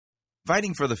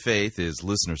Fighting for the Faith is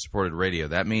listener-supported radio.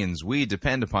 That means we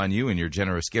depend upon you and your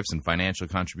generous gifts and financial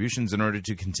contributions in order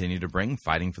to continue to bring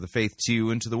Fighting for the Faith to you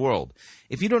and to the world.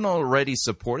 If you don't already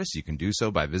support us, you can do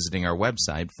so by visiting our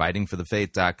website,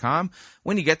 fightingforthefaith.com.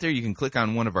 When you get there, you can click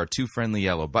on one of our two friendly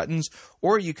yellow buttons,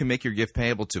 or you can make your gift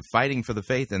payable to Fighting for the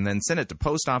Faith and then send it to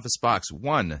Post Office Box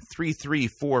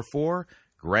 13344,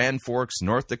 Grand Forks,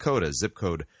 North Dakota, zip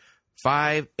code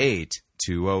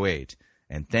 58208.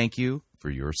 And thank you for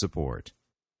your support.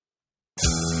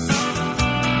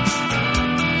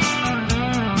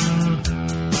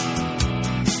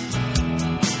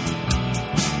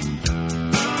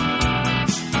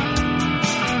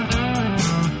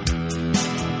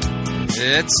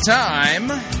 It's time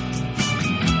for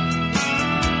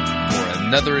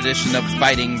another edition of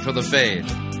Fighting for the Faith.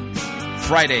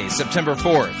 Friday, September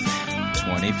 4th,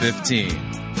 2015.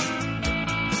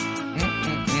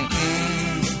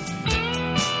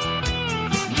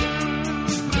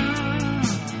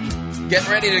 Getting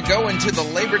ready to go into the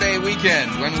Labor Day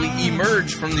weekend. When we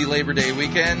emerge from the Labor Day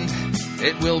weekend,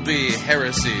 it will be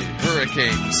Heresy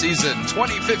Hurricane Season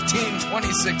 2015-2016.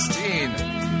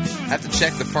 I have to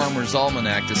check the Farmer's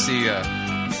Almanac to see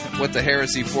what the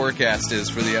Heresy forecast is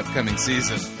for the upcoming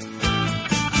season.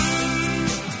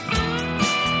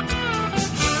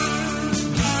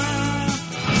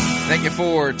 Thank you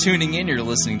for tuning in. You're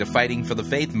listening to Fighting for the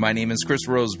Faith. My name is Chris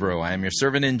Roseborough. I am your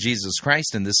servant in Jesus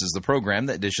Christ, and this is the program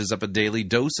that dishes up a daily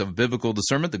dose of biblical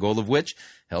discernment, the goal of which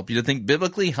help you to think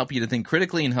biblically, help you to think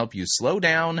critically, and help you slow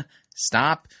down,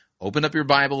 stop, open up your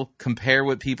Bible, compare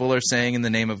what people are saying in the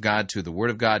name of God to the Word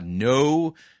of God.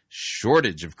 No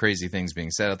shortage of crazy things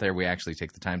being said out there. We actually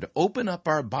take the time to open up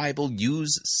our Bible,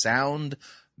 use sound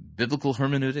biblical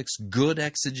hermeneutics, good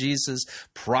exegesis,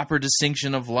 proper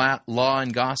distinction of law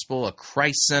and gospel, a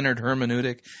Christ-centered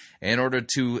hermeneutic, in order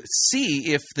to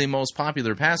see if the most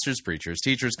popular pastors, preachers,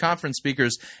 teachers, conference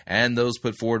speakers, and those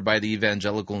put forward by the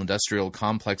evangelical industrial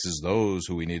complexes, those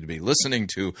who we need to be listening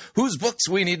to, whose books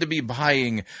we need to be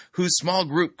buying, whose small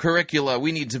group curricula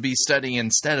we need to be studying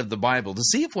instead of the Bible, to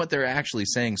see if what they're actually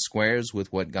saying squares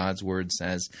with what God's Word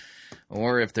says,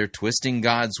 or if they're twisting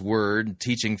God's Word,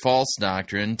 teaching false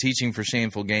doctrine, teaching for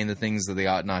shameful gain the things that they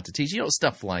ought not to teach,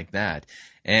 stuff like that.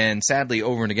 And sadly,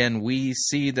 over and again, we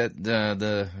see that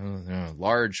the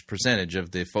large percentage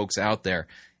of the folks out there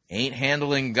ain't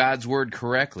handling God's Word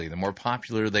correctly. The more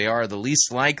popular they are, the least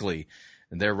likely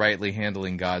they're rightly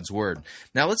handling God's Word.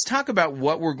 Now, let's talk about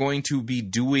what we're going to be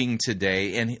doing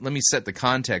today, and let me set the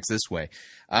context this way.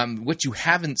 What you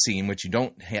haven't seen,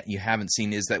 you haven't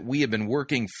seen, is that we have been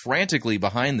working frantically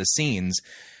behind the scenes,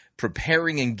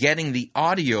 preparing and getting the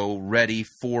audio ready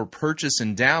for purchase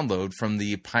and download from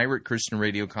the Pirate Christian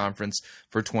Radio Conference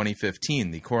for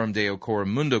 2015, the Coram Deo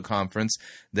Coram Mundo Conference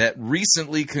that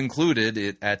recently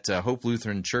concluded at Hope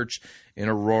Lutheran Church in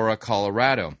Aurora,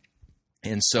 Colorado.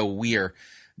 And so we are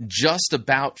just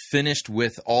about finished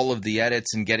with all of the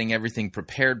edits and getting everything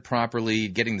prepared properly,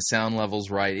 getting the sound levels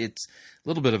right. It's a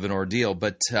little bit of an ordeal,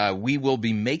 but we will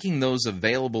be making those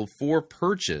available for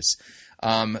purchase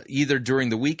either during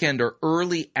the weekend or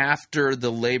early after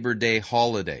the Labor Day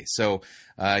holiday. So,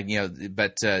 the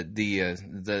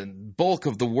bulk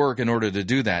of the work in order to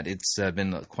do that, it's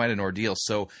been quite an ordeal.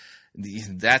 So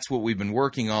that's what we've been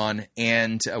working on,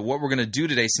 and what we're going to do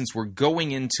today, since we're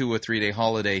going into a 3-day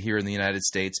holiday here in the United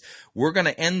States, we're going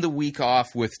to end the week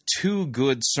off with two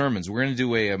good sermons. We're going to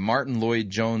do a Martin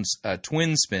Lloyd-Jones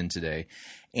twin spin today,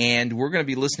 and we're going to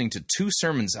be listening to two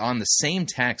sermons on the same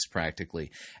text practically,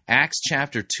 Acts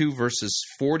chapter 2, verses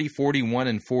 40, 41,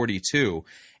 and 42,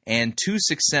 and two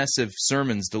successive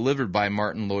sermons delivered by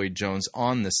Martin Lloyd-Jones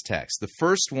on this text. The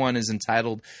first one is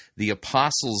entitled The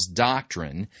Apostles'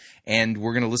 Doctrine, and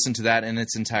we're going to listen to that in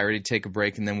its entirety, take a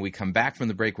break, and then when we come back from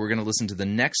the break, we're going to listen to the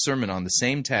next sermon on the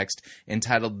same text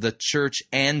entitled The Church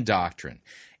and Doctrine.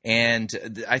 And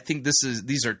I think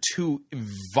these are two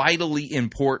vitally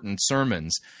important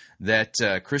sermons that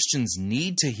Christians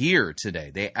need to hear today.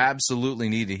 They absolutely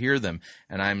need to hear them,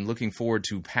 and I'm looking forward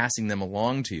to passing them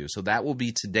along to you. So that will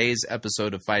be today's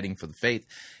episode of Fighting for the Faith.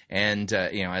 And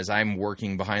as I'm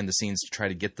working behind the scenes to try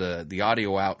to get the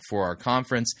audio out for our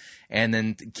conference, and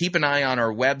then keep an eye on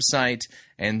our website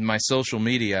and my social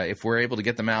media. If we're able to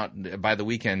get them out by the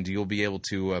weekend, you'll be able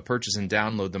to purchase and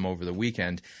download them over the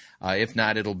weekend. If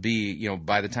not, it'll be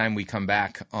by the time we come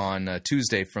back on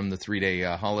Tuesday from the 3-day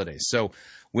holiday. So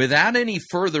without any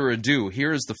further ado,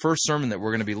 here is the first sermon that we're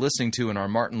going to be listening to in our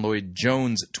Martin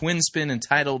Lloyd-Jones twin spin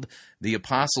entitled The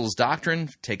Apostles' Doctrine,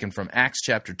 taken from Acts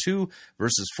chapter 2,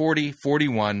 verses 40,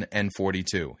 41, and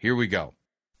 42. Here we go.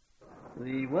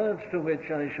 The words to which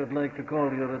I should like to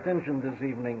call your attention this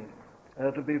evening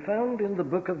to be found in the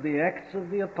book of the Acts of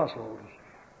the Apostles,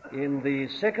 in the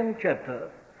 2nd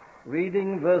chapter,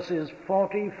 reading verses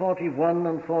 40, 41,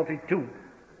 and 42.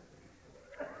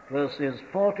 Verses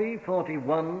 40,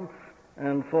 41,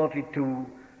 and 42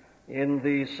 in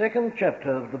the 2nd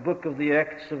chapter of the book of the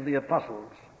Acts of the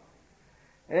Apostles.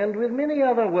 And with many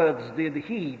other words did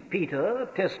he, Peter,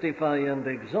 testify and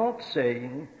exhort,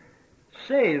 saying,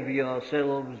 Save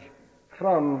yourselves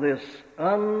from this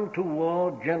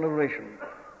untoward generation.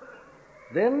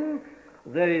 Then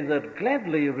they that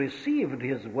gladly received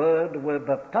his word were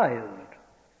baptized,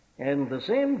 and the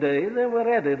same day there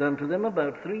were added unto them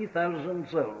about 3,000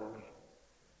 souls.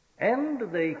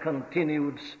 And they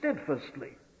continued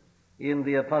steadfastly in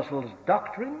the apostles'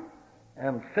 doctrine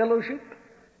and fellowship,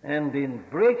 and in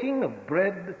breaking of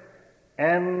bread,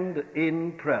 and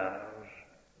in prayers.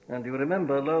 And you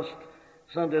remember last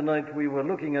Sunday night we were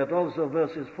looking at also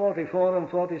verses 44 and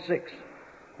 46.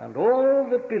 And all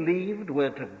that believed were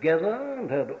together and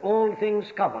had all things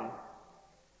common.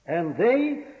 And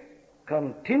they,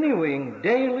 continuing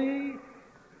daily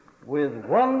with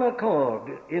one accord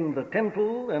in the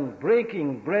temple and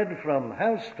breaking bread from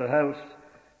house to house,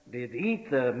 did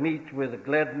eat their meat with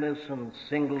gladness and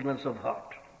singleness of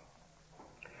heart.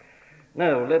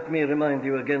 Now, let me remind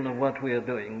you again of what we are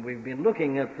doing. We've been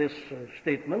looking at this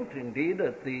statement, indeed,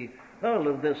 at the whole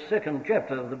of this 2nd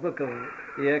chapter of the book of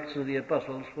the Acts of the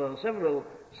Apostles for several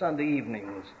Sunday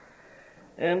evenings.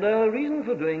 And our reason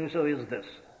for doing so is this,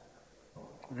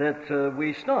 that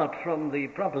we start from the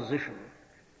proposition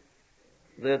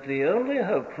that the only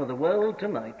hope for the world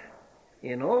tonight,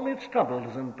 in all its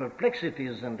troubles and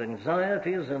perplexities and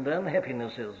anxieties and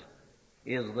unhappinesses,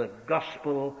 is the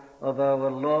gospel of our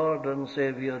Lord and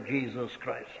Savior Jesus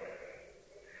Christ.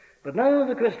 But now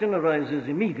the question arises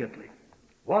immediately.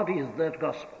 What is that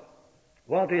gospel?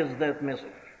 What is that message?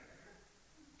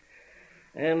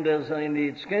 And as I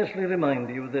need scarcely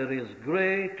remind you, there is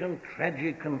great and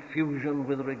tragic confusion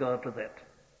with regard to that.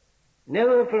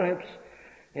 Never perhaps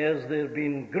has there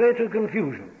been greater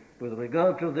confusion with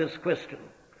regard to this question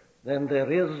than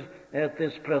there is at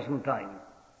this present time.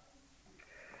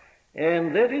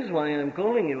 And that is why I'm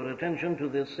calling your attention to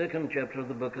this 2nd chapter of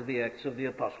the book of the Acts of the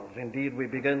Apostles. Indeed, we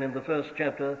began in the 1st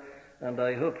chapter, and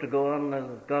I hope to go on as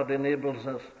God enables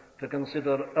us to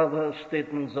consider other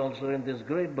statements also in this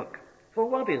great book. For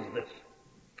what is this?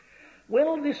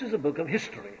 Well, this is a book of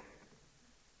history.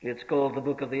 It's called the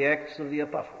book of the Acts of the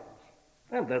Apostles,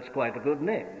 and that's quite a good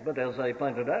name. But as I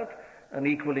pointed out, an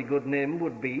equally good name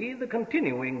would be the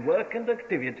continuing work and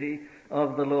activity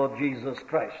of the Lord Jesus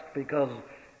Christ, because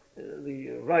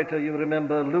the writer, you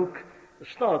remember, Luke,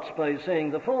 starts by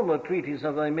saying, The former treatise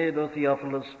have I made, O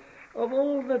Theophilus, of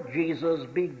all that Jesus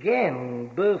began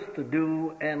both to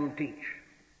do and teach,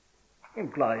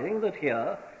 implying that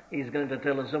here he's going to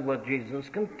tell us of what Jesus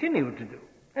continued to do.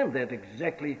 And that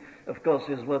exactly, of course,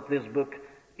 is what this book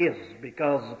is,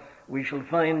 because we shall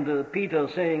find Peter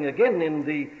saying again in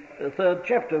the 3rd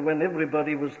chapter, when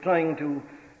everybody was trying to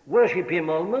worship him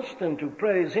almost and to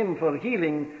praise him for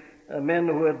healing men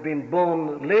who had been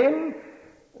born lame,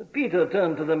 Peter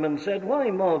turned to them and said, Why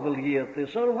marvel ye at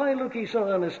this, or why look ye so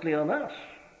earnestly on us,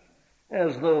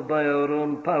 as though by our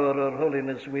own power or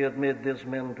holiness we had made this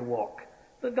man to walk?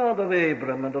 The God of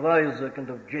Abraham and of Isaac and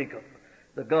of Jacob,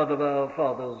 the God of our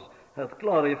fathers, hath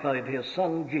glorified his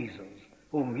Son Jesus,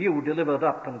 whom you delivered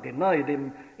up and denied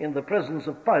him in the presence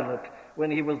of Pilate when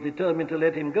he was determined to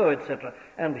let him go, etc.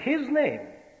 And his name,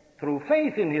 through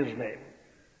faith in his name,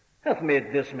 hath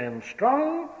made this man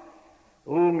strong,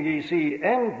 whom ye see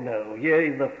and know, yea,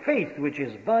 the faith which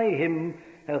is by him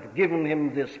hath given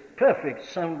him this perfect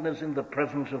soundness in the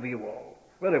presence of you all.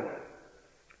 Very well.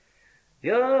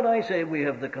 Here, I say, we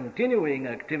have the continuing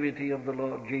activity of the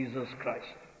Lord Jesus Christ.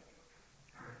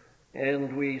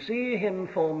 And we see him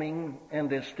forming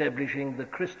and establishing the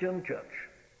Christian church.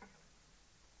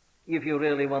 If you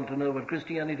really want to know what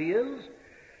Christianity is,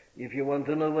 if you want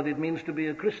to know what it means to be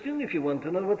a Christian, if you want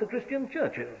to know what the Christian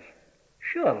church is,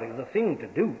 surely the thing to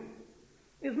do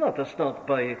is not to start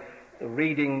by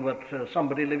reading what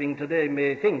somebody living today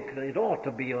may think it ought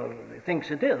to be or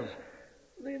thinks it is.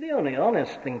 The only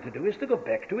honest thing to do is to go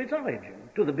back to its origin,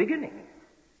 to the beginning.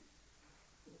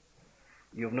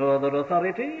 You've no other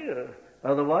authority.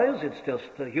 Otherwise, it's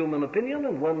just a human opinion,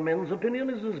 and one man's opinion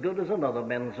is as good as another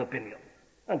man's opinion.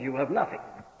 And you have nothing.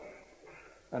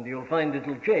 And you'll find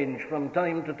it'll change from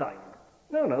time to time.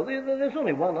 No, there's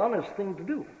only one honest thing to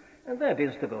do, and that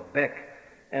is to go back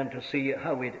and to see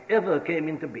how it ever came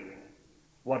into being,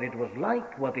 what it was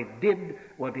like, what it did,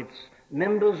 what its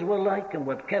members were like and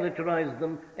what characterized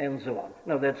them, and so on.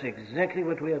 Now, that's exactly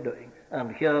what we are doing.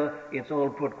 And here it's all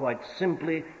put quite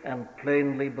simply and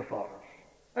plainly before us.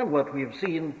 And what we've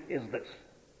seen is this: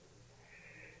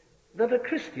 that a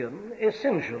Christian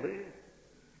essentially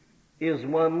is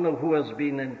one who has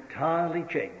been entirely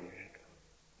changed.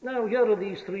 Now, here are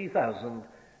these 3,000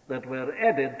 that were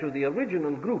added to the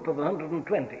original group of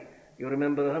 120. You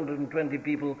remember 120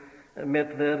 people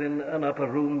met there in an upper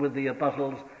room with the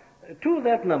apostles. To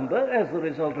that number, as the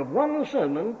result of one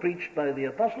sermon preached by the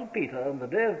Apostle Peter on the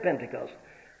day of Pentecost,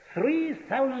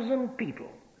 3,000 people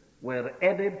were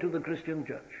added to the Christian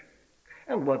church.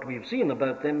 And what we've seen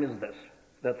about them is this,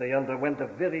 that they underwent a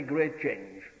very great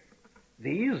change.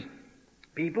 These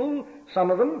people,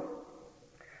 some of them,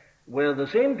 were the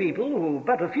same people who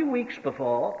but a few weeks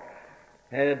before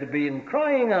had been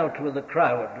crying out with the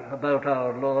crowd about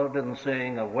our Lord and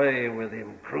saying, "Away with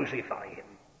him, crucify him.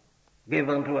 Give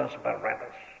unto us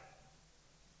Barabbas."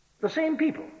 The same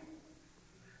people.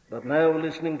 But now,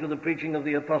 listening to the preaching of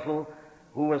the apostle,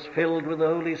 who was filled with the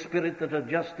Holy Spirit that had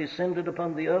just descended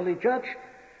upon the early church,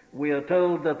 we are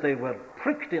told that they were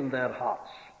pricked in their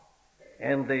hearts.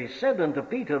 And they said unto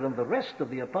Peter and the rest of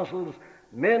the apostles,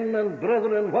 "Men and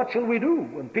brethren, what shall we do?"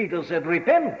 And Peter said,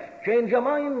 "Repent, change your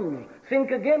minds, think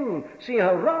again, see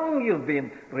how wrong you've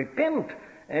been. Repent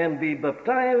and be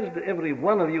baptized, every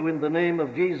one of you, in the name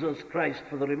of Jesus Christ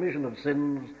for the remission of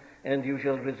sins, and you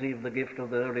shall receive the gift of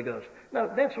the Holy Ghost." Now,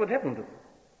 that's what happened to them.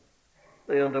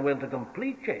 They underwent a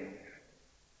complete change.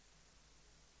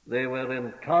 They were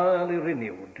entirely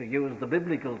renewed. To use the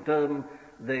biblical term,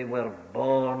 they were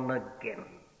born again.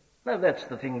 Now, that's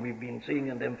the thing we've been seeing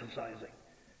and emphasizing,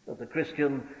 that the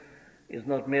Christian is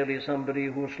not merely somebody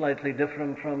who's slightly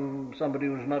different from somebody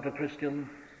who's not a Christian.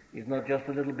 He's not just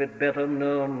a little bit better.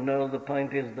 No, the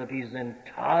point is that he's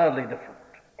entirely different.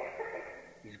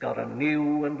 He's got a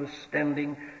new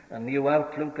understanding, a new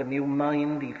outlook, a new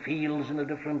mind. He feels in a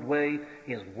different way.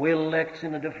 His will acts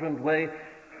in a different way.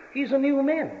 He's a new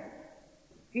man.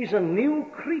 He's a new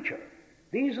creature.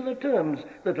 These are the terms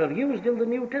that are used in the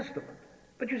New Testament.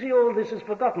 But you see, all this is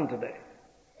forgotten today.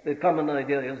 The common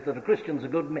idea is that a Christian's a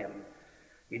good man.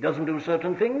 He doesn't do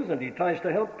certain things, and he tries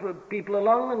to help people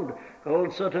along and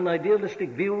holds certain idealistic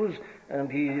views, and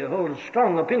he holds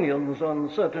strong opinions on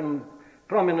certain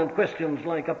prominent questions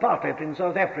like apartheid in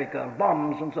South Africa,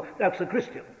 bombs, and so. That's a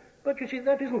Christian. But you see,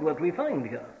 that isn't what we find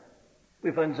here.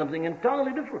 We find something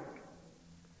entirely different.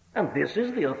 And this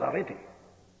is the authority.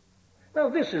 Now,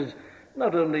 this is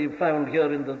not only found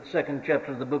here in the second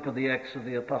chapter of the book of the Acts of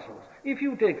the Apostles. If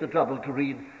you take the trouble to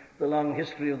read the long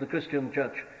history of the Christian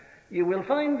church, you will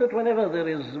find that whenever there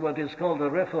is what is called a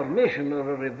reformation or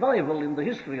a revival in the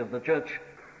history of the church,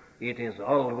 it is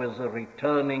always a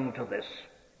returning to this.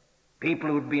 People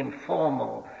who'd been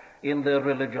formal in their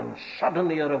religion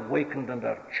suddenly are awakened and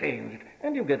are changed,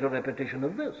 and you get a repetition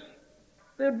of this.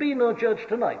 There'd be no church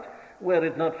tonight were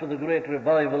it not for the great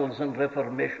revivals and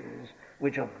reformations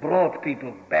which have brought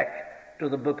people back to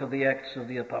the book of the Acts of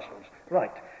the Apostles.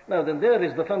 Right. Now then, there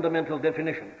is the fundamental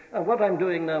definition. And what I'm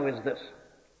doing now is this.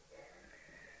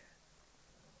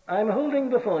 I'm holding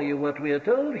before you what we are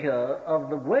told here of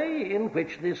the way in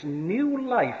which this new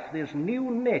life, this new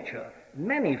nature,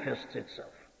 manifests itself.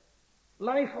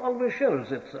 Life always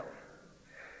shows itself.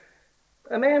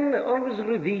 A man always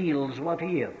reveals what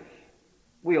he is.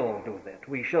 We all do that.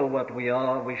 We show what we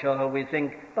are, we show how we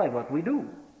think by what we do.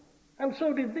 And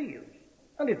so did these.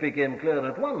 And it became clear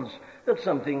at once that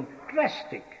something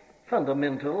drastic,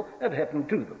 fundamental, had happened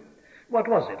to them. What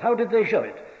was it? How did they show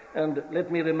it? And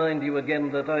let me remind you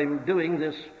again that I'm doing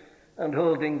this and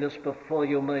holding this before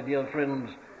you, my dear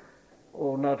friends,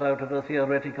 not out of a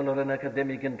theoretical or an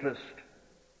academic interest,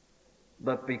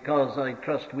 but because I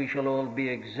trust we shall all be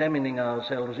examining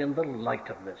ourselves in the light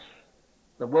of this.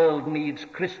 The world needs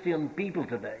Christian people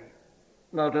today.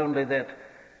 Not only that,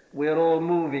 we're all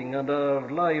moving and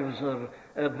our lives are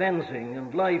advancing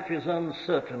and life is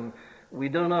uncertain. We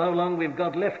don't know how long we've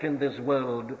got left in this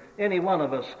world. Any one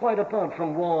of us, quite apart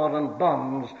from war and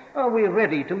bombs, are we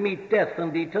ready to meet death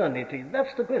and eternity?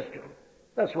 That's the question.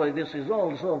 That's why this is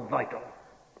all so vital.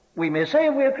 We may say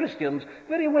we're Christians.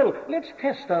 Very well, let's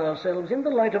test ourselves in the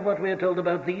light of what we're told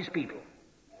about these people.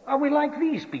 Are we like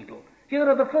these people? Here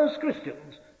are the first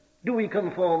Christians. Do we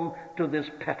conform to this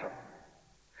pattern?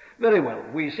 Very well,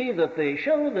 we see that they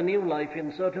show the new life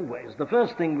in certain ways. The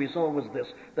first thing we saw was this,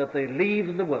 that they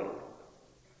leave the world.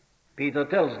 Peter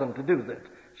tells them to do that.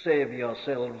 Save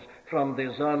yourselves from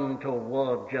this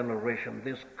untoward generation,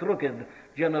 this crooked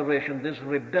generation, this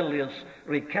rebellious,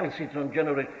 recalcitrant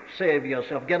generation. Save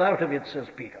yourself. Get out of it, says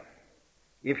Peter.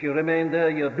 If you remain there,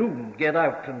 you're doomed. Get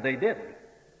out. And they did.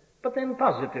 But then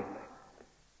positively,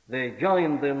 they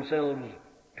joined themselves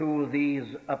to these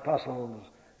apostles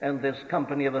and this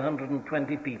company of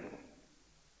 120 people.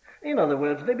 In other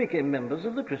words, they became members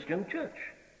of the Christian church.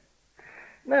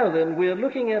 Now then, we're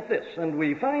looking at this, and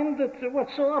we find that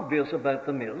what's so obvious about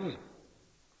them is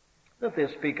that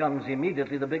this becomes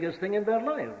immediately the biggest thing in their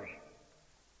lives.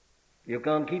 You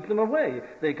can't keep them away.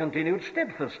 They continued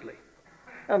steadfastly,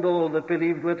 and all that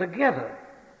believed were together,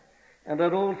 and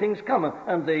had all things common,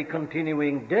 and they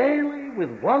continuing daily with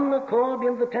one accord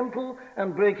in the temple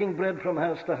and breaking bread from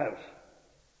house to house.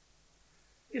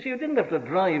 You see, you didn't have to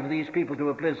drive these people to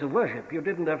a place of worship. You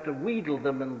didn't have to wheedle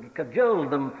them and cajole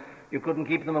them. You couldn't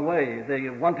keep them away. They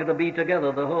wanted to be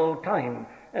together the whole time,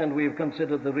 and we've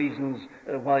considered the reasons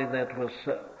why that was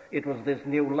so. It was this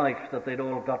new life that they'd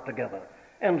all got together.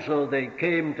 And so they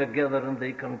came together and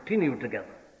they continued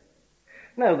together.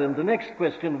 Now then, the next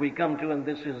question we come to, and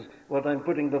this is what I'm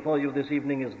putting before you this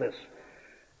evening, is this.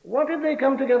 What did they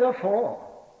come together for?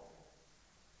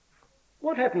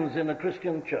 What happens in a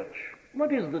Christian church?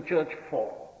 What is the church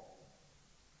for?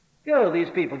 Here are these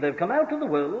people. They've come out to the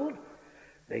world.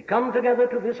 They come together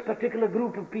to this particular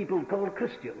group of people called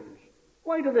Christians.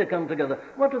 Why do they come together?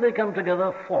 What do they come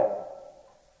together for?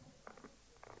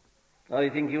 I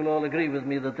think you'll all agree with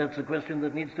me that that's a question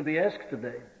that needs to be asked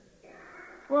today.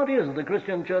 What is the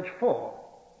Christian church for?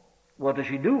 What does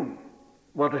she do?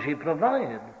 What does she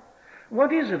provide?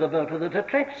 What is it about her that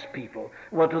attracts people?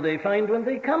 What do they find when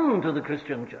they come to the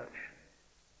Christian church?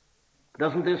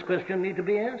 Doesn't this question need to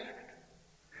be asked?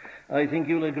 I think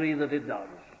you'll agree that it does.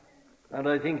 And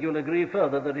I think you'll agree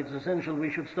further that it's essential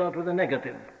we should start with a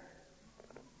negative.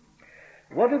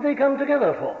 What did they come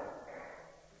together for?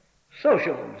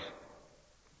 Socials,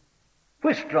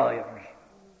 whist drives,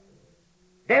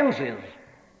 dances,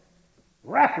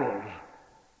 raffles,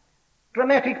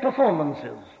 dramatic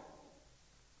performances,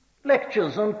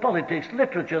 lectures on politics,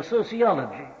 literature,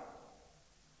 sociology.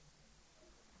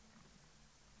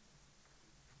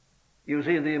 You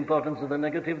see the importance of the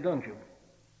negative, don't you?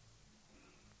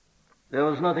 There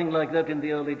was nothing like that in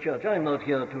the early church. I'm not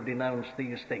here to denounce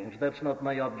these things. That's not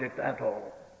my object at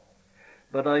all.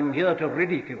 But I'm here to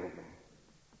ridicule them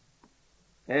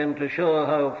and to show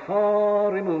how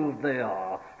far removed they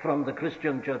are from the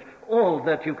Christian church, all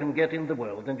that you can get in the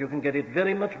world, and you can get it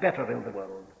very much better in the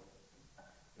world.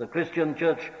 The Christian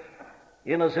church,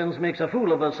 in a sense, makes a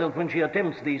fool of herself when she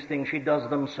attempts these things. She does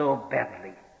them so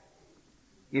badly.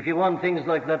 If you want things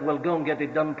like that, well, go and get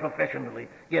it done professionally.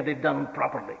 Get it done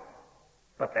properly.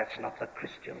 But that's not the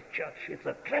Christian church. It's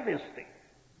a travesty.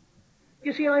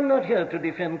 You see, I'm not here to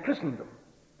defend Christendom.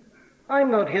 I'm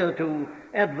not here to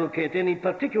advocate any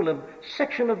particular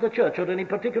section of the church or any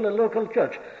particular local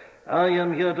church. I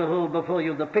am here to hold before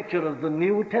you the picture of the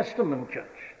New Testament church.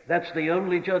 That's the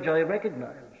only church I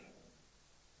recognize.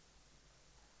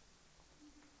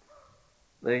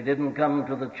 They didn't come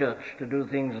to the church to do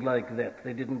things like that.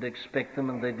 They didn't expect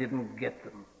them and they didn't get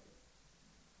them.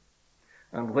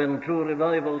 And when true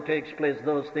revival takes place,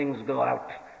 those things go out.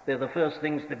 They're the first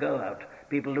things to go out.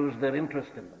 People lose their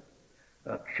interest in them.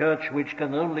 A church which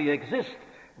can only exist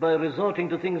by resorting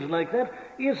to things like that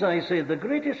is, I say, the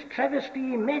greatest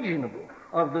travesty imaginable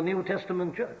of the New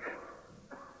Testament church.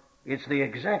 It's the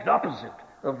exact opposite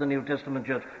of the New Testament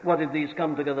church. What did these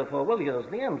come together for? Well, here's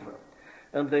the answer.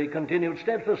 And they continued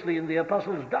steadfastly in the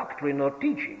apostles' doctrine or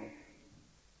teaching,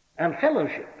 and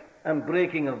fellowship, and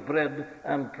breaking of bread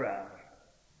and prayer.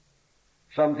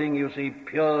 Something, you see,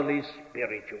 purely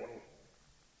spiritual.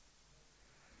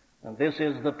 And this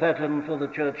is the pattern for the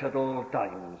church at all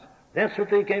times. That's what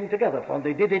they came together for, and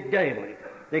they did it daily.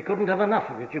 They couldn't have enough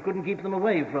of it. You couldn't keep them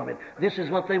away from it. This is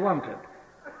what they wanted.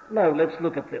 Now, let's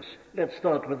look at this. Let's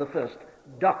start with the first,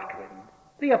 doctrine.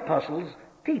 The apostles'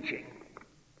 teaching.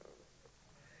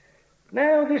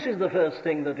 Now, this is the first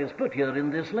thing that is put here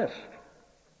in this list.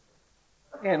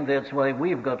 And that's why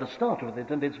we've got to start with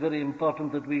it, and it's very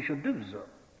important that we should do so.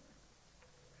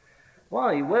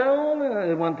 Why? Well,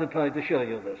 I want to try to show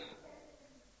you this.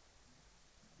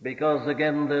 Because,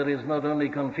 again, there is not only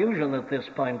confusion at this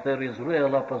point, there is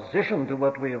real opposition to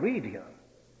what we read here.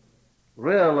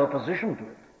 Real opposition to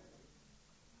it.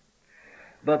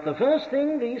 But the first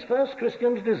thing these first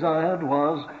Christians desired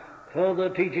was further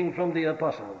teaching from the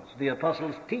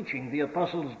apostles' teaching, the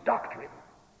apostles' doctrine.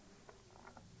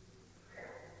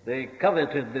 They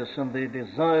coveted this and they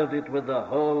desired it with the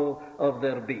whole of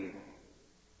their being.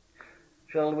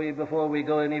 Shall we, before we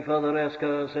go any further, ask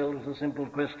ourselves a simple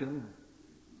question?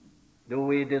 Do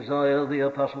we desire the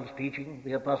apostles' teaching,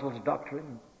 the apostles'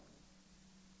 doctrine?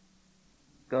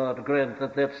 God grant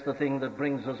that that's the thing that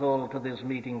brings us all to this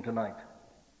meeting tonight,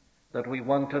 that we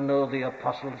want to know the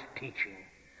apostles' teaching,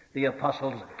 the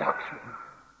apostles' doctrine.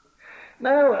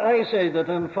 Now, I say that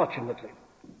unfortunately,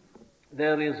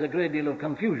 there is a great deal of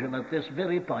confusion at this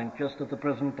very point, just at the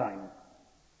present time.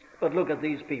 But look at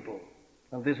these people,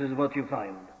 and this is what you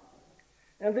find.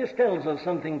 And this tells us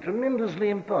something tremendously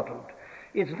important.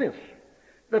 It's this,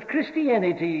 that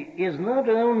Christianity is not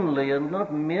only and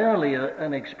not merely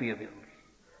an experience.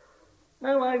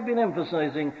 Now, I've been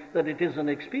emphasizing that it is an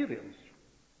experience,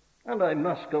 and I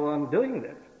must go on doing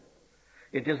that.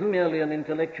 It isn't merely an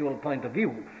intellectual point of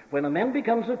view. When a man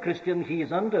becomes a Christian, he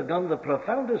has undergone the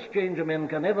profoundest change a man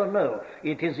can ever know.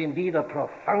 It is indeed a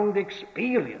profound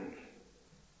experience.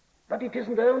 But it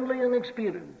isn't only an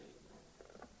experience.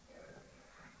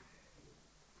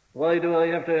 Why do I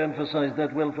have to emphasize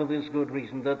that? Well, for this good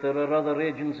reason, that there are other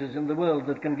agencies in the world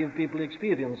that can give people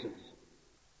experiences.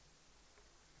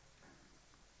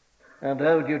 And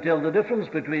how do you tell the difference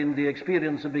between the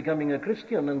experience of becoming a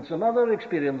Christian and some other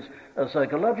experience, a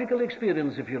psychological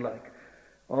experience, if you like,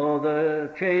 or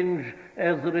the change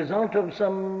as the result of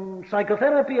some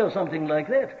psychotherapy or something like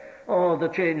that, or the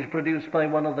change produced by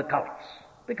one of the cults?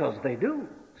 Because they do.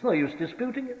 It's no use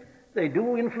disputing it. They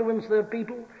do influence their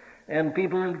people, and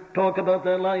people talk about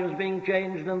their lives being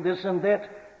changed and this and that.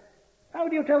 How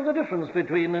do you tell the difference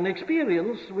between an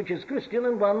experience which is Christian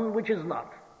and one which is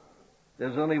not?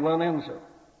 There's only one answer,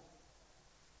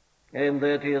 and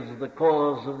that is the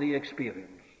cause of the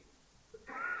experience.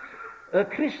 A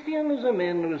Christian is a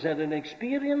man who's had an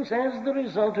experience as the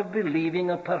result of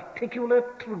believing a particular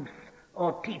truth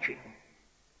or teaching.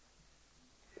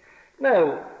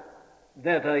 Now,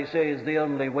 that, I say, is the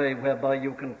only way whereby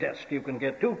you can test. You can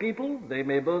get two people, they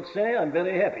may both say, I'm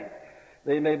very happy.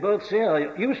 They may both say,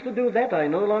 I used to do that, I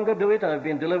no longer do it, I've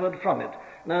been delivered from it.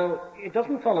 Now, it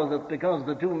doesn't follow that because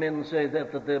the two men say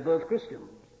that they're both Christians.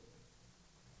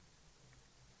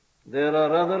 There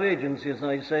are other agencies,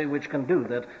 I say, which can do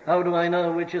that. How do I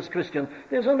know which is Christian?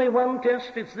 There's only one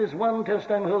test. It's this one test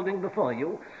I'm holding before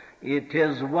you. It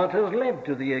is what has led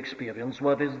to the experience.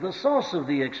 What is the source of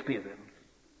the experience?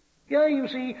 Here, you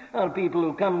see, are people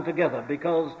who come together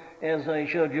because, as I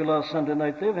showed you last Sunday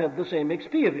night, they've had the same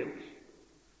experience.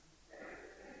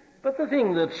 But the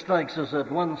thing that strikes us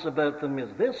at once about them is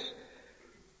this,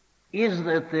 is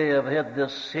that they have had the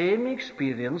same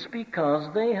experience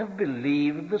because they have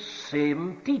believed the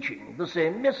same teaching, the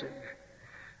same message.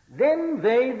 Then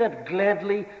they that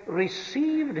gladly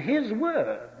received his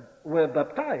word were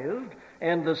baptized,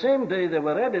 and the same day there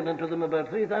were added unto them about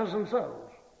 3,000 souls.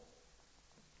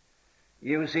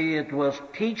 You see, it was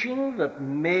teaching that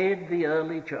made the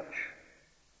early church.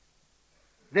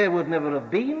 There would never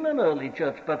have been an early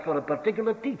church but for a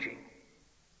particular teaching.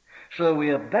 So we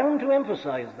are bound to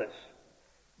emphasize this,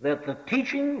 that the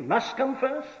teaching must come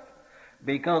first,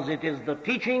 because it is the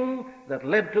teaching that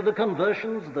led to the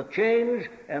conversions, the change,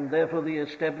 and therefore the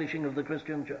establishing of the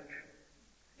Christian church.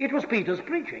 It was Peter's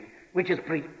preaching, which is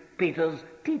Peter's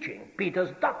teaching,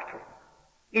 Peter's doctrine.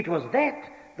 It was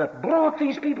that brought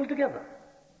these people together.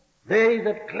 They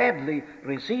that gladly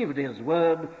received his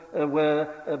word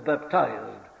were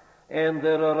baptized. And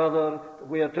there are other,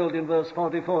 we are told in verse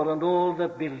 44, and all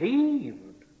that believed.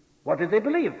 What did they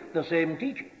believe? The same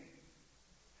teaching.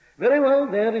 Very well,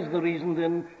 there is the reason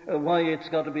then why it's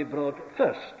got to be brought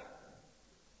first.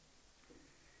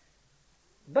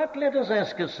 But let us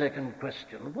ask a second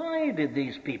question. Why did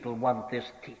these people want this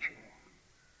teaching?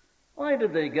 Why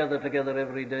did they gather together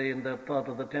every day in that part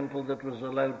of the temple that was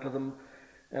allowed to them,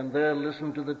 and there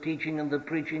listen to the teaching and the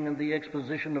preaching and the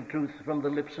exposition of truth from the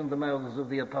lips and the mouths of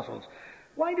the apostles?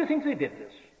 Why do you think they did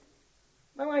this?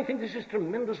 Well, I think this is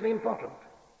tremendously important.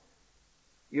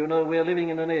 You know, we're living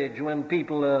in an age when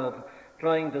people are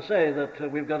trying to say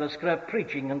that we've got to scrap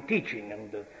preaching and teaching,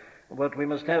 and what we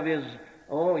must have is,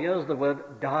 here's the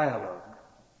word, dialogue.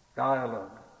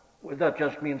 Dialogue. Well, that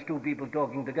just means two people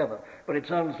talking together, but it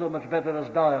sounds so much better as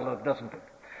dialogue, doesn't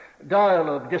it?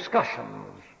 Dialogue,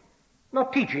 discussions.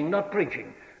 Not teaching, not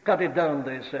preaching. Cut it down,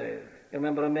 they say. You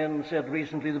remember a man said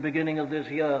recently, the beginning of this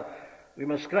year, we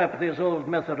must scrap this old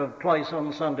method of twice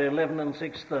on Sunday, 11 and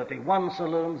 6:30. Once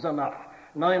alone's enough.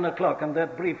 9 o'clock, and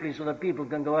that briefly so that people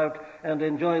can go out and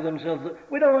enjoy themselves.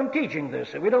 We don't want teaching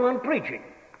this. We don't want preaching.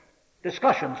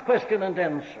 Discussions, question and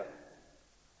answer.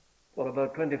 For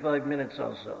about 25 minutes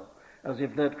or so, as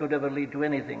if that could ever lead to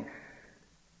anything.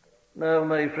 No,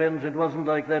 my friends, it wasn't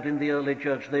like that in the early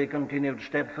church. They continued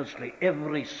steadfastly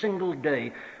every single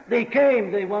day. They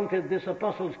came, they wanted this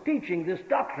apostles' teaching, this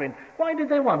doctrine. Why did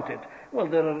they want it? Well,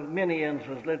 there are many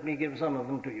answers. Let me give some of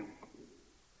them to you.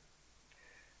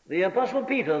 The Apostle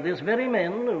Peter, this very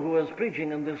man who was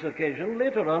preaching on this occasion,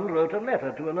 later on wrote a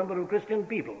letter to a number of Christian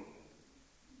people.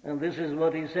 And this is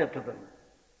what he said to them.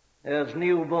 As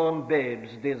newborn babes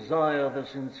desire the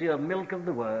sincere milk of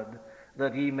the word,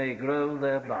 that ye may grow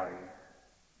thereby.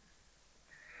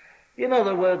 In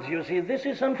other words, you see, this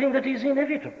is something that is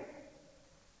inevitable.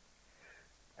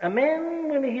 A man,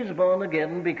 when he is born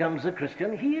again, becomes a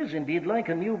Christian. He is indeed like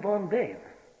a newborn babe.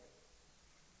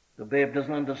 The babe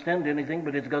doesn't understand anything,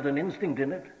 but it's got an instinct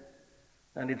in it.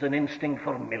 And it's an instinct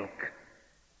for milk.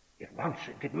 It wants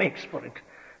it. It makes for it.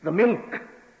 The milk.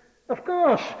 Of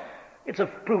course, it's a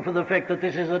proof of the fact that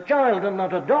this is a child and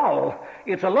not a doll.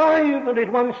 It's alive and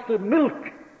it wants the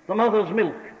milk, the mother's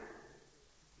milk.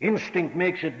 Instinct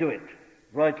makes it do it.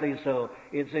 Rightly so.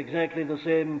 It's exactly the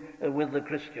same with the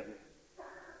Christian.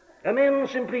 A man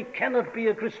simply cannot be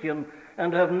a Christian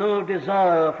and have no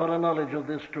desire for a knowledge of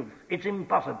this truth. It's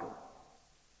impossible.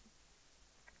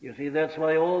 You see, that's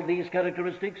why all these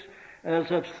characteristics are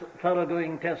such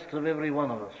thoroughgoing tests of every one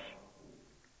of us.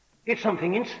 It's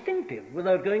something instinctive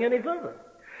without going any further.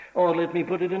 Or let me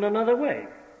put it in another way.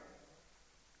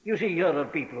 You see, here are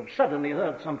people who have suddenly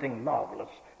heard something marvelous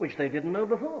which they didn't know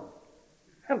before.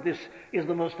 And this is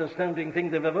the most astounding thing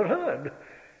they've ever heard.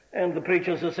 And the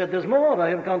preachers have said, there's more,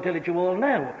 I can't tell it you all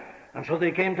now. And so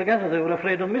they came together, they were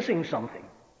afraid of missing something.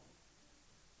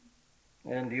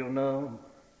 And you know,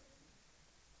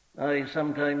 I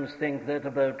sometimes think that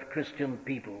about Christian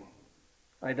people.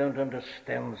 I don't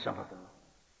understand some of them.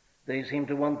 They seem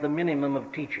to want the minimum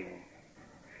of teaching.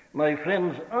 My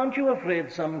friends, aren't you afraid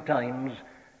sometimes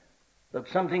that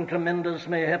something tremendous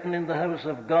may happen in the house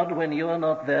of God when you are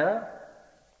not there?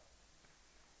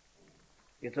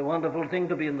 It's a wonderful thing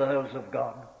to be in the house of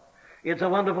God. It's a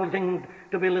wonderful thing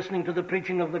to be listening to the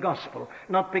preaching of the gospel.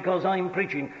 Not because I'm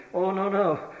preaching, oh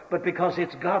no, but because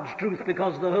it's God's truth,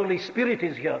 because the Holy Spirit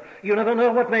is here. You never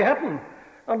know what may happen.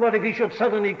 And what if he should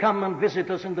suddenly come and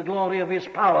visit us in the glory of his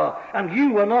power, and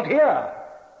you were not here?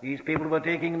 These people were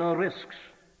taking no risks.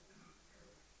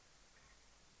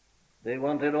 They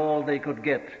wanted all they could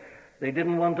get. They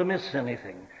didn't want to miss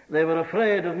anything. They were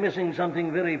afraid of missing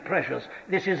something very precious.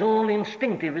 This is all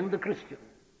instinctive in the Christian.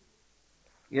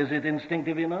 Is it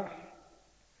instinctive enough?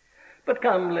 But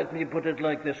come, let me put it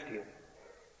like this to you.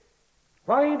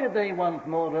 Why did they want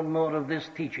more and more of this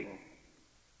teaching?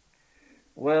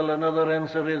 Well, another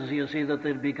answer is, you see, that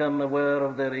they've become aware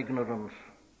of their ignorance.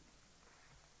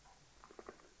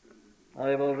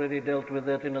 I've already dealt with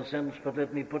that in a sense, but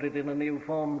let me put it in a new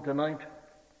form tonight.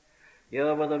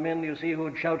 Here were the men, you see,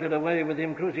 who'd shouted away with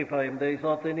him, crucify him. They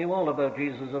thought they knew all about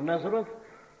Jesus of Nazareth.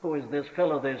 Who is this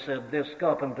fellow, they said, this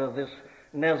carpenter, this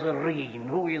Nazarene?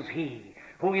 Who is he?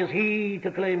 Who is he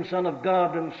to claim Son of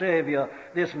God and Savior?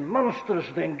 This monstrous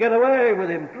thing. Get away with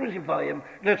him, crucify him.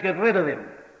 Let's get rid of him.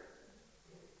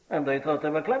 And they thought they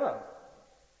were clever,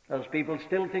 as people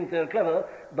still think they're clever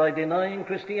by denying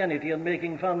Christianity and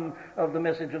making fun of the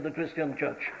message of the Christian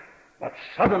church. But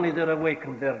suddenly they're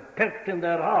awakened, they're perked in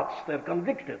their hearts, they're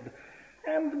convicted.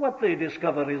 And what they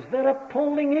discover is their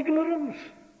appalling ignorance.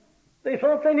 They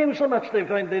thought they knew so much, they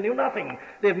find they knew nothing.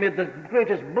 They've made the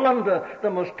greatest blunder,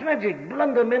 the most tragic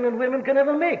blunder men and women can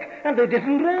ever make. And they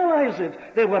didn't realize it.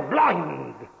 They were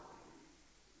blind.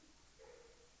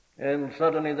 And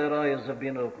suddenly their eyes have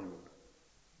been opened.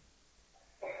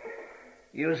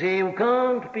 You see, you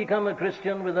can't become a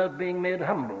Christian without being made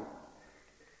humble.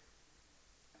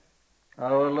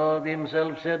 Our Lord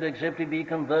himself said, except he be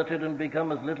converted and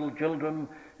become as little children,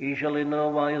 he shall in no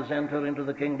wise enter into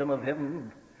the kingdom of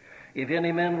heaven. If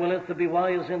any man willeth to be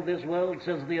wise in this world,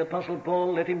 says the Apostle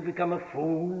Paul, let him become a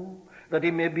fool, that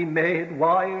he may be made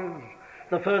wise.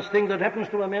 The first thing that happens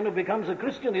to a man who becomes a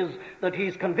Christian is that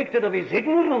he's convicted of his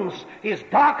ignorance, his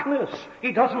darkness.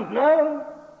 He doesn't know.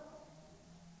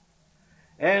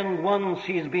 And once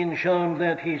he's been shown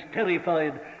that, he's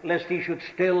terrified lest he should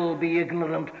still be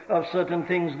ignorant of certain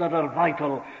things that are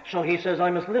vital. So he says,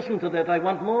 I must listen to that. I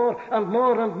want more and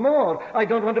more and more. I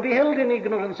don't want to be held in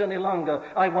ignorance any longer.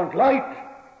 I want light.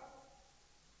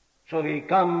 So he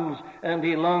comes and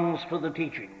he longs for the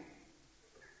teaching.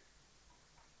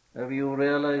 Have you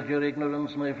realized your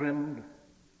ignorance, my friend?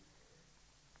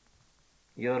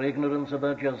 Your ignorance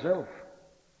about yourself.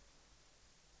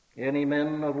 Any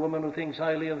man or woman who thinks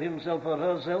highly of himself or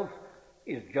herself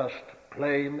is just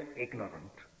plain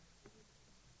ignorant.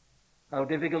 How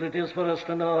difficult it is for us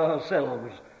to know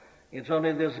ourselves. It's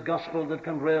only this gospel that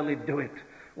can really do it.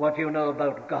 What you know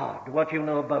about God, what you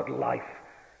know about life.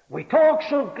 We talk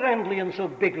so grandly and so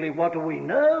bigly. What do we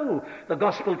know? The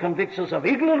gospel convicts us of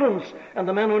ignorance, and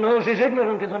the man who knows he's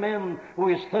ignorant is a man who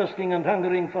is thirsting and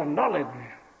hungering for knowledge.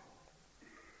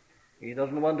 He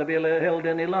doesn't want to be held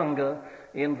any longer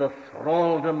in the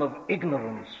thraldom of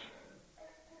ignorance,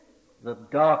 the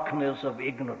darkness of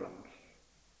ignorance.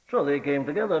 So they came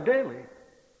together daily.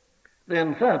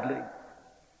 Then thirdly,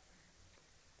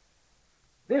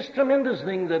 this tremendous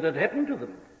thing that had happened to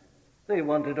them, they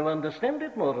wanted to understand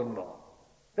it more and more.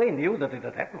 They knew that it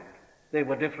had happened. They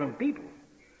were different people.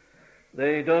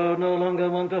 They do no longer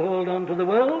want to hold on to the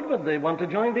world, but they want to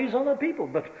join these other people.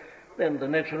 But then the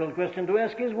natural question to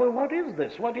ask is, well, what is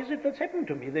this? What is it that's happened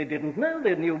to me? They didn't know.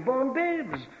 They're newborn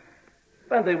babes.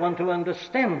 And they want to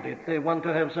understand it. They want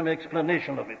to have some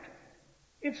explanation of it.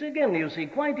 It's again, you see,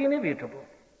 quite inevitable.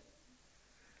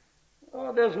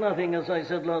 Oh, there's nothing, as I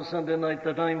said last Sunday night,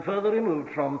 that I'm further removed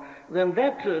from than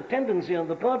that tendency on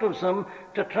the part of some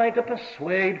to try to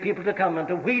persuade people to come and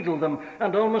to wheedle them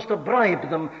and almost to bribe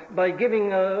them by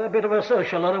giving a bit of a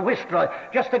social or a whist drive,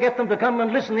 just to get them to come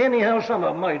and listen anyhow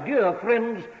somehow. My dear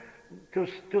friends,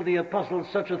 to the apostles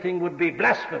such a thing would be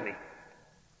blasphemy.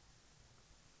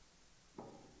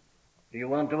 Do you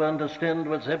want to understand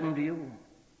what's happened to you?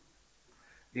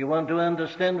 Do you want to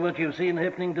understand what you've seen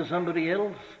happening to somebody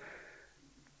else?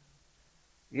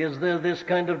 Is there this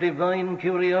kind of divine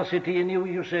curiosity in you?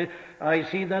 You say, I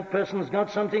see that person's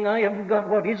got something I haven't got.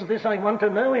 What is this? I want to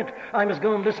know it. I must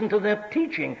go and listen to that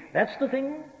teaching. That's the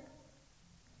thing.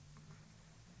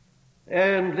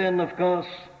 And then, of course,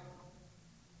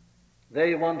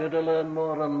 they wanted to learn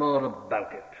more and more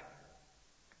about it.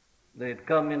 They'd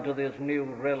come into this new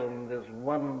realm, this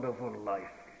wonderful life.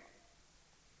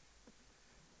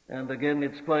 And again,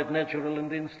 it's quite natural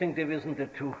and instinctive, isn't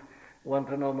it, to want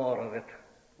to know more of it.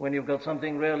 When you've got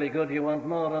something really good, you want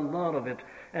more and more of it.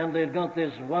 And they've got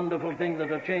this wonderful thing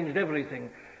that had changed everything.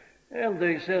 And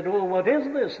they said, oh, what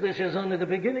is this? This is only the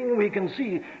beginning. We can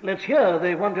see. Let's hear.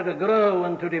 They wanted to grow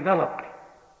and to develop.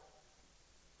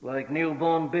 Like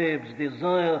newborn babes,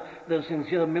 desire the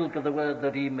sincere milk of the word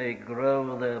that he may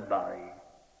grow thereby.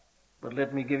 But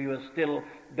let me give you a still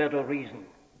better reason.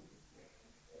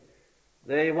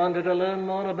 They wanted to learn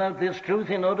more about this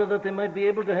truth in order that they might be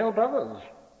able to help others.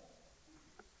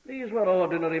 These were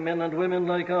ordinary men and women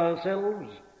like ourselves.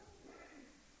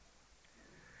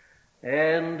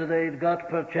 And they'd got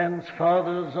perchance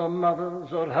fathers or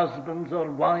mothers or husbands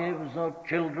or wives or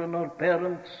children or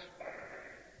parents.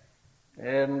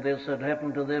 And this had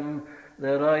happened to them.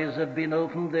 Their eyes had been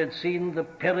opened. They'd seen the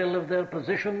peril of their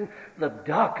position, the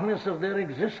darkness of their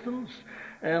existence.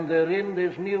 And they're in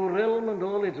this new realm and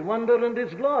all its wonder and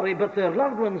its glory. But their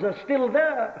loved ones are still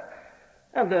there.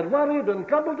 And they're worried and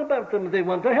troubled about them. They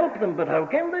want to help them, but how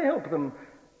can they help them?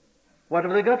 What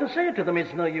have they got to say to them?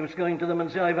 It's no use going to them and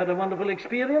say, I've had a wonderful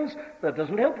experience. That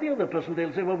doesn't help the other person.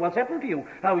 They'll say, well, what's happened to you?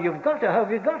 How you've got it? How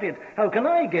have you got it? How can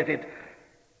I get it?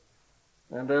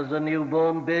 And as a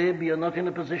newborn babe, you're not in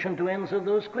a position to answer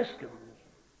those questions.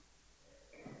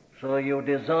 So you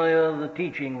desire the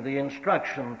teaching, the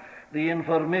instruction, the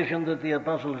information that the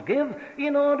apostles give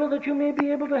in order that you may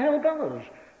be able to help others.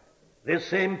 This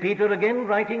same Peter, again,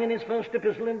 writing in his first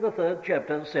epistle in the 3rd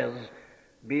chapter, says,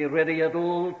 be ready at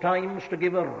all times to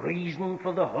give a reason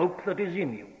for the hope that is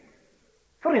in you.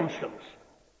 For instance,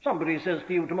 somebody says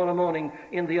to you tomorrow morning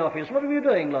in the office, what were you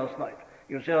doing last night?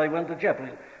 You say, I went to chapel.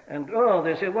 And,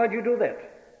 they say, why'd you do that?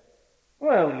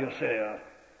 Well, you say,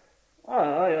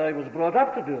 I was brought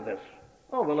up to do this.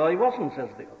 Oh, well, I wasn't, says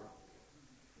the other.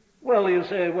 Well, you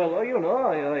say, well,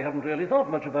 I haven't really thought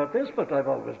much about this, but I've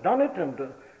always done it, and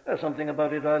there's something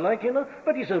about it I like,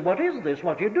 But he says, what is this?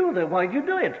 What do you do there? Why do you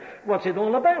do it? What's it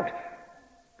all about?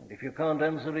 And if you can't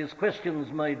answer his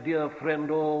questions, my dear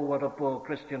friend, oh, what a poor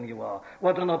Christian you are.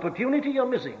 What an opportunity you're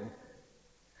missing.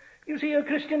 You see, a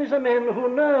Christian is a man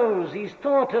who knows. He's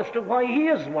taught as to why he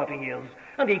is what he is.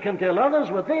 And he can tell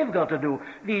others what they've got to do.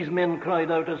 These men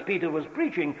cried out as Peter was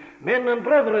preaching, men and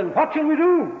brethren, what shall we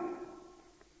do?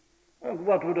 And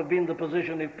what would have been the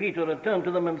position if Peter had turned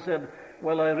to them and said,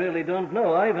 well, I really don't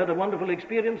know. I've had a wonderful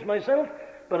experience myself,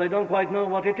 but I don't quite know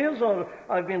what it is, or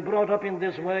I've been brought up in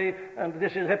this way, and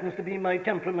this happens to be my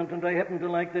temperament, and I happen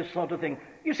to like this sort of thing.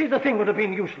 You see, the thing would have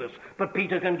been useless, but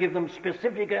Peter can give them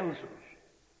specific answers.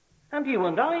 And you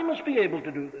and I must be able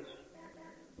to do this.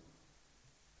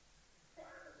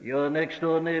 Your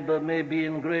next-door neighbor may be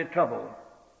in great trouble.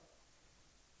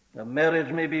 A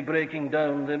marriage may be breaking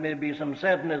down. There may be some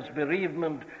sadness,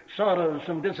 bereavement, sorrow,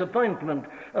 some disappointment.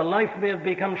 A life may have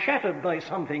become shattered by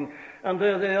something. And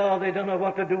there they are, they don't know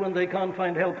what to do and they can't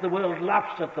find help. The world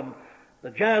laughs at them.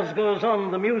 The jazz goes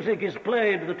on, the music is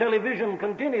played, the television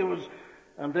continues,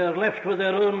 and they're left with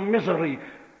their own misery.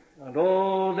 And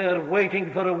they're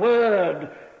waiting for a word.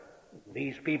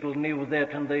 These people knew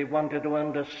that, and they wanted to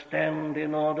understand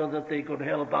in order that they could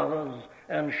help others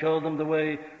and show them the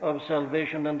way of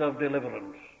salvation and of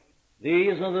deliverance.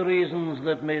 These are the reasons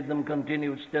that made them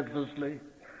continue steadfastly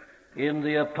in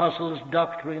the apostles'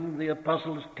 doctrine, the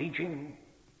apostles' teaching.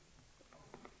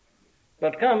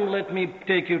 But come, let me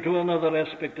take you to another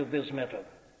aspect of this matter.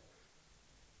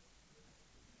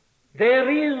 There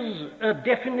is a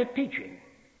definite teaching.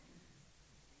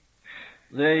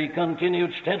 They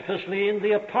continued steadfastly in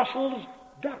the apostles'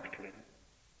 doctrine,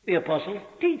 the apostles'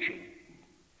 teaching.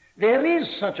 There is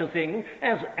such a thing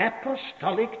as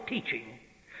apostolic teaching,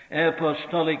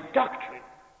 apostolic doctrine.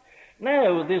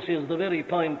 Now, this is the very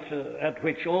point at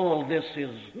which all this is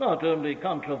not only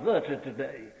controverted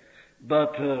today,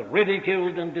 but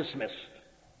ridiculed and dismissed.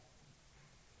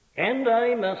 And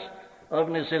I must, of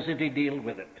necessity, deal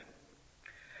with it.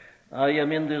 I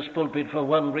am in this pulpit for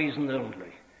one reason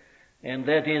only, and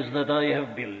that is that I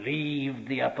have believed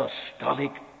the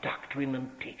apostolic doctrine and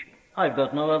teaching. I've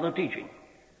got no other teaching.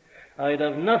 I'd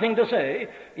have nothing to say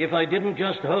if I didn't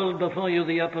just hold before you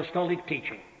the apostolic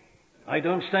teaching. I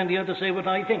don't stand here to say what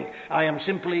I think. I am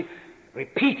simply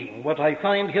repeating what I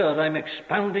find here. I'm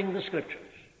expounding the Scriptures.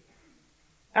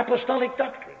 Apostolic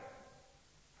doctrine.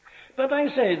 But I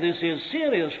say this is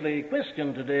seriously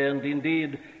questioned today and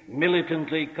indeed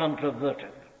militantly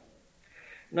controverted.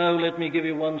 Now let me give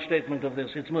you one statement of this.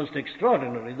 It's most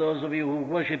extraordinary. Those of you who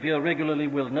worship here regularly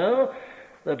will know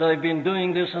that I've been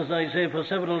doing this, as I say, for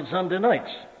several Sunday nights.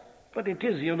 But it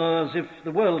is, you know, as if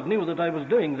the world knew that I was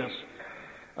doing this.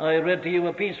 I read to you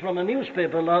a piece from a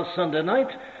newspaper last Sunday night.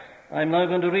 I'm now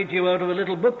going to read to you out of a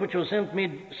little book which was sent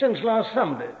me since last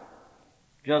Sunday.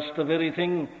 Just the very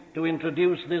thing to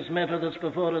introduce this matter that's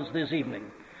before us this evening.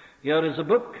 Here is a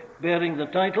book bearing the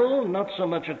title, Not So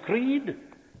Much a Creed,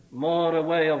 More a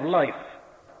Way of Life.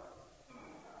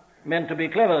 Meant to be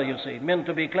clever, you see, meant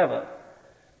to be clever.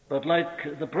 But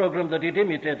like the program that it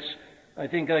imitates, I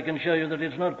think I can show you that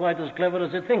it's not quite as clever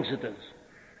as it thinks it is.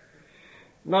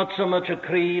 Not so much a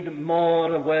creed,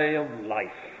 more a way of life.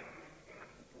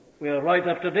 We are right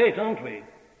up to date, aren't we?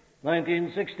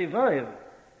 1965.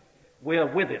 We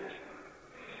are with it.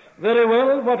 Very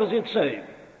well, what does it say?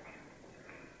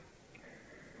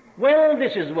 Well,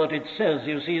 this is what it says,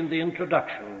 you see, in the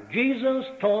introduction. Jesus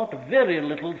taught very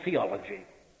little theology.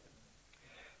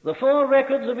 The four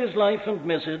records of his life and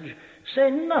message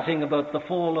say nothing about the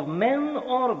fall of man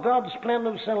or God's plan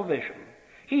of salvation.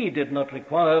 He did not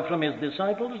require from his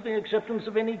disciples the acceptance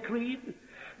of any creed.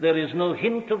 There is no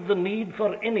hint of the need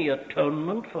for any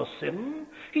atonement for sin.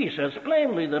 He says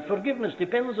plainly that forgiveness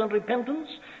depends on repentance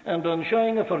and on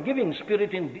showing a forgiving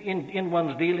spirit in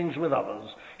one's dealings with others.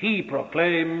 He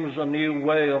proclaims a new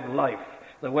way of life,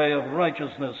 the way of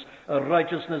righteousness, a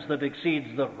righteousness that exceeds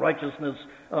the righteousness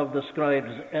of the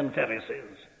scribes and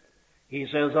Pharisees. He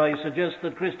says, I suggest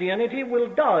that Christianity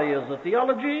will die as a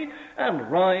theology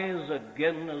and rise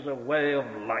again as a way of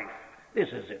life. This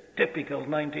is a typical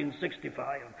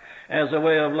 1965. As a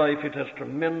way of life, it has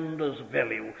tremendous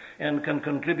value and can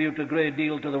contribute a great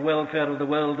deal to the welfare of the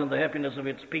world and the happiness of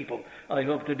its people. I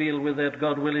hope to deal with that,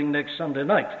 God willing, next Sunday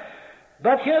night.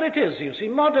 But here it is, you see,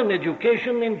 modern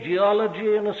education in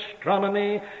geology and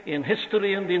astronomy, in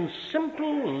history and in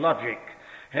simple logic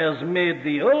has made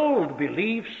the old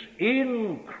beliefs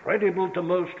incredible to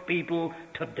most people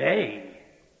today.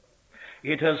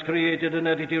 It has created an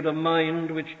attitude of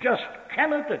mind which just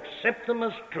cannot accept them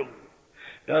as true.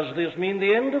 Does this mean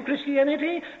the end of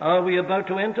Christianity? Are we about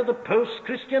to enter the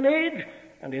post-Christian age?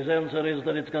 And his answer is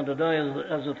that it's going to die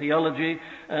as a theology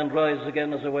and rise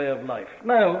again as a way of life.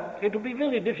 Now, it will be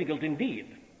very difficult indeed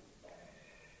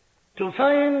to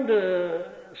find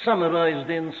summarized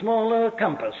in smaller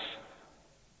compass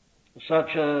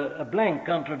such a blank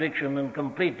contradiction and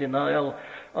complete denial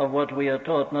of what we are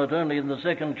taught not only in the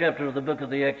second chapter of the book of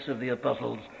the Acts of the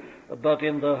Apostles, but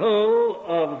in the whole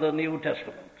of the New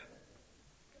Testament.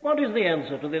 What is the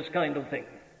answer to this kind of thing?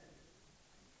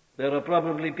 There are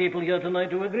probably people here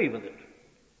tonight who agree with it.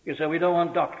 You say, we don't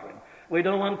want doctrine, we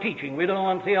don't want teaching, we don't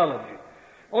want theology.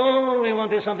 All we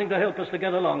want is something to help us to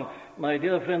get along. My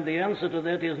dear friend, the answer to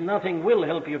that is nothing will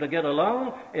help you to get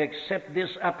along except this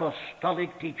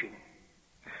apostolic teaching.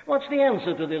 What's the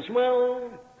answer to this? Well,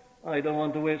 I don't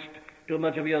want to waste too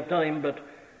much of your time, but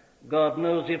God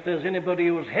knows if there's anybody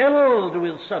who's held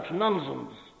with such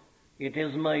nonsense, it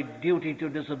is my duty to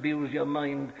disabuse your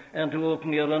mind and to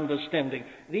open your understanding.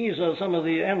 These are some of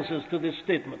the answers to this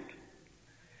statement.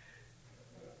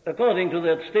 According to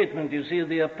that statement, you see,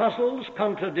 the apostles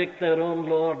contradict their own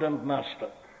Lord and Master.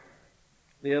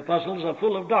 The apostles are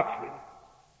full of doctrine.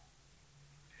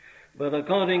 But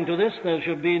according to this, there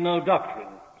should be no doctrine.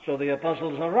 So the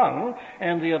apostles are wrong,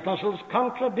 and the apostles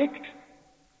contradict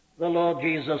the Lord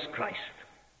Jesus Christ.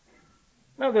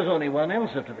 Now, there's only one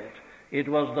answer to that. It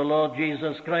was the Lord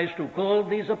Jesus Christ who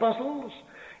called these apostles.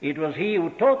 It was he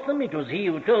who taught them. It was he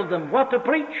who told them what to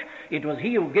preach. It was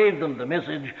he who gave them the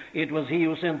message. It was he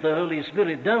who sent the Holy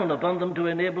Spirit down upon them to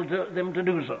enable them to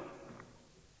do so.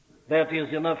 That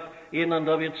is enough in and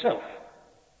of itself.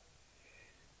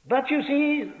 But you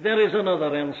see, there is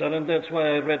another answer, and that's why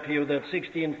I read to you that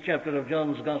 16th chapter of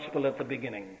John's Gospel at the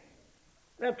beginning.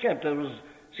 That chapter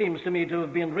seems to me to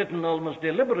have been written almost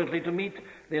deliberately to meet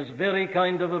this very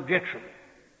kind of objection.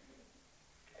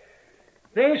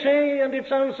 They say, and it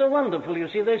sounds so wonderful, you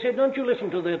see, they say, don't you listen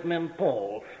to that man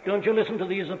Paul. Don't you listen to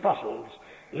these apostles.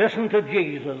 Listen to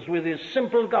Jesus with his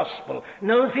simple gospel.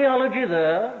 No theology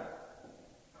there.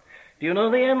 Do you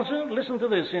know the answer? Listen to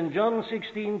this in John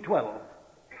 16:12.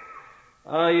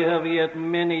 I have yet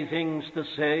many things to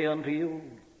say unto you,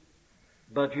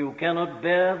 but you cannot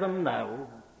bear them now.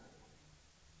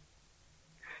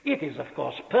 It is, of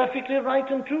course, perfectly right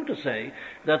and true to say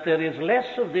that there is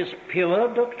less of this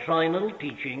pure doctrinal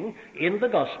teaching in the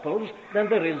Gospels than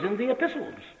there is in the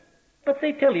epistles. But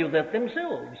they tell you that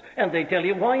themselves, and they tell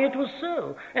you why it was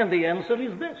so, and the answer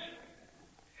is this.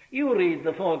 You read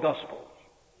the 4 Gospels,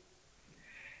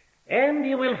 and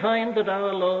you will find that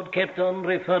our Lord kept on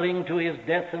referring to his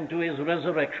death and to his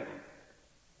resurrection.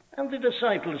 And the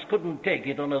disciples couldn't take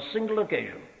it on a single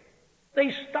occasion.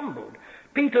 They stumbled.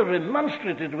 Peter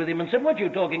remonstrated with him and said, what are you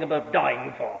talking about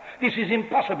dying for? This is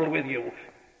impossible with you.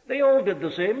 They all did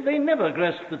the same. They never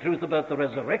grasped the truth about the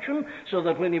resurrection, so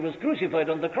that when he was crucified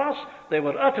on the cross, they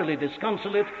were utterly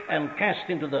disconsolate and cast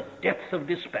into the depth of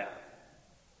despair.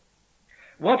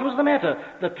 What was the matter?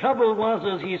 The trouble was,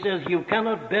 as he says, you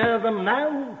cannot bear them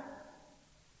now.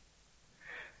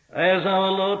 As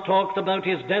our Lord talked about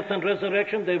his death and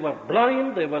resurrection, they were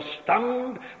blind, they were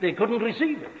stunned, they couldn't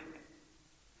receive it.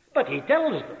 But he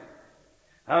tells them,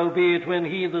 howbeit when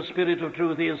he, the Spirit of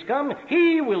truth, is come,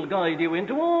 he will guide you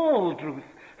into all truth.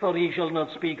 For he shall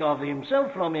not speak of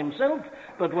himself from himself,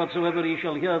 but whatsoever he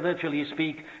shall hear, that shall he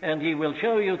speak, and he will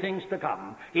show you things to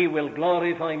come. He will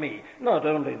glorify me. Not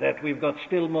only that, we've got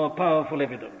still more powerful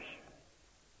evidence.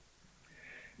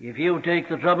 If you take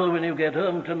the trouble when you get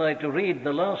home tonight to read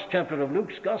the last chapter of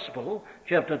Luke's Gospel,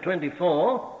 chapter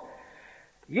 24,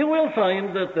 you will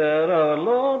find that there our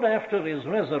Lord, after his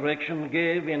resurrection,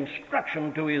 gave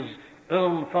instruction to his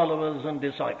own followers and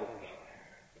disciples.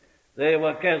 They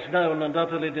were cast down and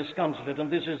utterly disconsolate,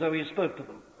 and this is how he spoke to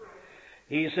them.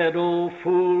 He said, O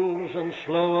fools and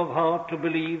slow of heart to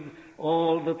believe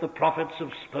all that the prophets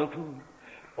have spoken.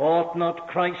 Ought not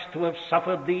Christ to have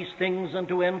suffered these things and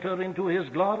to enter into his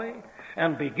glory?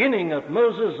 And beginning at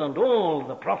Moses and all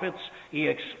the prophets, he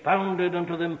expounded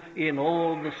unto them in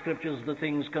all the scriptures the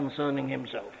things concerning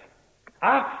himself.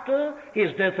 After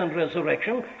his death and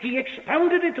resurrection, he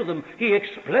expounded it to them. He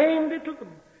explained it to them.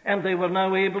 And they were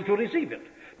now able to receive it.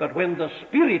 But when the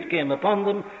Spirit came upon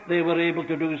them, they were able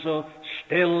to do so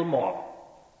still more.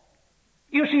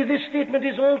 You see, this statement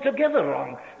is altogether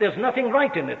wrong. There's nothing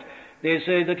right in it. They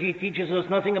say that he teaches us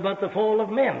nothing about the fall of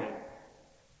men.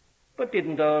 But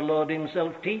didn't our Lord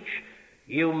himself teach,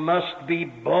 you must be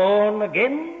born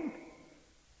again?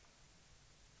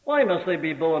 Why must they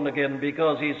be born again?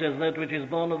 Because he says that which is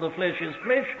born of the flesh is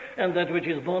flesh, and that which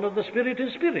is born of the Spirit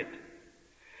is spirit.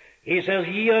 He says,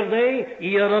 ye are they,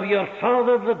 ye are of your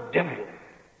father the devil,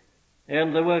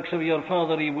 and the works of your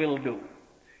father he will do.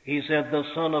 He said, the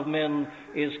Son of Man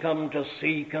is come to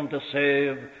seek and to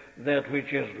save that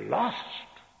which is lost.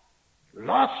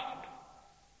 Lost.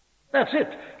 That's it.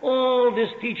 All this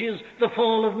teaches the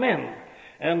fall of men.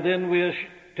 And then we're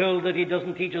told that he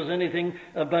doesn't teach us anything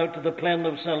about the plan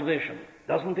of salvation.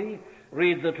 Doesn't he?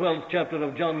 Read the 12th chapter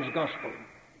of John's Gospel.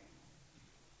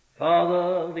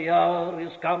 Father, the hour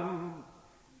is come.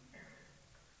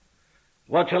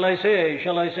 What shall I say?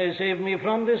 Shall I say, save me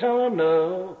from this hour?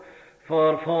 No.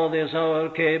 For this hour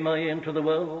came I into the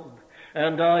world,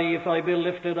 and I, if I be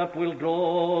lifted up, will draw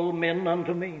all men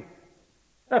unto me.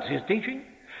 That's his teaching.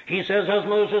 He says, as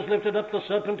Moses lifted up the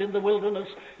serpent in the wilderness,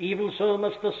 even so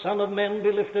must the Son of Man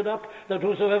be lifted up, that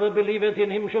whosoever believeth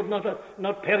in him should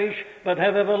not perish, but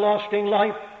have everlasting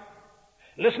life.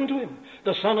 Listen to him.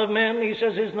 The Son of Man, he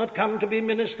says, is not come to be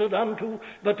ministered unto,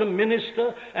 but to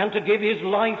minister and to give his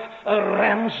life a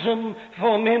ransom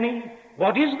for many.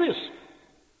 What is this?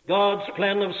 God's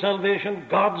plan of salvation,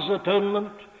 God's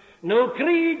atonement. No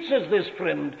creed, says this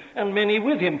friend, and many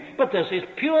with him, but this is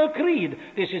pure creed.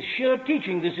 This is sheer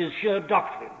teaching. This is sheer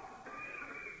doctrine.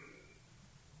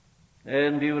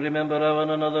 And do you remember how on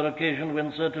another occasion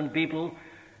when certain people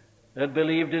had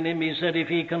believed in him, he said, "If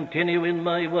ye continue in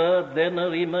my word, then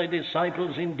are ye my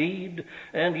disciples indeed,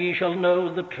 and ye shall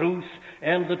know the truth,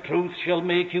 and the truth shall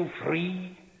make you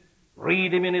free."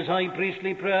 Read him in his high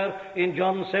priestly prayer in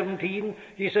John 17.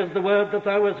 He says, "The word that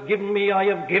thou hast given me, I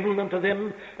have given unto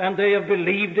them, and they have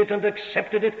believed it and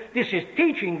accepted it." This is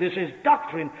teaching, this is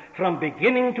doctrine from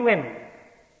beginning to end.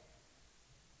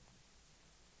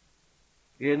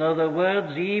 In other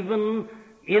words, even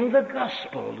in the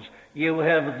Gospels, you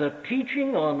have the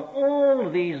teaching on all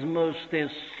these most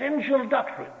essential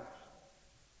doctrines.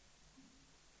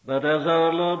 But as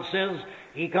our Lord says,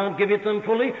 he can't give it them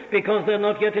fully because they're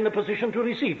not yet in a position to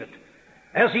receive it.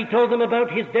 As he told them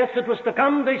about his death that was to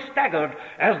come, they staggered.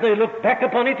 As they looked back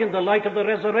upon it in the light of the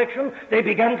resurrection, they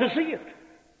began to see it.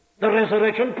 The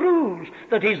resurrection proves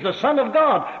that he's the Son of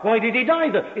God. Why did he die?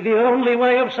 The only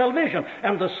way of salvation.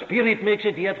 And the Spirit makes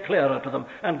it yet clearer to them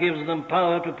and gives them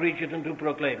power to preach it and to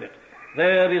proclaim it.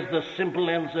 There is the simple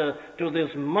answer to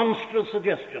this monstrous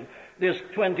suggestion. This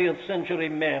 20th century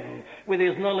man, with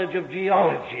his knowledge of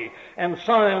geology and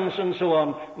science and so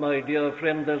on. My dear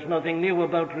friend, there's nothing new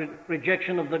about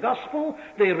rejection of the gospel.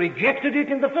 They rejected it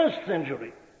in the 1st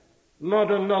century.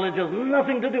 Modern knowledge has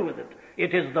nothing to do with it.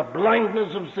 It is the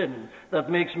blindness of sin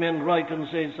that makes men write and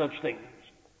say such things.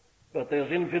 But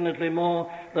there's infinitely more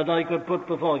that I could put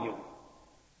before you.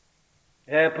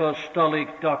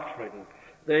 Apostolic doctrine.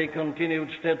 They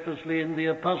continued steadfastly in the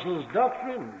apostles'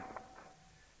 doctrine.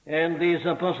 And these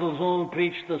apostles all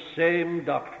preached the same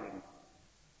doctrine.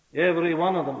 Every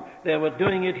one of them. They were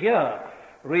doing it here.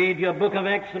 Read your book of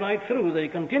Acts right through. They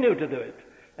continue to do it.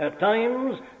 At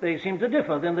times, they seem to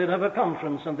differ. Then they'd have a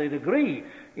conference and they'd agree.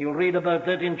 You'll read about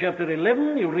that in chapter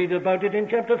 11. You'll read about it in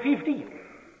chapter 15.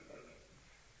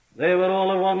 They were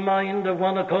all of one mind, of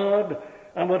one accord.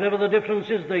 And whatever the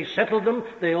differences, they settled them.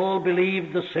 They all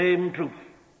believed the same truth.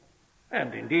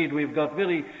 And indeed, we've got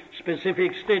very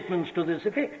specific statements to this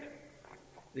effect.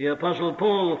 The Apostle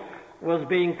Paul was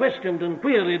being questioned and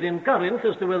queried in Corinth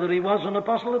as to whether he was an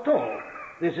apostle at all.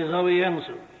 This is how he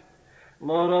answers.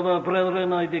 "Moreover,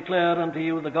 brethren, I declare unto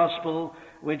you the gospel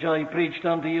which I preached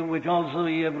unto you, which also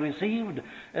ye have received,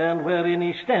 and wherein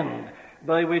ye stand,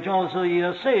 by which also ye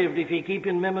are saved, if ye keep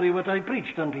in memory what I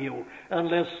preached unto you,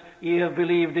 unless ye have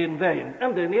believed in vain."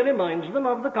 And then he reminds them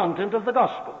of the content of the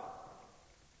gospel.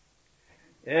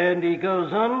 And he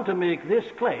goes on to make this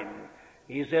claim.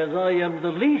 He says, "I am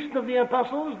the least of the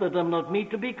apostles, that am not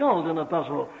meet to be called an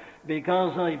apostle,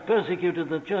 because I persecuted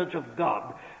the church of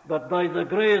God. But by the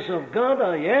grace of God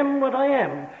I am what I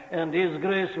am, and his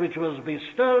grace which was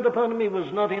bestowed upon me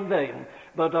was not in vain.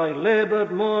 But I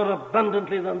labored more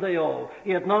abundantly than they all.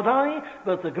 Yet not I,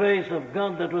 but the grace of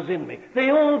God that was in me." They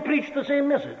all preached the same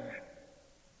message.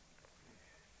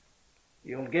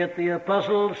 You'll get the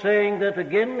apostle saying that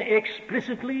again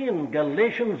explicitly in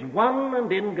Galatians 1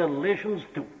 and in Galatians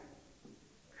 2.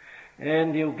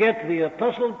 And you get the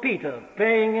apostle Peter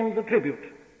paying him the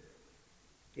tribute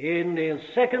in his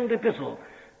 2nd epistle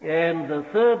and the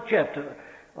 3rd chapter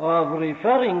of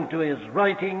referring to his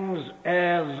writings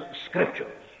as scriptures.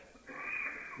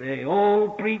 They all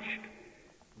preached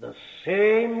the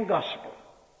same gospel.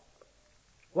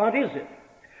 What is it?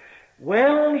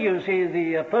 Well, you see,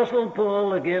 the Apostle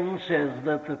Paul again says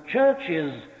that the church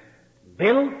is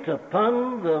built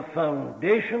upon the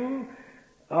foundation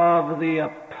of the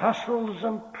apostles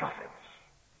and prophets.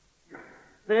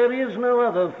 There is no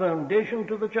other foundation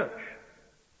to the church.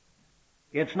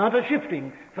 It's not a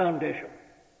shifting foundation.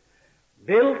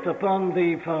 Built upon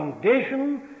the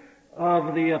foundation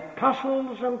of the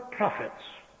apostles and prophets,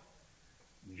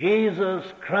 Jesus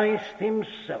Christ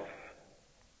himself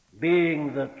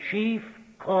being the chief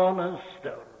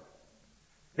cornerstone.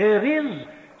 There is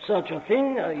such a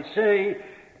thing, I say,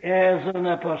 as an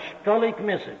apostolic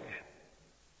message.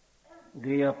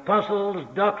 The apostles'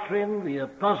 doctrine, the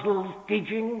apostles'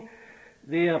 teaching,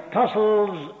 the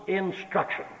apostles'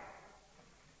 instruction.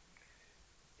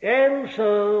 And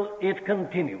so it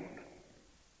continued.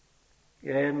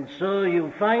 And so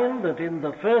you find that in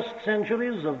the 1st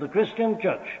centuries of the Christian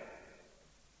church,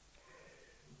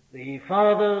 the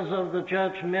fathers of the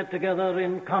church met together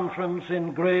in conference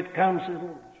in great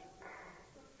councils.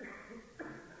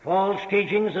 False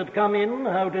teachings had come in.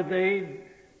 How did they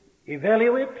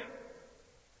evaluate?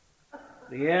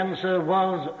 The answer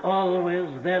was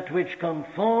always that which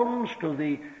conforms to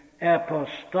the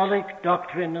apostolic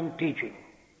doctrine and teaching.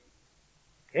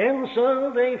 And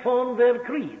so they formed their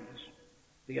creeds,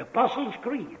 the Apostles'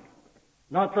 Creed.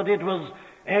 Not that it was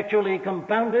actually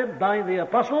compounded by the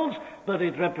apostles, but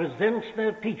it represents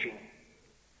their teaching.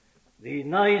 The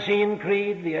Nicene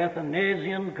Creed, the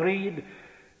Athanasian Creed,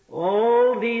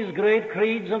 All these great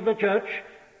creeds of the church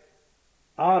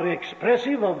are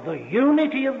expressive of the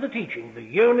unity of the teaching, the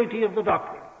unity of the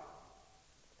doctrine.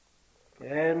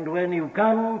 And when you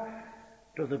come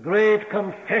to the great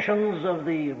confessions of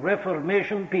the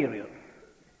Reformation period,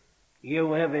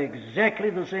 you have exactly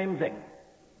the same thing.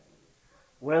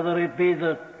 Whether it be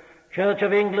the Church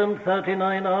of England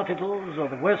 39 Articles or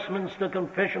the Westminster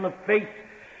Confession of Faith,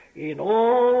 in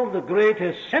all the great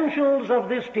essentials of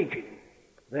this teaching,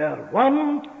 they are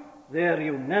one, they are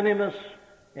unanimous,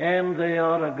 and they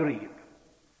are agreed.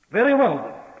 Very well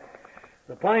then.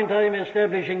 The point I'm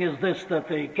establishing is this, that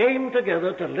they came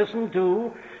together to listen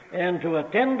to and to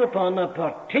attend upon a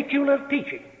particular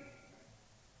teaching.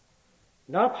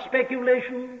 Not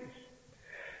speculations,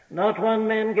 not one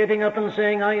man getting up and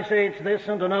saying, I say it's this,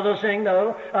 and another saying,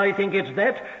 no, I think it's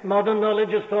that. Modern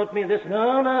knowledge has taught me this.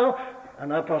 No, no.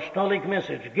 An apostolic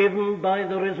message given by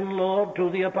the risen Lord to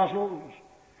the apostles.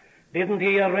 Didn't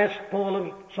he arrest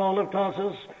Saul of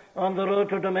Tarsus on the road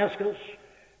to Damascus?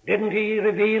 Didn't he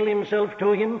reveal himself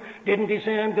to him? Didn't he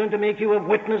say, I'm going to make you a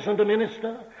witness and a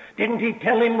minister? Didn't he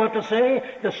tell him what to say?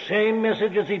 The same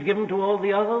message as he'd given to all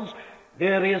the others.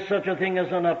 There is such a thing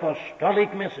as an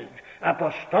apostolic message,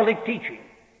 apostolic teaching.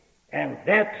 And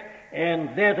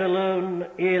that alone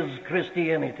is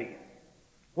Christianity.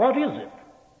 What is it?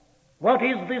 What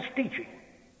is this teaching?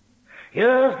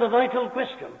 Here's the vital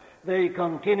question. They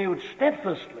continued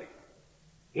steadfastly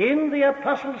in the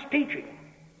apostles' teaching.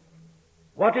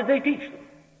 What did they teach them?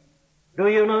 Do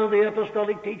you know the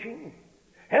apostolic teaching?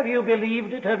 Have you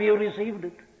believed it? Have you received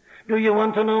it? Do you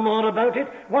want to know more about it?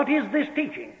 What is this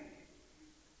teaching?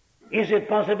 Is it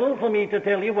possible for me to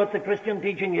tell you what the Christian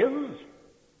teaching is?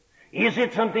 Is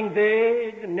it something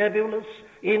vague, nebulous,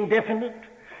 indefinite?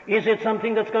 Is it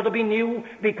something that's got to be new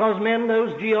because man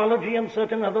knows geology and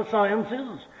certain other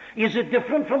sciences? Is it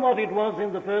different from what it was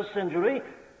in the first century?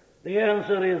 The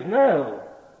answer is no.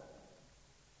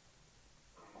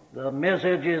 The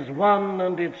message is one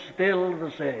and it's still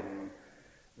the same.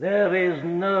 There is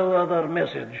no other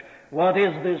message. What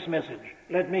is this message?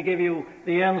 Let me give you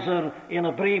the answer in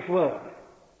a brief word.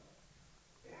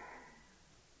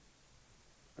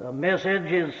 The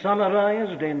message is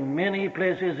summarized in many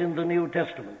places in the New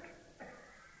Testament.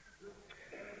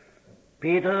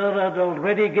 Peter had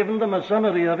already given them a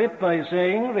summary of it by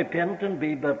saying, repent and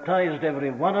be baptized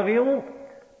every one of you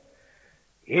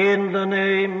in the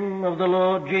name of the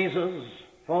Lord Jesus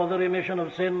for the remission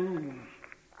of sins.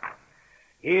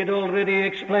 He had already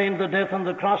explained the death on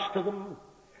the cross to them.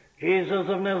 Jesus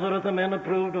of Nazareth, a man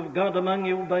approved of God among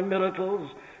you by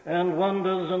miracles and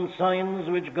wonders and signs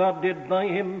which God did by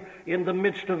him in the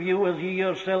midst of you, as ye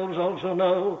yourselves also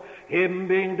know, him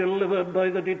being delivered by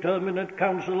the determinate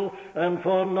counsel and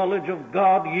foreknowledge of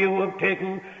God, you have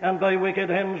taken, and by wicked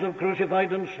hands have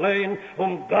crucified and slain,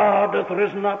 whom God hath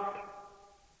risen up.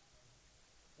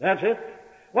 That's it.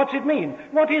 What's it mean?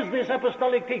 What is this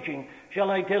apostolic teaching?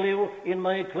 Shall I tell you in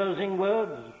my closing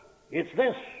words? It's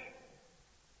this.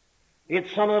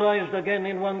 It's summarized again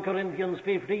in 1 Corinthians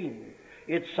 15.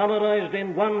 It's summarized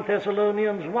in 1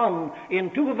 Thessalonians 1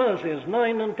 in 2 verses,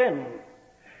 9 and 10.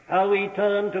 How he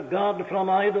turned to God from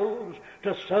idols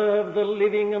to serve the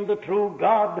living and the true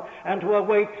God and to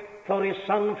await for his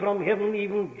Son from heaven,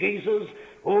 even Jesus,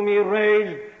 whom he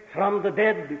raised from the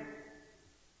dead,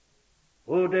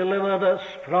 who delivered us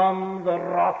from the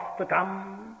wrath to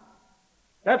come.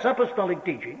 That's apostolic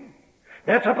teaching.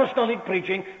 That's apostolic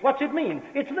preaching. What's it mean?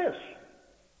 It's this.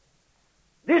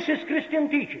 This is Christian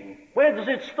teaching. Where does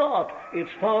it start? It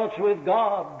starts with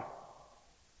God.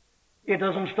 It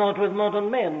doesn't start with modern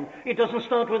men. It doesn't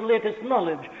start with latest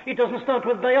knowledge. It doesn't start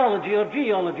with biology or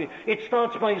geology. It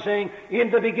starts by saying, in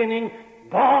the beginning,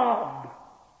 God,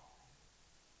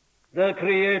 the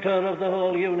creator of the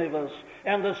whole universe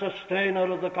and the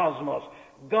sustainer of the cosmos.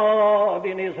 God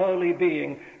in his holy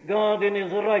being. God in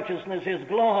his righteousness, his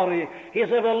glory,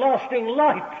 his everlasting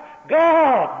light.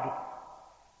 God!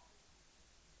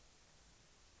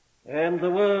 And the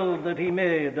world that he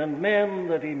made, and man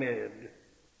that he made.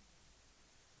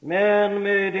 Man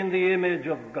made in the image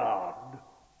of God.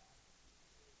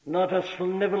 Not a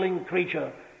sniveling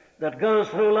creature that goes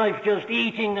through life just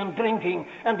eating and drinking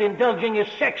and indulging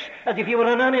his sex as if he were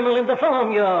an animal in the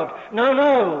farmyard. No,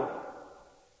 no.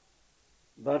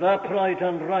 But upright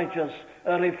and righteous,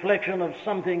 a reflection of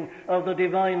something of the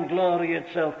divine glory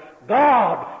itself.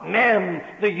 God, man,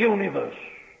 the universe.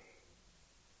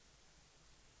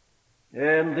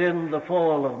 And then the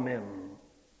fall of men.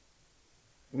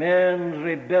 Man's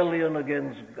rebellion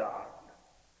against God.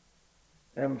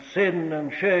 And sin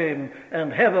and shame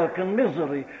and havoc and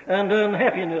misery and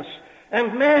unhappiness.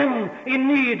 And man in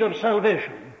need of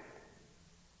salvation.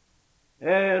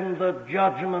 and the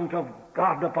judgment of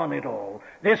God upon it all.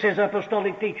 This is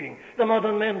apostolic teaching. The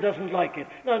modern man doesn't like it.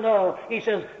 No, he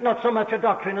says, not so much a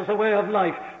doctrine as a way of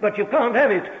life, but you can't have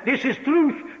it. This is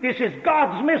truth. This is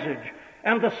God's message,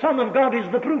 and the Son of God is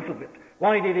the proof of it.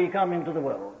 Why did he come into the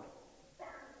world?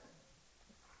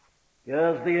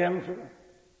 Here's the answer.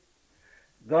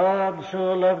 God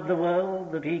so loved the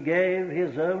world that he gave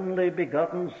his only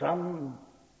begotten Son,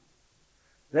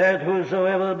 that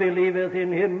whosoever believeth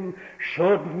in him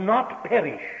should not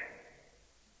perish,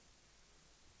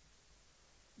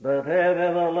 but have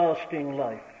everlasting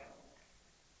life.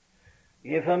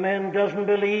 If a man doesn't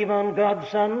believe on God's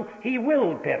Son, he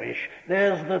will perish.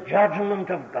 There's the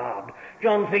judgment of God.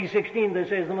 John 3:16, they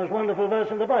say, is the most wonderful verse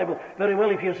in the Bible. Very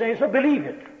well, if you say so, believe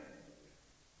it.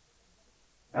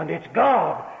 And it's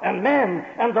God and man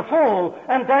and the fall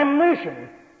and damnation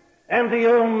and the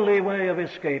only way of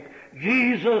escape.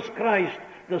 Jesus Christ,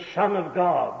 the Son of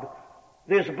God,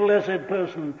 this blessed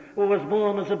person who was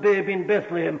born as a babe in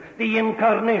Bethlehem, the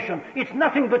incarnation. It's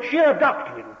nothing but sheer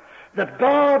doctrine that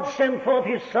God sent forth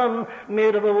his Son,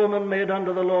 made of a woman, made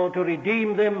under the law, to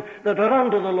redeem them that are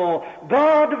under the law.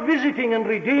 God visiting and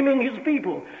redeeming his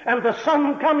people, and the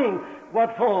Son coming.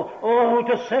 What for? Oh,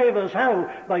 to save us. How?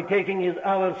 By taking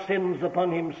our sins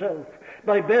upon himself,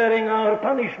 by bearing our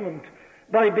punishment,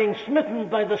 by being smitten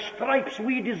by the stripes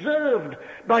we deserved,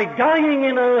 by dying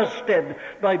in our stead,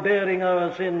 by bearing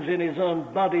our sins in his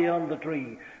own body on the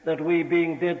tree, that we,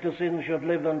 being dead to sin, should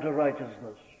live unto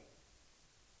righteousness.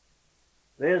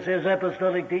 This is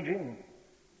apostolic teaching.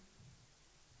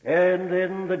 And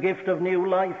then the gift of new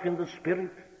life in the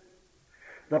Spirit,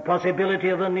 the possibility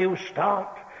of a new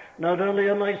start. Not only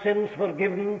are my sins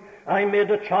forgiven, I'm made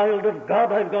a child of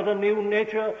God, I've got a new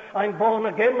nature, I'm born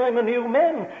again, I'm a new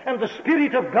man, and the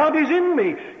Spirit of God is in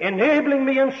me, enabling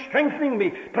me and strengthening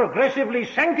me, progressively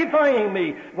sanctifying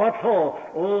me. What for?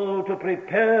 Oh, to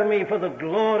prepare me for the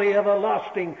glory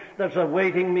everlasting that's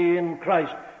awaiting me in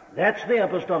Christ. That's the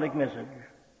apostolic message.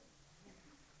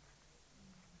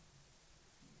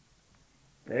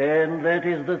 And that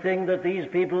is the thing that these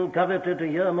people coveted to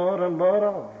hear more and more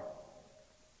of.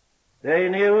 They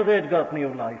knew they'd got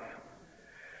new life.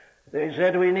 They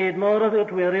said, we need more of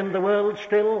it. We're in the world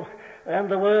still, and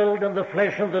the world and the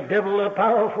flesh and the devil are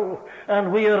powerful,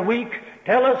 and we are weak.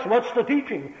 Tell us, what's the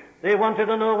teaching? They wanted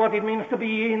to know what it means to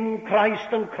be in Christ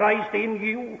and Christ in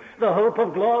you, the hope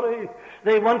of glory.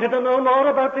 They wanted to know more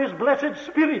about this blessed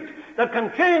Spirit that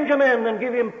can change a man and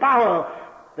give him power.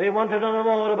 They wanted to know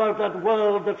more about that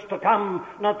world that's to come,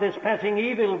 not this passing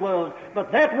evil world,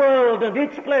 but that world and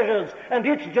its pleasures and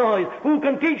its joys. Who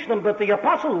can teach them but the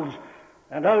apostles?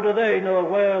 And how do they know?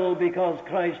 Well, because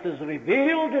Christ has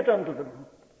revealed it unto them.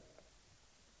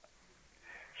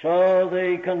 So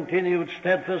they continued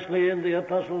steadfastly in the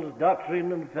apostles'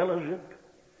 doctrine and fellowship,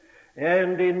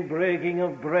 and in breaking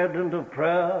of bread and of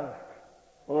prayer.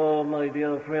 Oh, my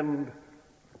dear friend,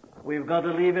 we've got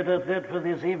to leave it at that for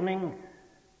this evening.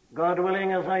 God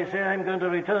willing, as I say, I'm going to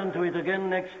return to it again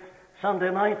next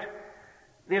Sunday night.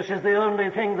 This is the only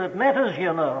thing that matters,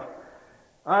 you know.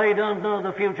 I don't know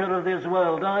the future of this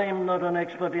world. I'm not an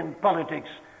expert in politics.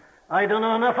 I don't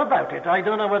know enough about it. I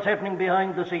don't know what's happening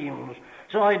behind the scenes.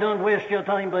 So I don't waste your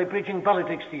time by preaching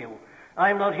politics to you.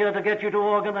 I'm not here to get you to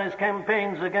organize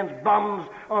campaigns against bombs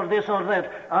or this or that.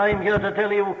 I'm here to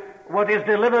tell you what is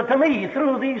delivered to me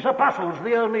through these apostles,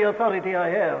 the only authority I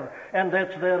have, and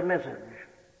that's their message.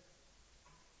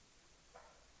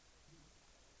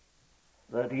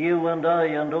 That you and I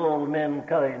and all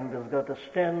mankind has got to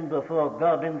stand before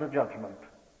God in the judgment.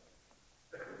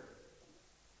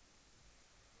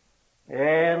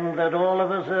 And that all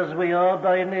of us, as we are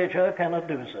by nature, cannot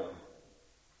do so.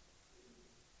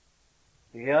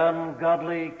 The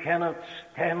ungodly cannot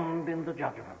stand in the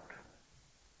judgment.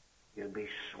 You'll be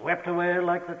swept away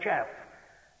like the chaff,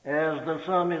 as the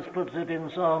psalmist puts it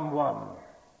in Psalm 1.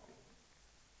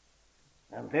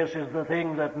 And this is the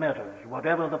thing that matters,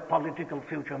 whatever the political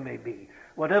future may be,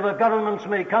 whatever governments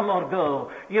may come or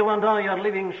go. You and I are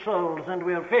living souls, and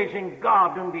we're facing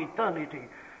God and eternity.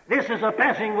 This is a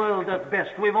passing world at best.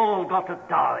 We've all got to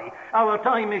die. Our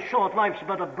time is short. Life's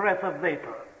but a breath of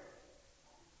vapor.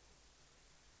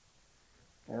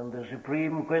 And the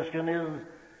supreme question is,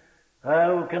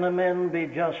 how can a man be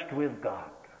just with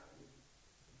God?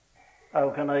 How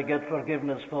can I get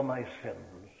forgiveness for my sins?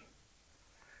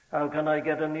 How can I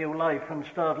get a new life and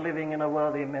start living in a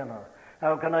worthy manner?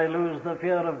 How can I lose the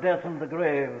fear of death and the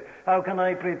grave? How can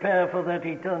I prepare for that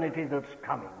eternity that's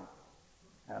coming?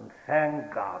 And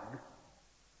thank God,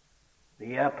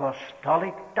 the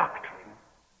apostolic doctrine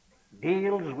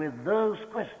deals with those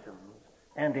questions,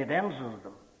 and it answers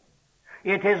them.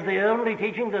 It is the only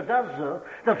teaching that does so.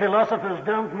 The philosophers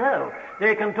don't know.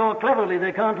 They can talk cleverly,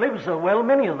 they can't live so well,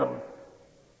 many of them.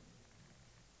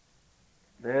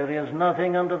 There is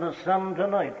nothing under the sun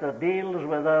tonight that deals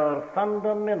with our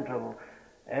fundamental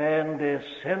and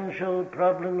essential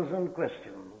problems and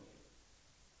questions,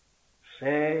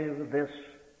 save this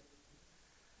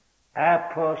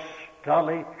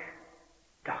apostolic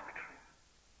doctrine.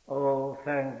 Oh,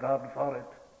 thank God for it.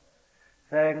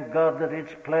 Thank God that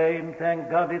it's plain. Thank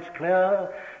God it's clear.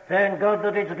 Thank God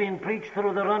that it's been preached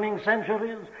through the running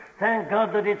centuries. Thank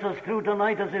God that it's as true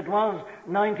tonight as it was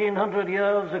 1900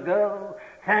 years ago.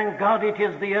 Thank God it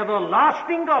is the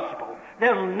everlasting gospel.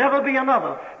 There'll never be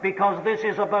another, because this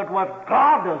is about what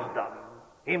God has done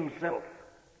himself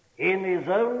in his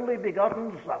only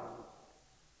begotten Son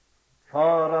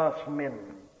for us men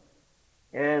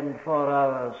and for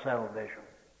our salvation.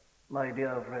 My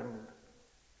dear friend,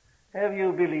 have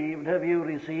you believed, have you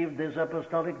received this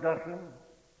apostolic doctrine?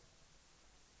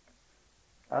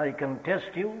 I can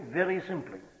test you very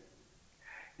simply.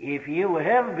 If you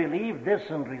have believed this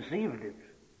and received it,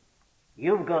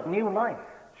 you've got new life,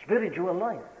 spiritual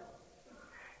life.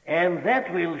 And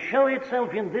that will show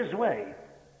itself in this way.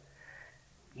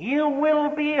 You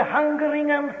will be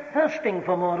hungering and thirsting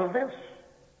for more of this.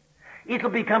 It'll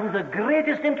become the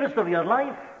greatest interest of your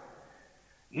life.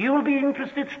 You'll be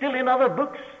interested still in other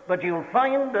books, but you'll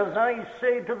find, as I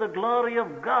say to the glory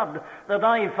of God, that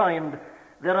I find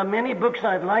there are many books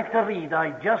I'd like to read.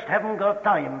 I just haven't got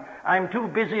time. I'm too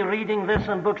busy reading this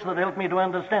and books that help me to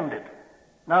understand it.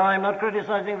 Now, I'm not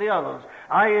criticizing the others.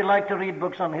 I like to read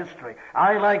books on history.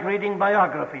 I like reading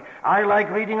biography. I like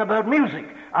reading about music.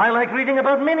 I like reading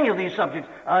about many of these subjects.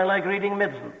 I like reading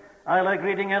medicine. I like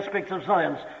reading aspects of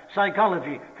science,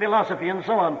 psychology, philosophy, and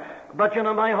so on. But,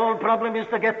 my whole problem is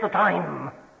to get the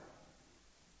time.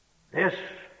 I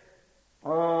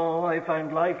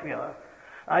find life here.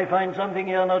 I find something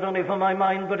here not only for my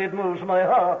mind, but it moves my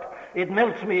heart. It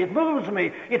melts me, it moves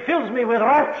me, it fills me with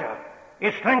rapture.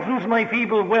 It strengthens my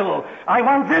feeble will. I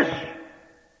want this.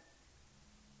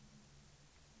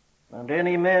 And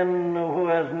any man who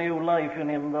has new life in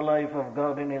him, the life of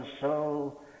God in his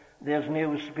soul, this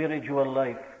new spiritual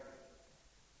life,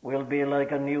 will be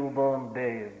like a newborn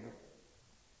babe.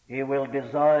 He will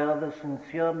desire the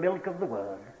sincere milk of the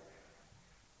Word,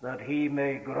 that he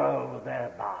may grow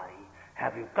thereby.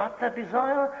 Have you got that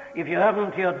desire? If you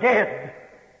haven't, you're dead.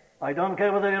 I don't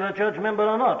care whether you're a church member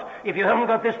or not. If you haven't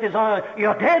got this desire,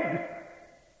 you're dead.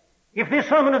 If this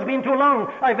sermon has been too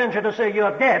long, I venture to say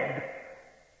you're dead.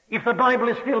 If the Bible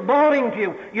is still boring to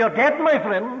you, you're dead, my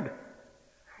friend.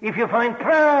 If you find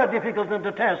prayer difficult and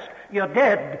to task, you're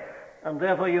dead. And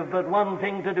therefore you've but one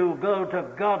thing to do. Go to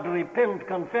God, repent,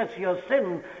 confess your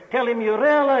sin, tell him you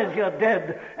realize you're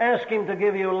dead, ask him to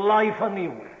give you life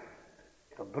anew,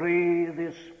 to breathe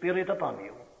his Spirit upon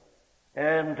you,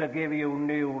 and to give you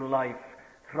new life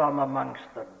from amongst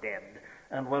the dead.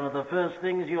 And one of the first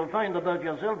things you'll find about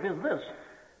yourself is this,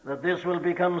 that this will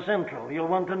become central. You'll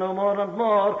want to know more and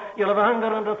more. You'll have a hunger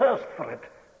and a thirst for it.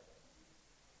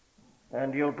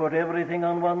 And you'll put everything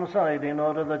on one side in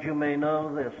order that you may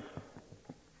know this,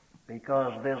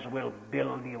 because this will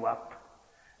build you up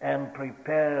and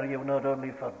prepare you not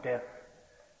only for death,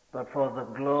 but for the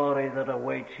glory that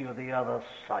awaits you the other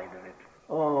side of it.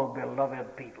 Oh,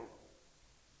 beloved people,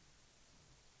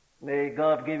 may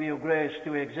God give you grace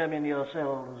to examine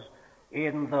yourselves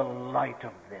in the light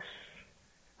of this.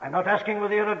 I'm not asking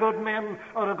whether you're a good man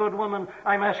or a good woman.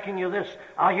 I'm asking you this.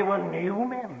 Are you a new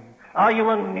man? Are you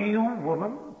a new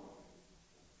woman?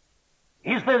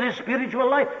 Is there this spiritual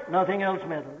life? Nothing else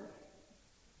matters.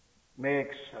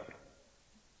 Make certain.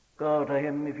 Go to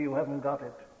him if you haven't got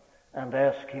it and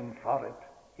ask him for it.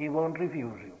 He won't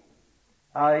refuse you.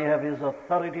 I have his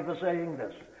authority for saying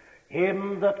this.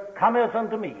 Him that cometh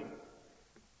unto me,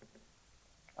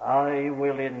 I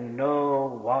will in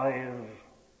no wise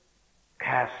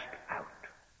cast out.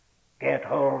 Get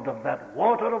hold of that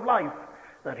water of life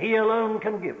that he alone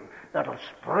can give, that'll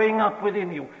spring up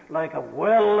within you like a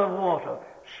well of water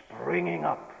springing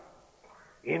up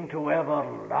into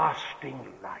everlasting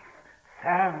life.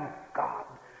 Thank God.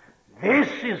 This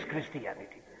is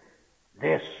Christianity.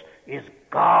 This is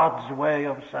God's way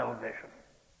of salvation.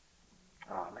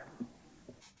 Amen.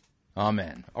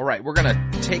 Amen. All right, we're going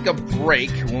to take a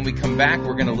break. When we come back,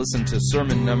 we're going to listen to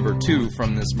sermon number 2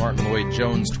 from this Martin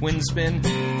Lloyd-Jones twin spin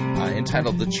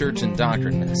entitled The Church and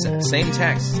Doctrine. Same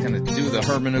text. It's going to do the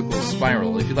hermeneutical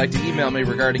spiral. If you'd like to email me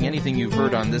regarding anything you've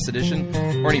heard on this edition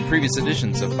or any previous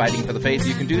editions of Fighting for the Faith,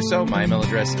 you can do so. My email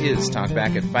address is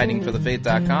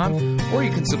talkback@fightingforthefaith.com, or you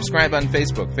can subscribe on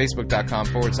Facebook,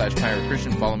 facebook.com/Pirate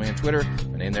Christian. Follow me on Twitter.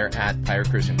 My name there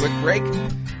 @Pirate Christian. Quick break.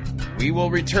 We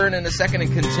will return in a second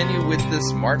and continue with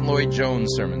this Martin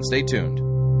Lloyd-Jones sermon. Stay tuned.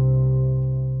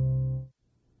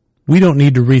 We don't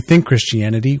need to rethink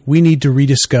Christianity. We need to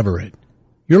rediscover it.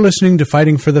 You're listening to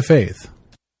Fighting for the Faith.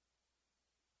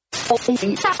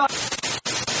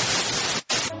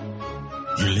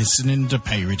 You're listening to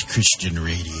Pirate Christian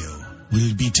Radio.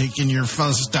 We'll be taking your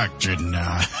false doctrine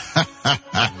now.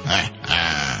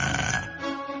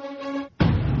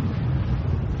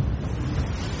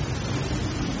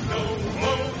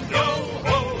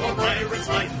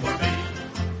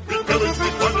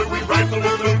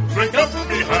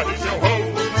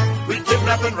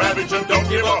 And ravage and don't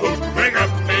give a hoot. Bring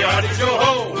up the oddies, yo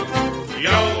ho,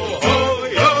 yo ho,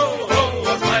 yo ho.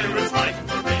 A pirate's life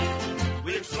for me.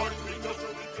 We exhort, we go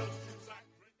through, we kill.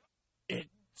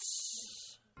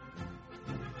 It's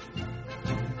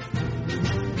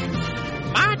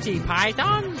Monty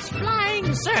Python's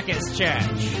Flying Circus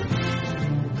Church.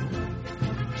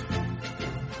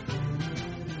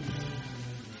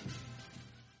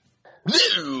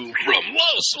 New from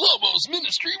Los Lobos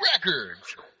Ministry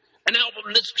Records. An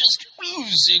album that's just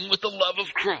oozing with the love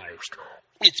of Christ.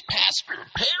 It's Pastor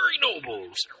Perry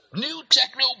Noble's new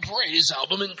techno praise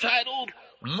album entitled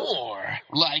More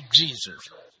Like Jesus.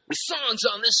 The songs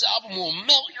on this album will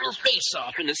melt your face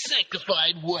off in a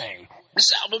sanctified way.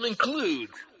 This album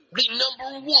includes the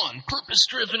 #1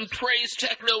 purpose-driven praise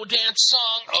techno dance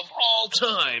song of all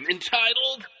time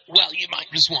entitled, well, you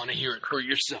might just want to hear it for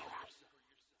yourself.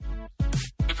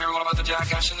 If you ever what about the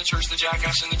jackass in the church? The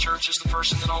jackass in the church is the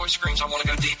person that always screams, I want to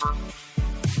go deeper.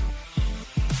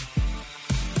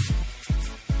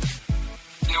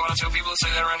 You know what I tell people that say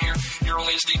that around here? You're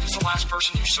only as deep as the last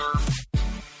person you serve.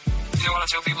 You know what I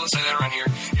tell people that say that around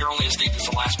here? You're only as deep as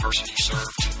the last person you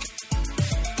served.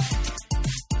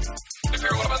 If you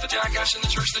ever what about the jackass in the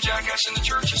church? The jackass in the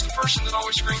church is the person that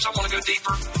always screams, I want to go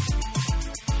deeper.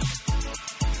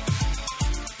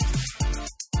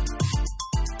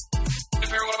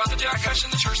 What about the jackass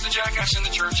in the church? The jackass in the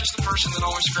church is the person that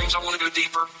always screams, I want to go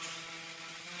deeper.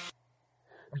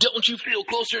 Don't you feel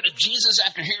closer to Jesus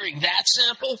after hearing that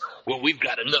sample? Well, we've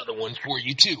got another one for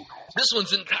you, too. This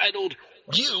one's entitled,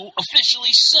 You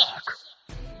Officially Suck.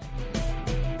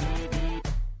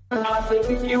 I think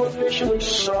that you officially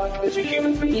suck as a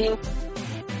human being.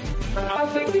 I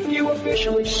think that you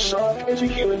officially suck as a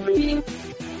human being.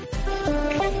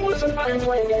 Listen, I ain't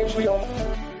playing games with y'all.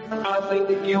 I think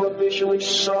that you officially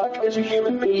suck as a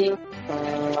human being.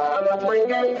 I'm not playing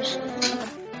games.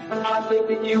 I think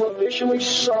that you officially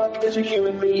suck as a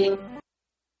human being.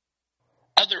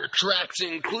 Other tracks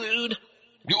include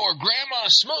Your Grandma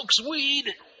Smokes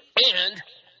Weed and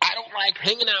I Don't Like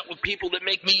Hanging Out with People That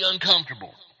Make Me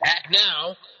Uncomfortable. Act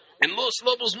now, and Los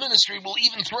Lobos Ministry will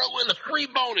even throw in a free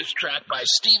bonus track by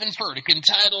Stephen Furtick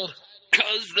entitled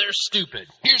 'Cause They're Stupid.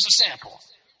 Here's a sample.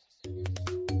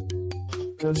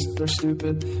 'Cause they're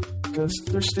stupid, 'cause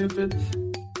they're stupid.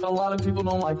 A lot of people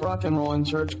don't like rock and roll in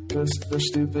church, 'cause they're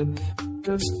stupid,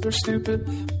 'cause they're stupid,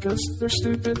 'cause they're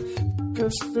stupid,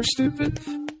 'cause they're stupid.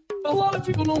 A lot of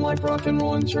people don't like rock and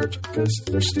roll in church, 'cause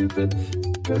they're stupid,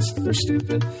 'cause they're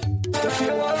stupid. There'll be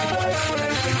a lot of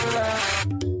explanation for that,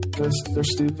 'cause they're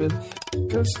stupid,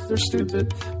 'cause they're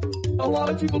stupid. A lot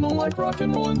of people don't like rock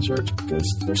and roll in church, 'cause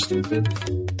they're stupid,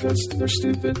 'cause they're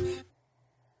stupid.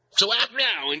 So act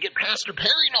now and get Pastor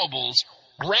Perry Noble's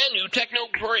brand new techno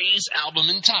praise album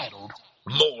entitled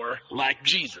More Like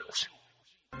Jesus.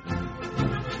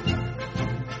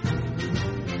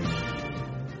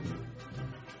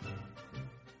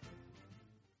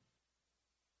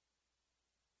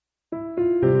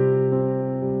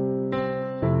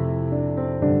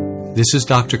 This is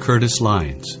Dr. Curtis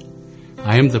Lyons.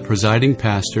 I am the presiding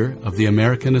pastor of the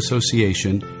American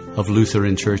Association of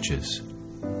Lutheran Churches.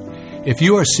 If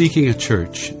you are seeking a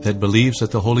church that believes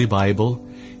that the Holy Bible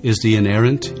is the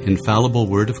inerrant, infallible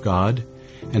Word of God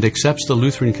and accepts the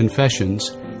Lutheran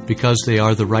confessions because they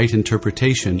are the right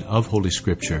interpretation of Holy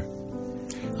Scripture,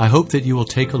 I hope that you will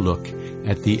take a look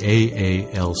at the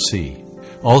AALC.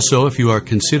 Also, if you are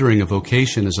considering a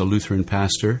vocation as a Lutheran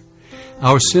pastor,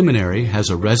 our seminary has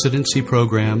a residency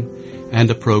program and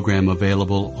a program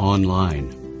available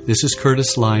online. This is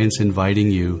Curtis Lyons inviting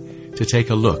you to take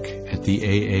a look at the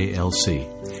AALC.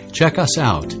 Check us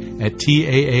out at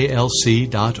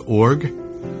taalc.org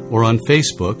or on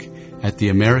Facebook at the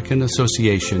American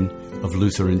Association of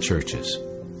Lutheran Churches.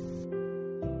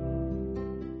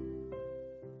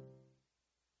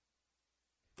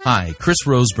 Hi, Chris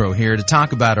Rosebrough here to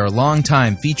talk about our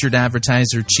longtime featured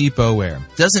advertiser, Cheapo Air.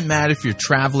 Doesn't matter if you're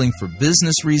traveling for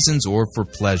business reasons or for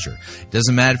pleasure.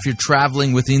 Doesn't matter if you're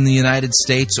traveling within the United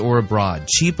States or abroad.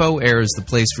 Cheapo Air is the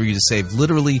place for you to save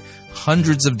literally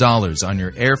hundreds of dollars on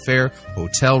your airfare,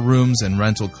 hotel rooms, and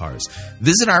rental cars.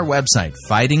 Visit our website,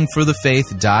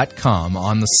 fightingforthefaith.com.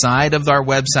 On the side of our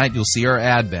website, you'll see our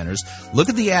ad banners. Look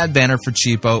at the ad banner for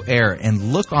Cheapo Air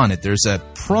and look on it. There's a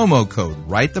promo code.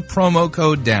 Write the promo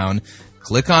code down.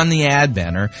 Click on the ad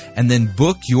banner and then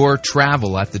book your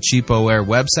travel at the Cheapo Air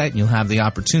website, and you'll have the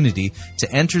opportunity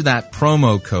to enter that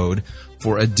promo code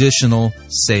for additional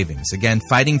savings. Again,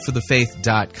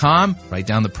 fightingforthefaith.com. Write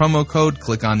down the promo code,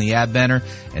 click on the ad banner,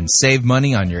 and save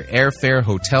money on your airfare,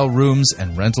 hotel rooms,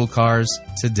 and rental cars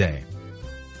today.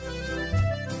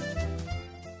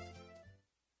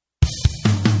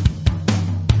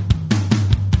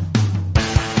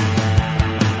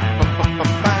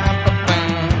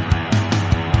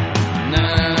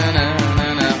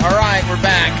 All right, we're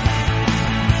back.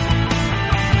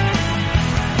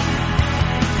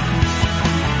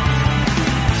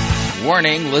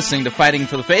 Warning, listening to Fighting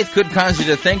for the Faith could cause you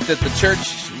to think that the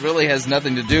church really has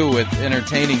nothing to do with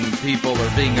entertaining people or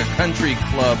being a country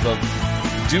club of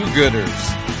do-gooders.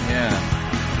 Yeah.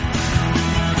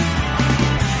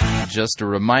 Just a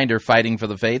reminder, Fighting for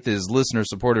the Faith is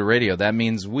listener-supported radio. That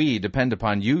means we depend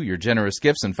upon you, your generous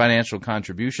gifts, and financial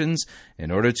contributions in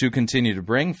order to continue to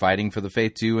bring Fighting for the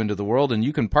Faith to you into the world, and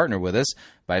you can partner with us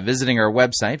by visiting our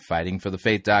website,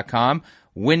 fightingforthefaith.com.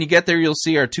 When you get there, you'll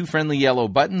see our two friendly yellow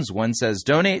buttons. One says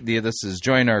Donate, the other says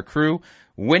Join Our Crew.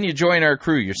 When you join our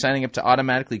crew, you're signing up to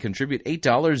automatically contribute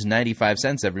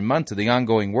 $8.95 every month to the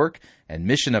ongoing work and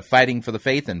mission of Fighting for the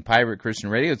Faith and Pirate Christian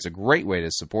Radio. It's a great way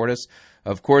to support us.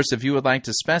 Of course, if you would like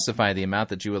to specify the amount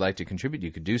that you would like to contribute,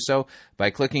 you could do so by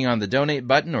clicking on the Donate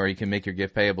button, or you can make your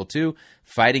gift payable to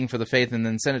Fighting for the Faith and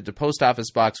then send it to Post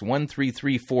Office Box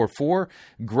 13344,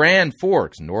 Grand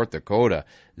Forks, North Dakota,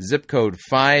 zip code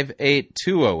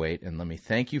 58208. And let me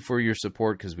thank you for your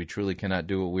support, because we truly cannot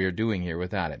do what we are doing here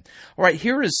without it. All right,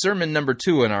 here is sermon number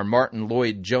 2 in our Martin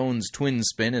Lloyd-Jones twin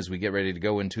spin as we get ready to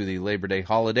go into the Labor Day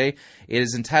holiday. It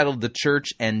is entitled The Church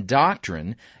and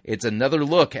Doctrine. It's another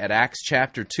look at Acts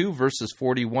chapter 2, verses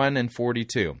 41 and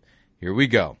 42. Here we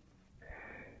go.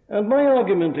 And my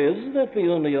argument is that the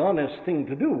only honest thing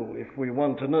to do, if we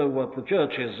want to know what the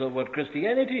church is, or what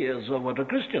Christianity is, or what a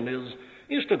Christian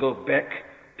is to go back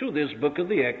to this book of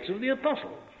the Acts of the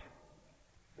Apostles.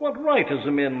 What right has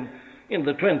a man in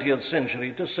the 20th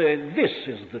century to say this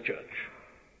is the church?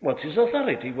 What's his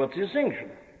authority? What's his sanction?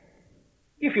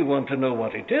 If you want to know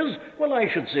what it is, well, I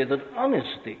should say that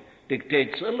honesty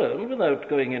dictates alone, without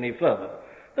going any further,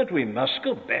 that we must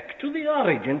go back to the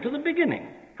origin, to the beginning.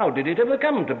 How did it ever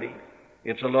come to be?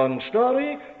 It's a long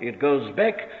story. It goes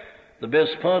back the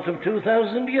best part of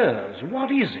 2,000 years.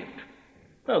 What is it?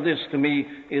 Now, this to me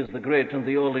is the great and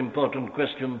the all-important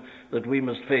question that we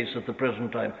must face at the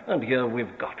present time, and here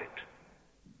we've got it.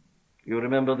 You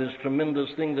remember this tremendous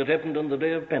thing that happened on the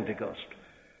day of Pentecost.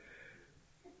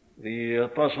 The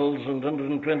apostles and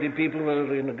 120 people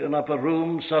were in an upper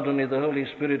room. Suddenly the Holy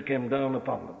Spirit came down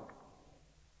upon them.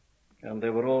 And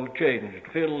they were all changed,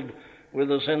 filled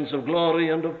with a sense of glory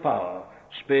and of power,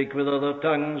 spake with other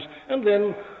tongues, and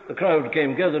then the crowd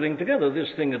came gathering together.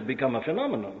 This thing had become a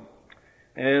phenomenon.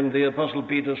 And the Apostle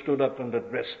Peter stood up and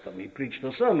addressed them. He preached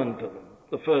a sermon to them,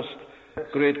 the first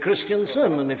great Christian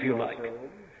sermon, if you like.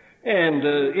 And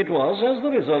it was as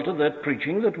the result of that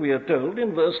preaching that we are told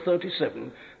in verse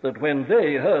 37 that when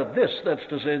they heard this, that's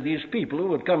to say these people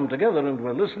who had come together and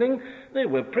were listening, they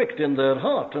were pricked in their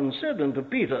heart and said unto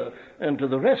Peter and to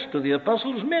the rest of the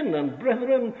apostles, Men and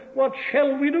brethren, what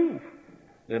shall we do?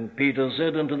 Then Peter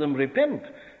said unto them, Repent,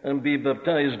 and be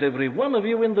baptized every one of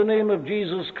you in the name of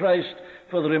Jesus Christ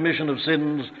for the remission of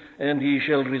sins, and ye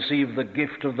shall receive the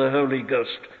gift of the Holy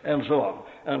Ghost, and so on.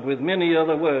 And with many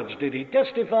other words did he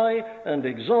testify and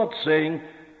exhort, saying,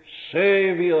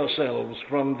 Save yourselves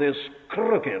from this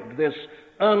crooked, this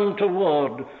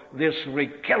untoward, this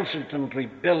recalcitrant,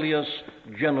 rebellious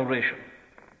generation.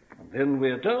 And then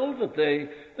we are told that they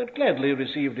that gladly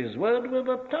received his word were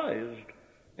baptized.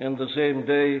 And the same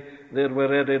day there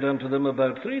were added unto them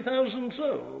about 3,000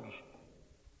 souls.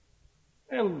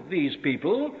 And these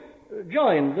people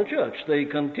joined the church. They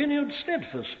continued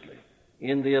steadfastly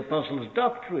in the apostles'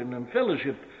 doctrine and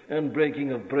fellowship and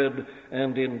breaking of bread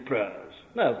and in prayers.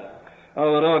 Now then,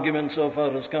 our argument so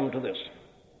far has come to this.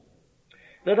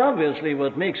 that obviously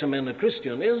what makes a man a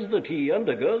Christian is that he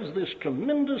undergoes this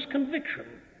tremendous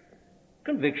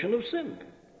conviction of sin.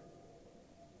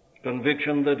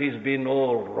 Conviction that he's been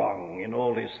all wrong in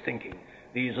all his thinking.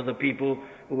 These are the people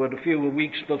who had a few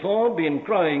weeks before been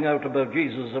crying out about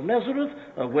Jesus of Nazareth,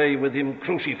 away with him,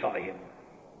 crucify him.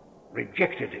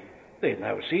 Rejected him. They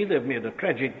now see they've made a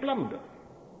tragic blunder.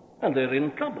 And they're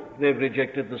in trouble. They've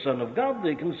rejected the Son of God.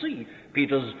 They can see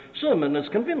Peter's sermon has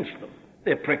convinced them.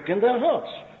 They're pricked in their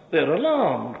hearts. They're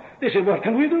alarmed. They say, what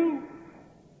can we do?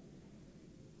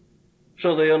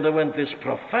 So they underwent this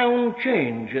profound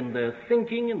change in their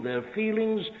thinking, in their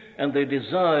feelings, and they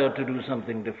desire to do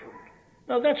something different.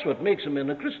 Now that's what makes a man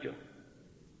a Christian.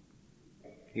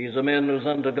 He's a man who's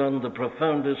undergone the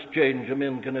profoundest change a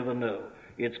man can ever know.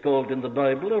 It's called in the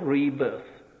Bible a rebirth,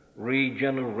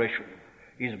 regeneration.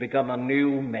 He's become a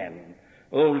new man.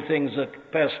 Old things are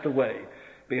passed away.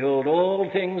 Behold, all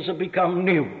things have become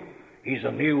new. He's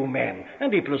a new man,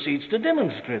 and he proceeds to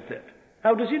demonstrate that.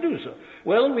 How does he do so?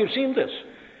 Well, we've seen this.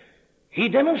 He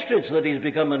demonstrates that he's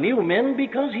become a new man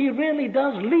because he really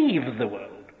does leave the world.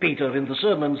 Peter in the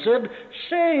sermon said,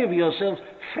 save yourselves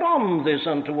from this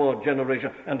untoward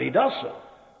generation, and he does so.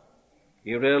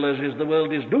 He realizes the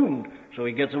world is doomed, so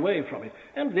he gets away from it.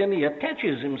 And then he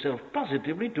attaches himself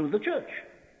positively to the church.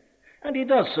 And he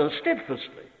does so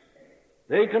steadfastly.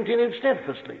 They continued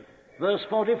steadfastly. Verse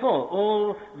 44,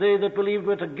 all they that believed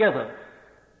were together.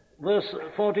 Verse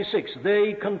 46,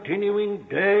 they continuing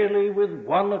daily with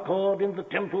one accord in the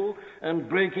temple and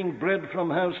breaking bread from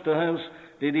house to house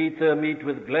did eat their meat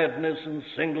with gladness and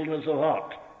singleness of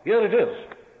heart. Here it is.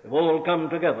 They've all come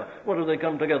together. What do they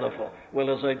come together for?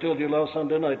 Well, as I told you last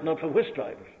Sunday night, not for whist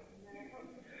drivers,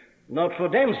 not for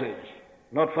dances,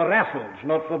 not for raffles,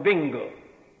 not for bingo,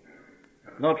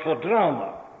 not for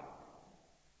drama.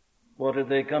 What did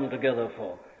they come together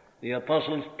for? The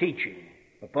apostles' teaching,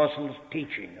 apostles'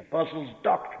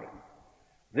 doctrine.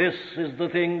 This is the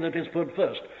thing that is put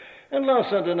first. And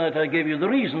last Sunday night I gave you the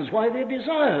reasons why they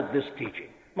desired this teaching.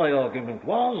 My argument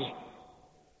was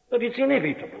that it's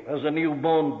inevitable, as a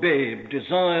newborn babe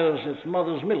desires its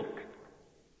mother's milk.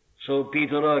 So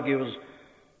Peter argues,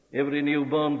 every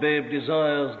newborn babe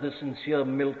desires the sincere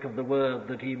milk of the word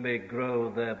that he may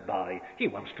grow thereby. He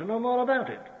wants to know more about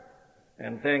it.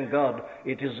 And thank God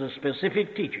it is a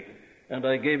specific teaching. And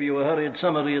I gave you a hurried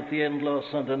summary at the end last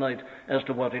Sunday night as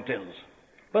to what it is.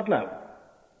 But now,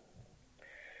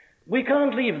 we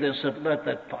can't leave this at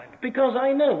that point, because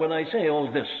I know when I say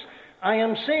all this, I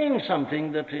am saying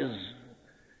something that is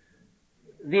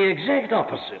the exact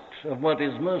opposite of what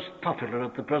is most popular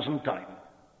at the present time.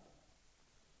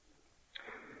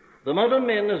 The modern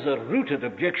man has a rooted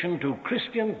objection to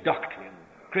Christian doctrine,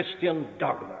 Christian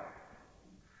dogma,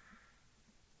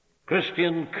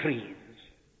 Christian creeds.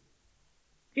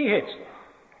 He hates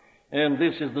them. And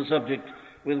this is the subject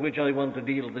with which I want to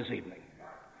deal this evening.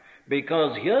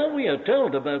 Because here we are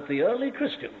told about the early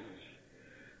Christians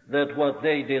that what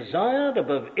they desired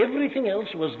above everything else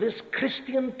was this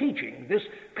Christian teaching, this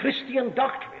Christian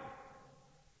doctrine.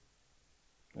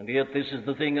 And yet this is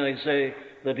the thing I say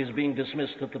that is being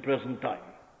dismissed at the present time.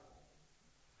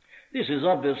 This is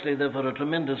obviously, therefore, a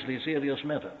tremendously serious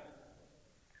matter.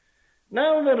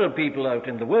 Now there are people out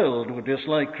in the world who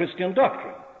dislike Christian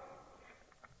doctrine.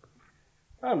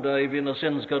 And I've, in a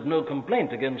sense, got no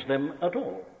complaint against them at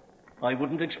all. I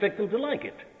wouldn't expect them to like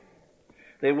it.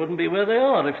 They wouldn't be where they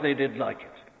are if they did like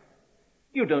it.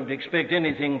 You don't expect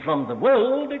anything from the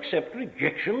world except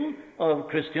rejection of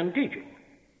Christian teaching.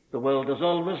 The world has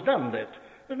always done that.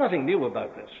 There's nothing new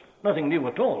about this. Nothing new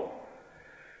at all.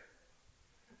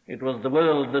 It was the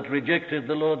world that rejected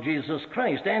the Lord Jesus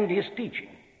Christ and his teaching.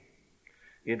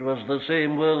 It was the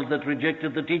same world that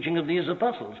rejected the teaching of these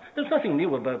apostles. There's nothing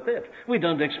new about that. We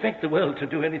don't expect the world to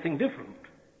do anything different.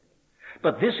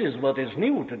 But this is what is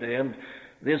new today, and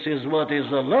this is what is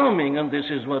alarming, and this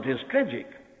is what is tragic.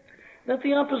 That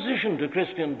the opposition to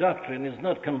Christian doctrine is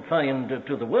not confined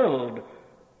to the world.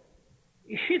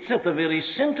 It's at the very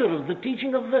center of the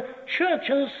teaching of the church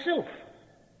herself.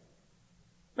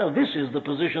 Now, this is the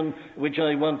position which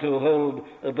I want to hold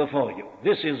before you.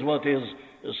 This is what is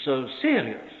so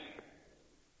serious.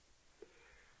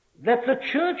 That the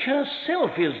church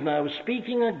herself is now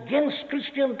speaking against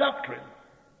Christian doctrine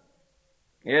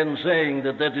and saying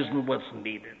that that isn't what's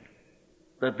needed,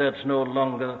 that that's no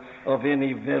longer of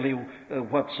any value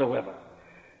whatsoever.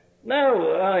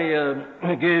 Now,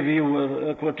 I gave you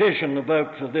a quotation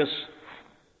about this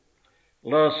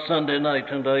last Sunday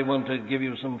night, and I want to give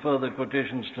you some further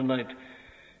quotations tonight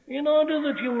in order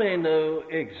that you may know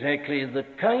exactly the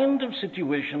kind of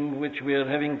situation which we are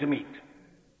having to meet.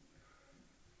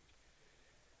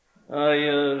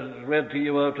 I read to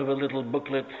you out of a little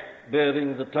booklet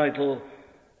bearing the title,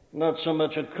 Not So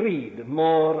Much a Creed,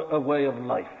 More a Way of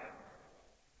Life.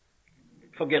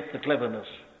 Forget the cleverness.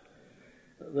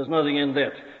 There's nothing in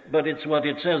that, but it's what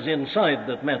it says inside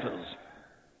that matters.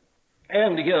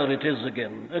 And here it is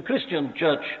again. A Christian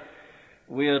church,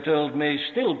 we are told, may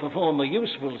still perform a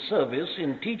useful service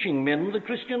in teaching men the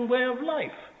Christian way of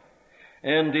life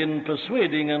and in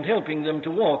persuading and helping them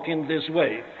to walk in this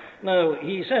way. Now,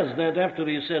 he says that after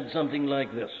he said something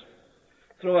like this.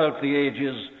 Throughout the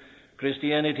ages,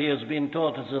 Christianity has been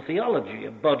taught as a theology,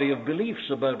 a body of beliefs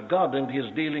about God and his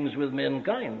dealings with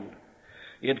mankind.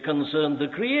 It concerned the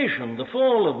creation, the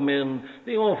fall of men,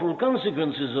 the awful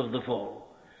consequences of the fall.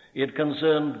 It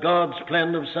concerned God's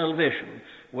plan of salvation,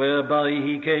 whereby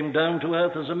he came down to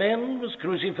earth as a man, was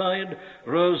crucified,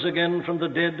 rose again from the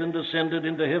dead, and ascended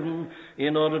into heaven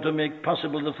in order to make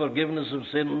possible the forgiveness of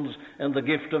sins and the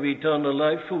gift of eternal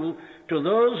life to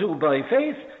those who by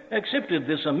faith accepted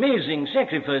this amazing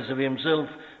sacrifice of himself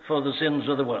for the sins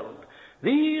of the world.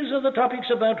 These are the topics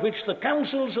about which the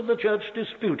councils of the church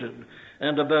disputed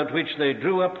and about which they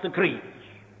drew up the creeds.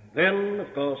 Then,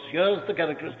 of course, here's the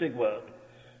characteristic word: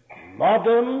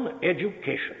 modern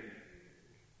education.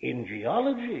 In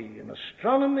geology, in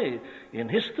astronomy, in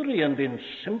history, and in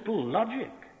simple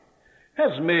logic,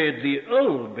 has made the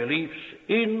old beliefs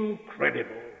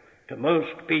incredible to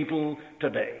most people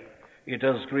today. It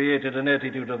has created an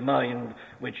attitude of mind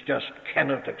which just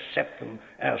cannot accept them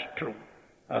as true,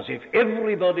 as if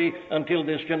everybody until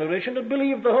this generation had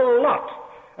believed the whole lot,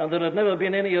 and there had never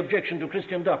been any objection to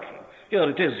Christian doctrine. Here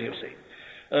it is, you see.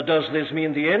 Does this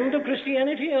mean the end of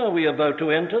Christianity? Are we about to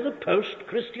enter the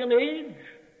post-Christian age?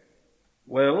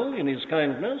 Well, in his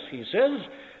kindness, he says,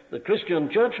 the Christian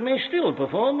church may still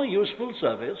perform a useful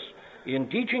service in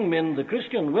teaching men the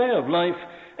Christian way of life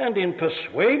and in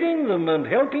persuading them and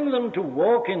helping them to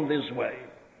walk in this way.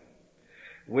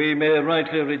 We may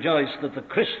rightly rejoice that the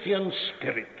Christian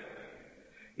spirit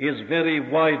is very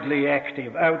widely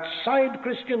active outside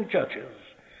Christian churches,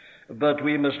 but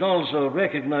we must also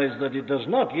recognize that it does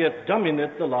not yet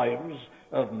dominate the lives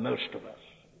of most of us.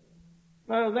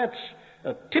 Now, that's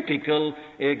a typical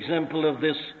example of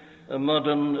this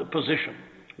modern position.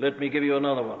 Let me give you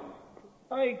another one.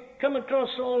 I come across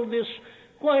all this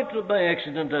quite by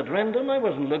accident at random. I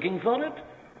wasn't looking for it.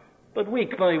 But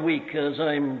week by week, as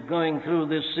I'm going through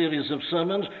this series of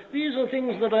sermons, these are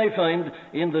things that I find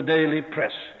in the daily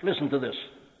press. Listen to this,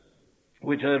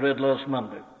 which I read last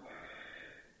Monday.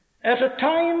 At a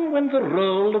time when the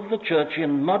role of the church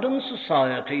in modern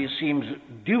society seems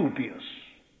dubious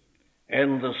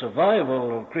and the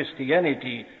survival of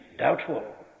Christianity doubtful.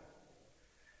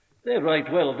 They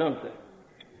write well, don't they?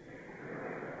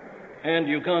 And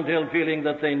you can't help feeling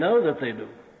that they know that they do.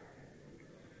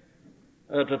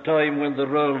 At a time when the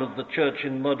role of the church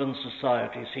in modern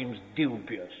society seems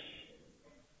dubious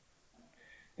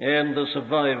and the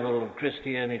survival of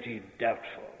Christianity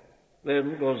doubtful.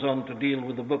 Then goes on to deal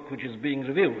with the book which is being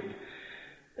reviewed.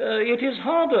 It is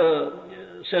harder,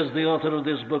 says the author of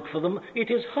this book, it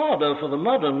is harder for the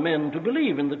modern men to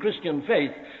believe in the Christian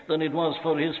faith than it was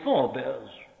for his forebears.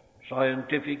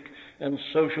 Scientific and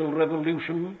social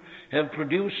revolution have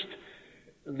produced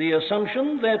the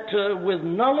assumption that with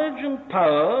knowledge and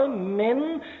power,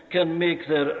 men can make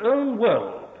their own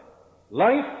world.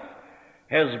 Life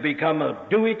has become a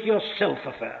do-it-yourself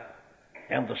affair,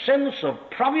 and the sense of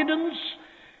providence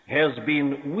has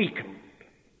been weakened.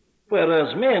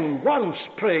 Whereas men once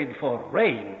prayed for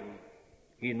rain,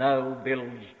 he now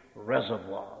builds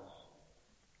reservoirs.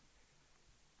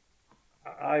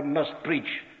 I must preach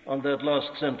on that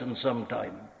last sentence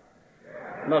sometime.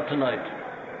 Not tonight.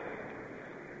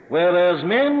 Whereas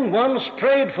men once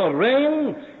prayed for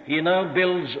rain, he now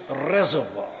builds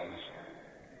reservoirs.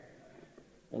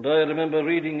 And I remember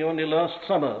reading only last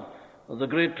summer of the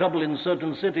great trouble in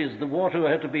certain cities. The water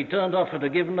had to be turned off at a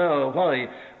given hour. Why?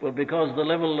 Well, because the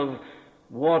level of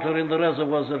water in the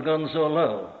reservoirs had gone so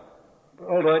low.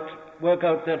 All right, work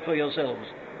out that for yourselves.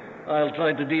 I'll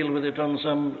try to deal with it on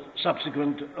some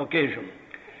subsequent occasion.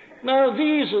 Now,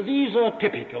 these are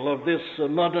typical of this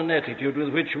modern attitude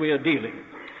with which we are dealing.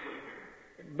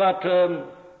 But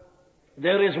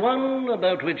there is one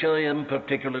about which I am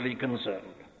particularly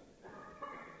concerned.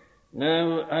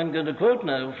 Now, I'm going to quote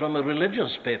now from a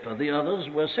religious paper. The others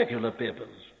were secular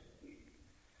papers,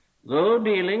 though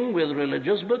dealing with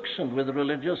religious books and with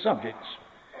religious subjects.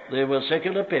 They were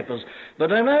secular papers.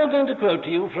 But I'm now going to quote to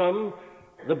you from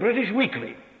the British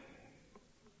Weekly,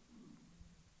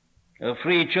 a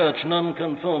free church,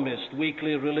 nonconformist,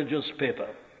 weekly religious paper.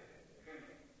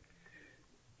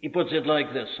 He puts it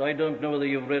like this. I don't know whether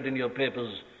you've read in your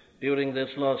papers during this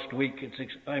last week.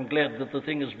 I'm glad that the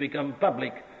thing has become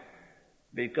public,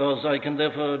 because I can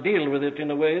therefore deal with it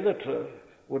in a way that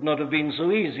would not have been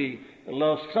so easy.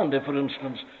 Last Sunday, for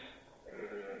instance,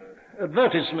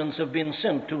 advertisements have been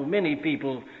sent to many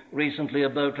people recently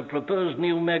about a proposed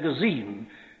new magazine,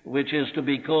 which is to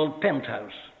be called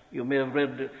Penthouse. You may have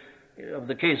read of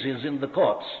the cases in the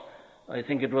courts. I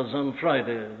think it was on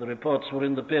Friday. The reports were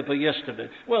in the paper yesterday.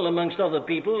 Well, amongst other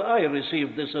people, I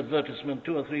received this advertisement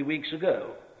 2 or 3 weeks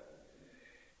ago.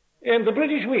 And the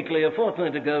British Weekly, a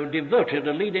fortnight ago, devoted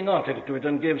a leading article to it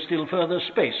and gave still further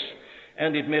space.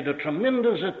 And it made a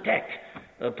tremendous attack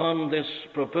upon this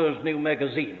proposed new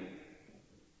magazine.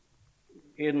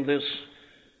 In this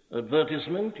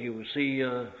advertisement, you see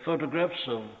photographs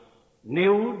of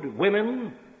nude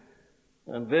women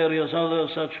and various other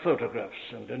such photographs,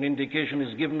 and an indication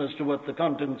is given as to what the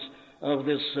contents of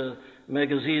this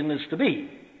magazine is to be.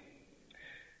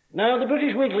 Now, the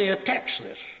British Weekly attacks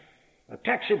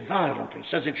it violently,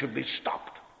 says it should be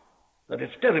stopped, that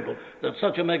it's terrible that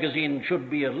such a magazine should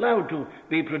be allowed to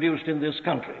be produced in this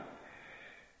country.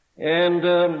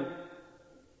 And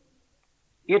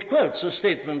it quotes a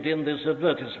statement in this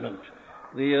advertisement.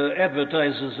 The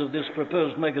advertisers of this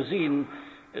proposed magazine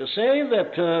say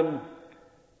that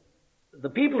the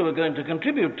people who are going to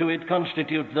contribute to it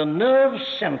constitute the nerve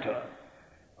center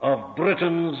of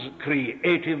Britain's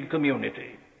creative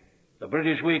community. The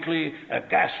British Weekly,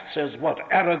 aghast, says, what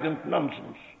arrogant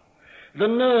nonsense. The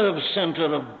nerve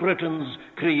center of Britain's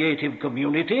creative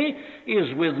community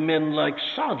is with men like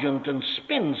Sargent and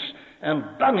Spence and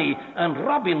Bunny and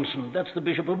Robinson, that's the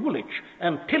Bishop of Woolwich,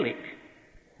 and Tillich,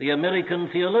 the American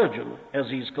theologian, as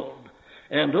he's called,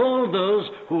 and all those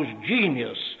whose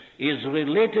genius is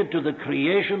related to the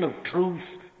creation of truth,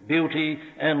 beauty,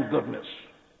 and goodness.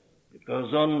 It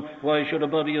goes on, why should a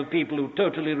body of people who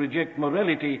totally reject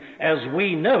morality as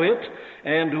we know it,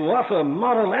 and who offer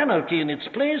moral anarchy in its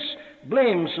place,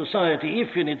 blame society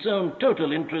if in its own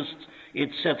total interests it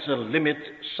sets a limit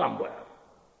somewhere?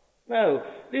 Now,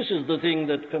 this is the thing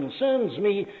that concerns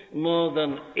me more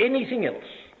than anything else.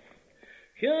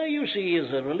 Here you see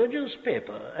is a religious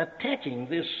paper attacking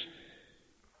this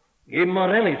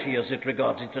immorality as it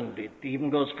regards it, and it even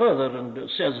goes further and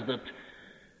says that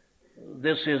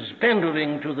this is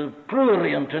pandering to the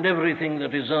prurient and everything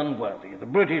that is unworthy. The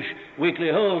British Weekly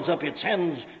holds up its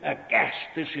hands aghast.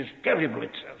 This is terrible,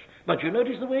 it says. But you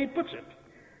notice the way it puts it.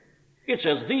 It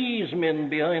says these men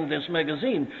behind this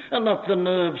magazine are not the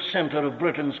nerve center of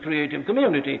Britain's creative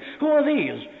community. Who are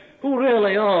these? Who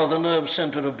really are the nerve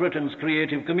center of Britain's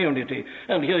creative community?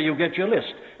 And here you get your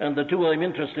list. And the two I'm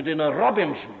interested in are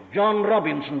Robinson, John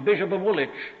Robinson, Bishop of Woolwich,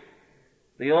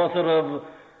 the author of,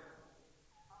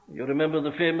 you remember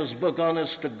the famous book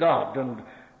Honest to God, and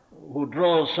who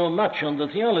draws so much on the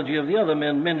theology of the other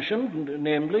men mentioned,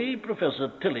 namely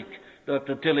Professor Tillich,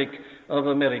 Dr. Tillich of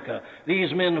America.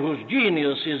 These men whose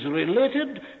genius is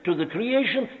related to the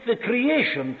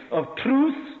creation of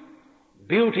truth,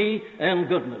 beauty, and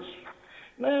goodness.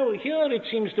 Now, here it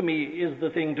seems to me is the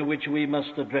thing to which we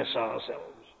must address ourselves.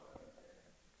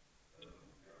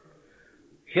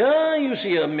 Here you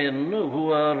see men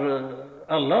who are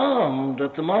alarmed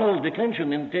at the moral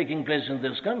declension taking place in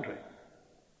this country.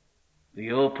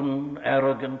 The open,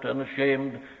 arrogant,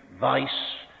 unashamed vice,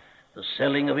 the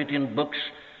selling of it in books,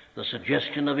 the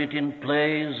suggestion of it in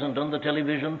plays and on the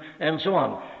television, and so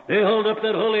on. They hold up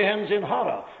their holy hands in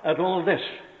horror at all this.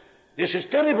 This is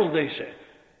terrible, they say.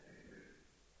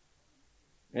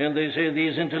 And they say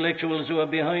these intellectuals who are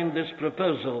behind this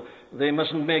proposal, they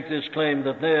mustn't make this claim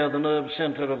that they're the nerve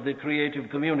center of the creative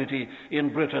community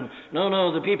in Britain.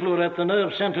 No, the people who are at the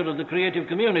nerve center of the creative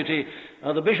community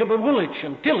are the Bishop of Woolwich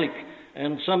and Tillich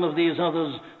and some of these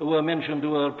others who are mentioned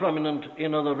who are prominent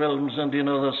in other realms and in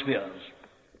other spheres.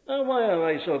 Now, why am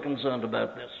I so concerned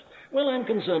about this? Well, I'm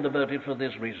concerned about it for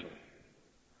this reason.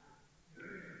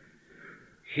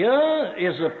 Here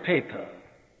is a paper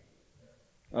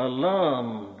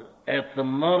alarmed at the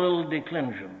moral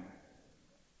declension,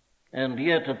 and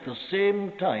yet at the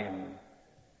same time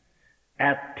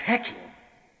attacking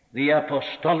the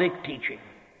apostolic teaching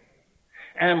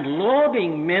and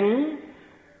lauding men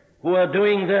who are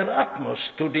doing their utmost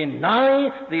to deny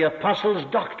the apostles'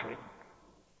 doctrine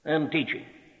and teaching.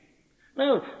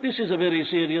 Now, this is a very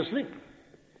serious thing,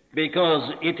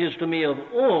 because it is to me of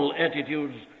all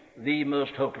attitudes the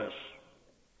most hopeless.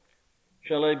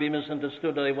 Shall I be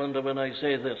misunderstood, I wonder, when I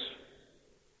say this?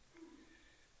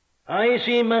 I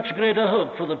see much greater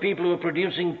hope for the people who are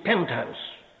producing Penthouse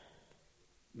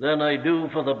than I do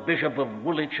for the Bishop of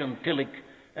Woolwich and Tillich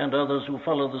and others who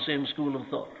follow the same school of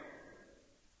thought.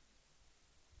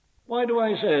 Why do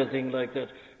I say a thing like that?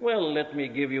 Well, let me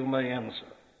give you my answer.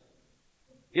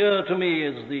 Here to me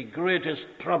is the greatest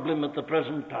problem at the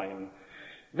present time,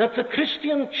 that the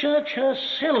Christian church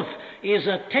herself is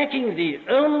attacking the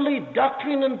only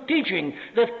doctrine and teaching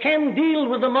that can deal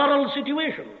with the moral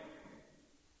situation.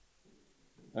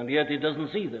 And yet it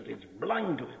doesn't see that. It's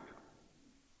blind to it.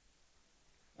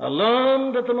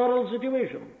 Alarmed at the moral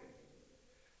situation,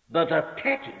 but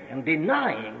attacking and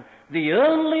denying the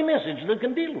only message that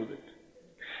can deal with it.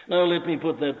 Now let me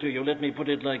put that to you. Let me put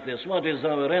it like this. What is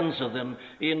our answer then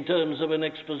in terms of an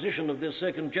exposition of this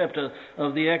second chapter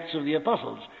of the Acts of the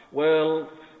Apostles? Well,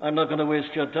 I'm not going to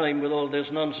waste your time with all this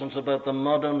nonsense about the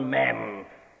modern man.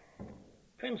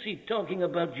 Fancy talking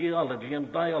about geology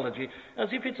and biology as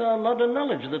if it's our modern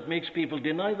knowledge that makes people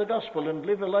deny the gospel and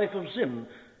live a life of sin.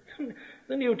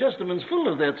 The New Testament's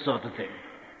full of that sort of thing.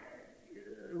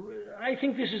 I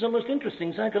think this is a most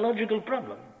interesting psychological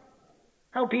problem.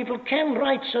 How people can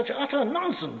write such utter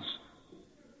nonsense.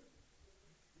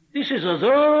 This is as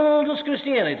old as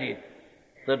Christianity.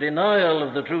 The denial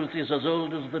of the truth is as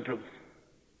old as the truth.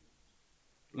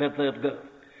 Let that go.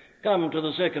 Come to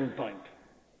the second point.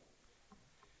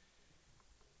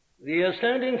 The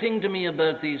astounding thing to me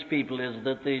about these people is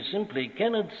that they simply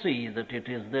cannot see that it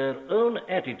is their own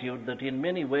attitude that in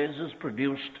many ways has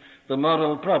produced the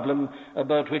moral problem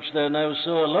about which they're now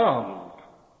so alarmed.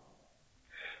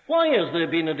 Why has there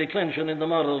been a declension in the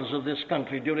morals of this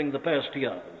country during the past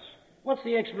years? What's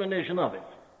the explanation of it?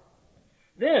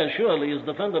 There surely is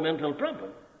the fundamental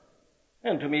problem.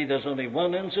 And to me there's only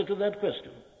one answer to that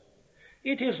question.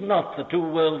 It is not the 2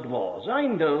 world wars. I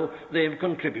know they've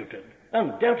contributed.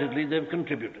 Undoubtedly they've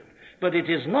contributed. But it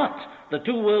is not the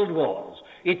 2 world wars.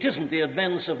 It isn't the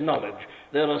advance of knowledge.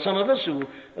 There are some of us who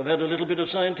have had a little bit of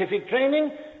scientific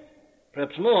training,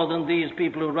 perhaps more than these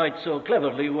people who write so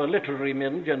cleverly, who are literary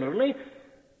men generally,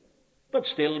 but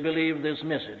still believe this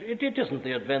message. It isn't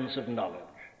the advance of knowledge.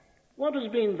 What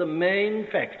has been the main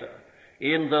factor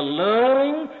in the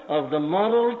lowering of the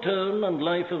moral tone and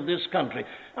life of this country?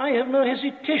 I have no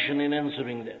hesitation in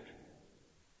answering that.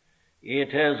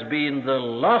 It has been the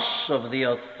loss of the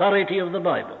authority of the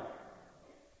Bible.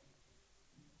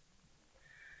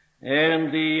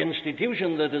 And the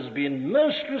institution that has been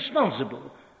most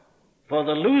responsible for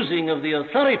the losing of the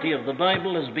authority of the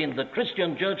Bible has been the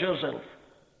Christian church herself.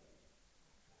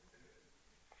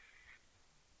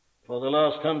 For the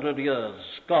last 100 years,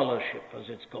 scholarship, as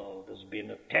it's called, has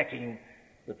been attacking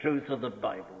the truth of the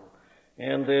Bible.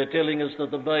 And they're telling us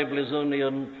that the Bible is only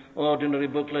an ordinary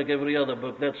book like every other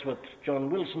book. That's what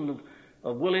John Wilson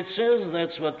of Willett says.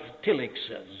 That's what Tillich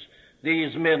says.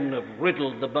 These men have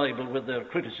riddled the Bible with their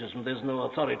criticism. There's no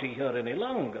authority here any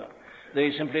longer.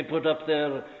 They simply put up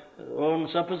their own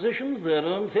suppositions, their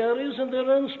own theories, and their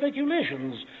own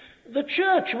speculations. The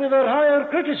church, with her higher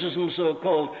criticism,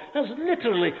 so-called, has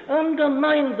literally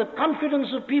undermined the confidence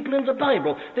of people in the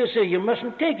Bible. They say you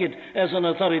mustn't take it as an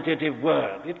authoritative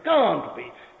word. It can't be.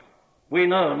 We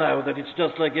know now that it's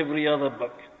just like every other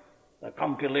book, a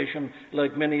compilation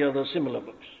like many other similar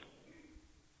books.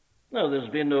 No, there's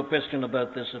been no question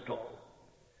about this at all.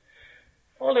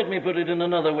 Or let me put it in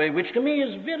another way, which to me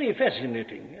is very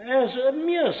fascinating, as a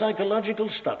mere psychological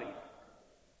study.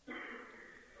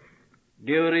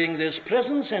 During this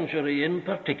present century in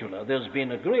particular, there's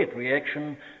been a great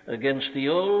reaction against the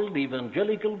old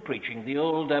evangelical preaching, the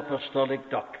old apostolic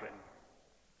doctrine.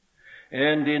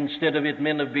 And instead of it,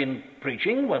 men have been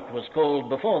preaching what was called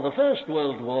before the First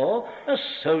World War a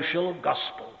social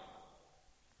gospel.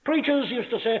 Preachers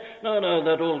used to say, no,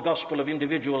 that old gospel of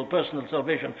individual personal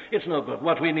salvation, it's no good.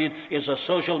 What we need is a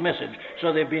social message.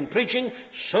 So they've been preaching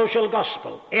social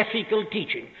gospel, ethical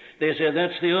teaching. They say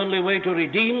that's the only way to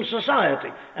redeem society.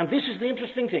 And this is the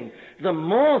interesting thing. The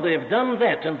more they've done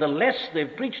that and the less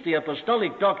they've preached the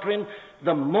apostolic doctrine,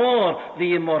 the more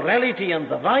the immorality and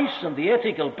the vice and the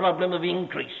ethical problem have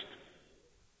increased.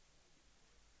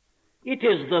 It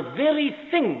is the very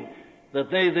thing that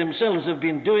they themselves have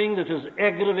been doing that has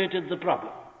aggravated the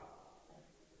problem.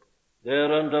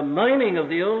 They're undermining of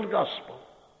the old gospel,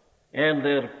 and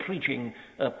they're preaching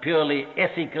a purely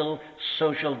ethical,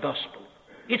 social gospel.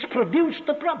 It's produced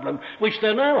the problem which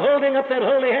they're now holding up their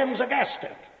holy hands aghast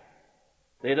at.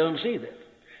 They don't see that.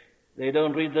 They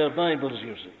don't read their Bibles,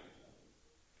 you see.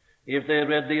 If they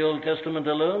read the Old Testament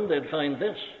alone, they'd find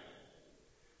this,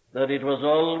 that it was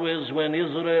always when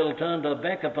Israel turned her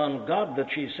back upon God that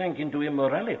she sank into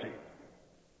immorality.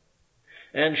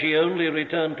 And she only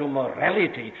returned to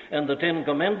morality and the 10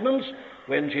 Commandments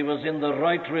when she was in the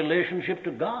right relationship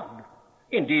to God.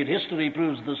 Indeed, history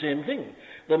proves the same thing.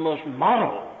 The most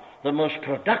moral, the most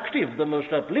productive, the most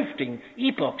uplifting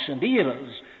epochs and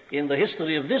eras in the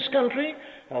history of this country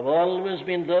have always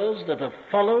been those that have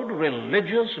followed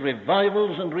religious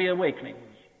revivals and reawakenings.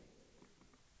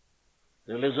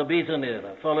 The Elizabethan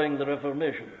era, following the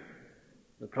Reformation,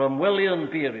 the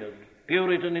Cromwellian period,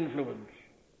 Puritan influence,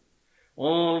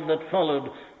 all that followed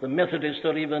the Methodist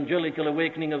or evangelical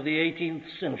awakening of the 18th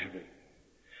century.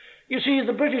 You see,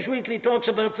 the British Weekly talks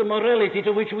about the morality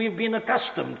to which we've been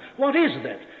accustomed. What is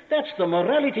that? That's the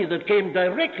morality that came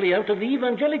directly out of the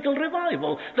evangelical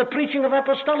revival, the preaching of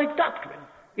apostolic doctrine.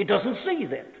 It doesn't say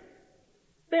that.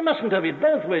 They mustn't have it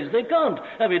both ways. They can't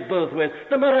have it both ways.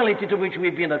 The morality to which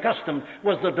we've been accustomed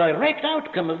was the direct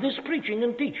outcome of this preaching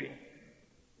and teaching,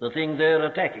 the thing they're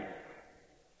attacking.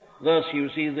 Thus, you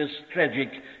see this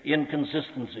tragic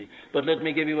inconsistency. But let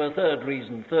me give you a third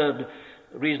reason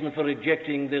for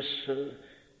rejecting this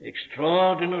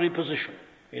extraordinary position.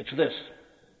 It's this.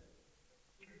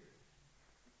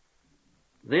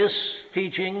 This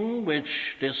teaching, which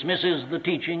dismisses the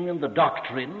teaching and the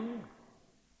doctrine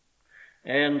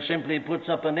and simply puts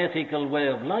up an ethical way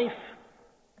of life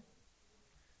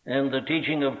and the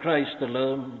teaching of Christ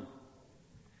alone,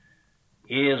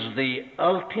 is the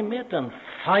ultimate and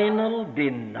final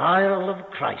denial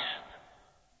of Christ.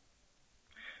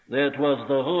 That was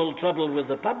the whole trouble with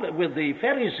the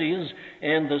Pharisees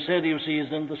and the Sadducees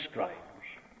and the scribes.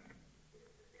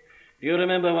 Do you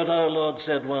remember what our Lord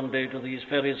said one day to these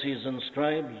Pharisees and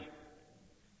scribes?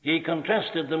 He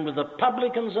contrasted them with the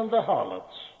publicans and the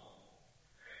harlots.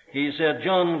 He said,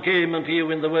 John came unto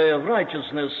you in the way of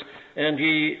righteousness, and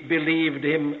ye believed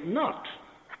him not.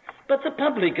 But the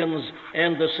publicans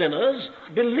and the sinners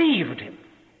believed him.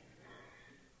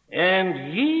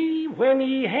 And ye, when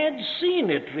ye had seen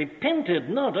it, repented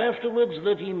not afterwards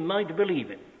that ye might believe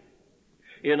him.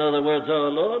 In other words, our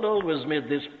Lord always made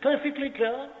this perfectly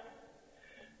clear.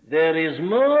 There is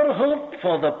more hope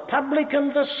for the publican,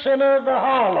 the sinner, the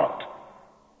harlot,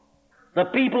 the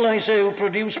people, I say, who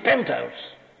produce penthouse,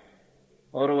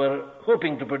 or who are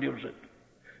hoping to produce it.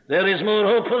 There is more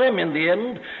hope for them in the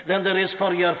end than there is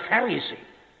for your Pharisee.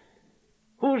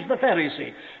 Who's the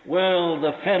Pharisee? Well,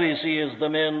 the Pharisee is the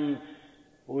man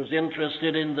who's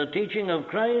interested in the teaching of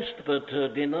Christ, but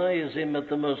denies him at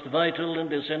the most vital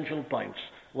and essential points.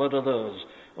 What are those?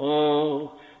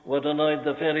 Oh, what annoyed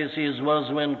the Pharisees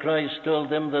was when Christ told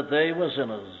them that they were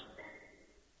sinners.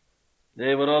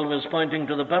 They were always pointing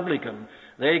to the publican.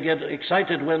 They get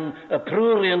excited when a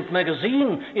prurient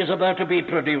magazine is about to be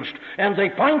produced, and they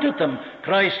point at them.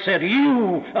 Christ said,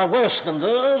 you are worse than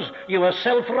those. You are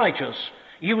self-righteous.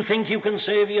 You think you can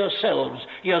save yourselves.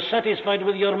 You're satisfied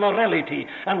with your morality.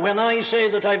 And when I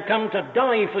say that I've come to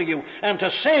die for you and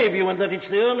to save you, and that it's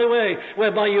the only way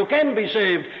whereby you can be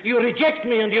saved, you reject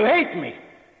me and you hate me.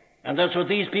 And that's what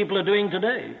these people are doing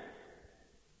today.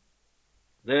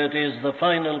 That is the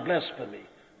final blasphemy.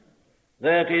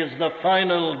 That is the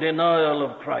final denial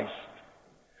of Christ.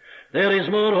 There is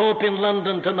more hope in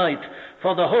London tonight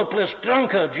for the hopeless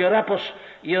drunkards, your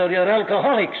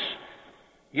alcoholics,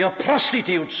 your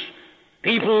prostitutes,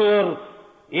 people who are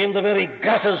in the very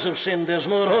gutters of sin. There's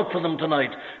more hope for them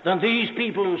tonight than these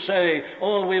people who say,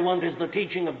 all we want is the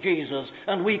teaching of Jesus,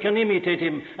 and we can imitate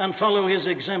him and follow his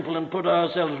example and put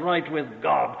ourselves right with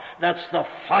God. That's the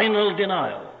final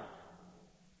denial.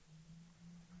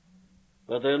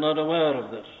 But they're not aware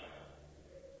of this.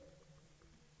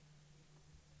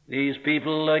 These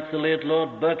people, like the late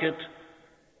Lord Burkitt,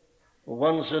 who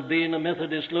once had been a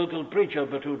Methodist local preacher,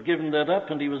 but who'd given that up,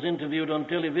 and he was interviewed on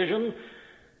television,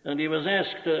 and he was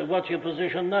asked, what's your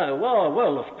position now?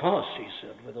 Well, of course, he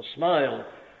said, with a smile,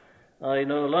 I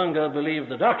no longer believe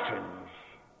the doctrines,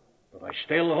 but I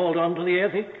still hold on to the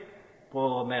ethic.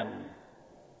 Poor men.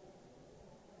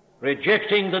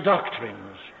 Rejecting the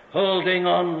doctrines, holding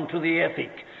on to the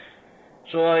ethic.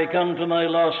 So I come to my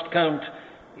last count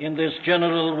in this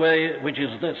general way, which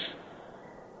is this: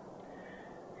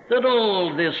 that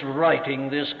all this writing,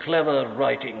 this clever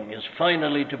writing, is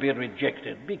finally to be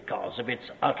rejected because of its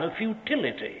utter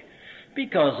futility,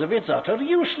 because of its utter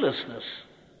uselessness.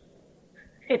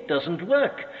 It doesn't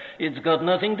work. It's got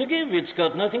nothing to give. It's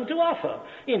got nothing to offer.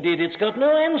 Indeed, it's got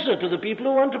no answer to the people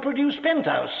who want to produce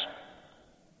penthouse.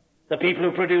 The people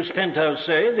who produce penthouse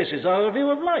say, this is our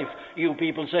view of life. You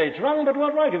people say it's wrong, but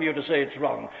what right have you to say it's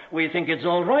wrong? We think it's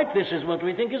all right. This is what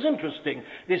we think is interesting.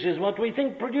 This is what we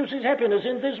think produces happiness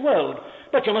in this world.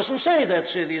 But you mustn't say that,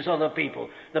 say these other people.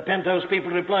 The penthouse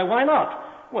people reply, why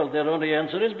not? Well, their only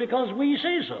answer is because we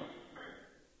say so.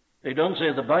 They don't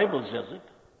say the Bible says it.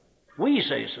 We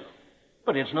say so.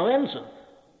 But it's no answer.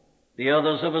 The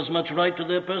others have as much right to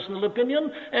their personal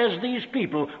opinion as these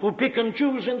people who pick and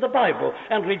choose in the Bible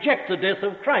and reject the death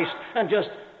of Christ and just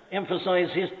emphasize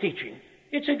his teaching.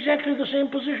 It's exactly the same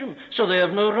position, so they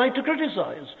have no right to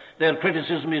criticize. Their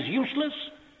criticism is useless,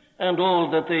 and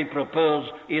all that they propose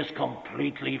is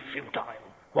completely futile.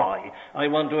 Why? I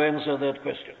want to answer that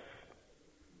question.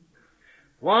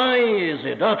 Why is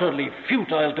it utterly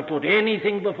futile to put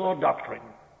anything before doctrine?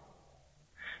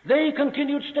 They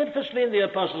continued steadfastly in the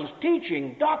apostles'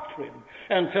 teaching, doctrine,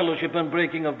 and fellowship and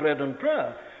breaking of bread and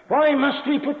prayer. Why must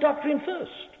we put doctrine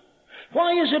first?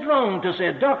 Why is it wrong to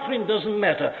say doctrine doesn't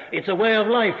matter? It's a way of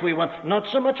life we want, not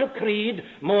so much a creed,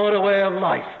 more a way of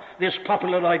life. This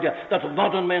popular idea that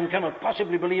modern man cannot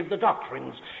possibly believe the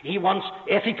doctrines. He wants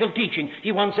ethical teaching.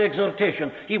 He wants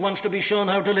exhortation. He wants to be shown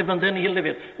how to live, and then he'll live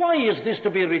it. Why is this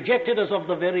to be rejected as of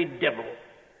the very devil?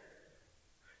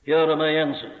 Here are my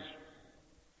answers.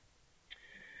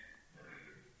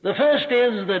 The first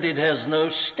is that it has no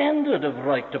standard of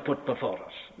right to put before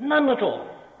us. None at all.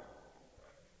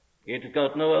 It's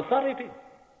got no authority.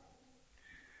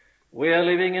 We are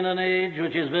living in an age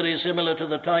which is very similar to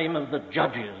the time of the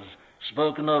judges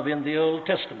spoken of in the Old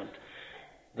Testament.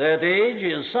 That age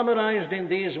is summarized in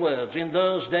these words. In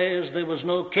those days there was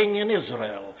no king in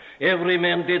Israel. Every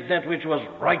man did that which was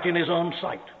right in his own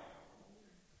sight.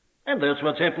 And that's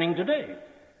what's happening today.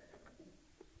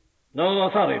 No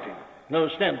authority, no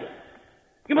standard.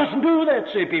 You mustn't do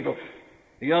that, say people.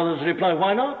 The others reply,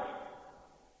 why not?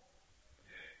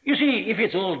 You see, if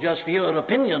it's all just your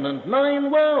opinion and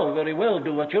mine, well, very well,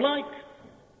 do what you like.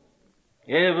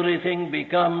 Everything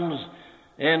becomes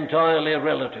entirely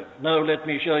relative. Now let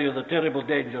me show you the terrible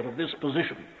danger of this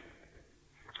position.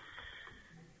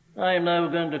 I am now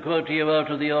going to quote to you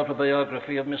out of the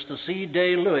autobiography of Mr.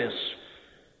 C.D. Lewis,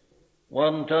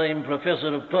 one-time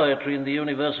professor of poetry in the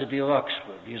University of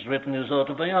Oxford. He's written his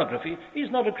autobiography.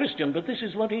 He's not a Christian, but this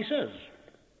is what he says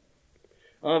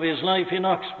of his life in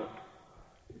Oxford.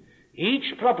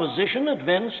 Each proposition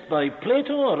advanced by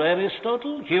Plato or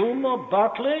Aristotle, Hume or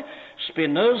Berkeley,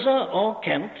 Spinoza or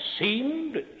Kant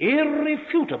seemed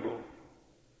irrefutable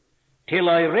till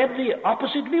I read the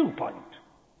opposite viewpoint.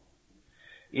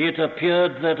 It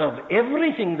appeared that of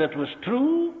everything that was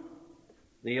true,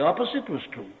 the opposite was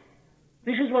true.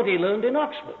 This is what he learned in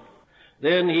Oxford.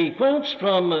 Then he quotes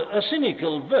from a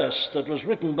cynical verse that was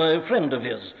written by a friend of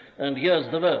his, and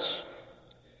here's the verse.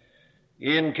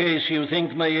 In case you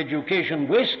think my education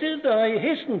wasted, I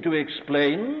hasten to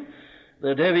explain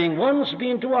that having once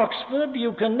been to Oxford,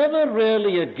 you can never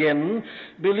really again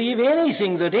believe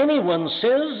anything that anyone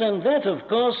says, and that, of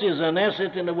course, is an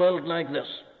asset in a world like this.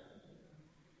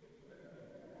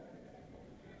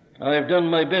 I've done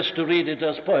my best to read it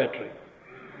as poetry.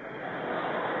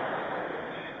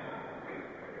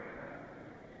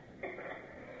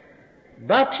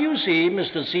 But you see,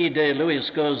 Mr. C.D. Lewis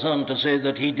goes on to say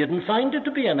that he didn't find it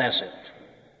to be an asset.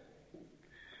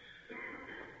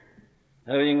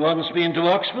 Having once been to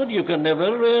Oxford, you can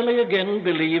never really again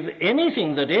believe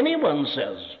anything that anyone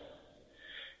says.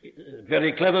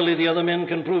 Very cleverly, the other men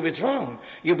can prove it's wrong.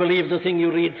 You believe the thing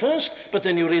you read first, but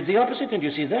then you read the opposite, and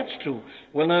you see that's true.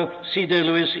 Well, now, C.D.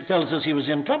 Lewis tells us he was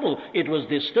in trouble. It was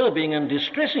disturbing and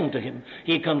distressing to him.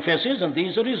 He confesses, and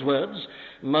these are his words,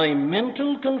 my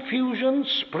mental confusion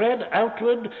spread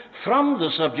outward from the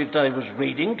subject I was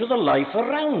reading to the life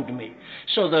around me,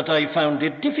 so that I found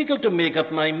it difficult to make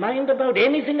up my mind about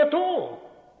anything at all.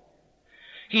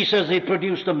 He says it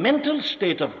produced a mental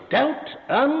state of doubt,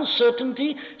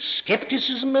 uncertainty,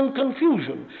 skepticism, and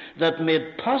confusion that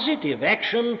made positive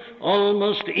action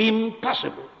almost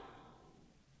impossible.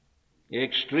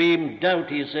 Extreme doubt,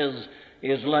 he says,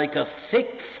 is like a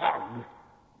thick fog.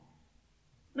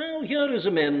 Now, here is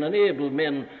a man, an able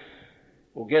man,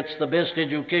 who gets the best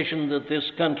education that this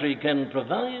country can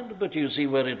provide, but you see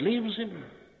where it leaves him.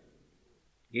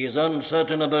 He is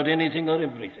uncertain about anything or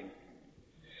everything.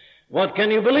 What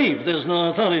can you believe? There's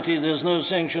no authority, there's no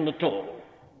sanction at all.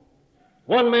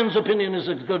 One man's opinion is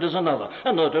as good as another.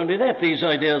 And not only that, these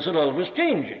ideas are always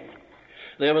changing.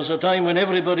 There was a time when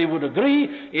everybody would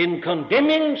agree in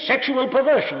condemning sexual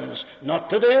perversions. Not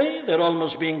today. They're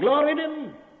almost being gloried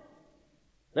in.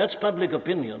 That's public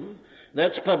opinion.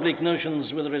 That's public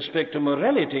notions with respect to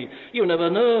morality. You never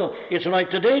know. It's right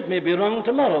today, it may be wrong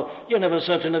tomorrow. You're never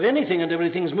certain of anything, and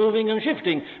everything's moving and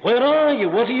shifting. Where are you?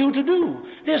 What are you to do?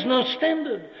 There's no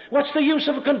standard. What's the use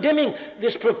of condemning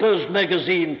this proposed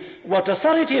magazine? What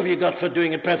authority have you got for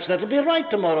doing it? Perhaps that'll be right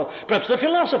tomorrow. Perhaps the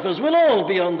philosophers will all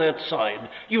be on that side.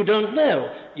 You don't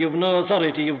know. You've no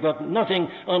authority. You've got nothing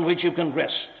on which you can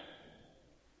rest.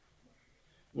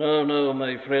 No,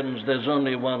 my friends, there's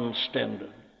only one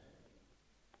standard.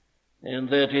 And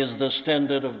that is the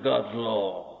standard of God's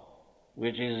law,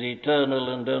 which is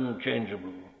eternal and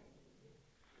unchangeable.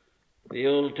 The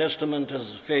Old Testament has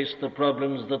faced the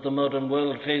problems that the modern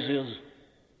world faces.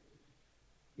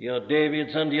 Your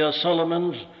Davids and your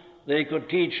Solomons, they could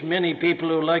teach many people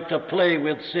who like to play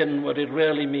with sin what it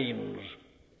really means.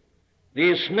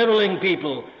 These sniveling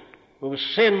people who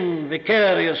sin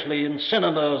vicariously in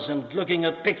cinemas and looking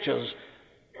at pictures,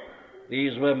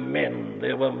 these were men,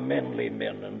 they were manly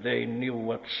men, and they knew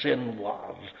what sin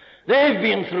was. They've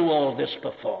been through all this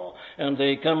before, and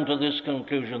they come to this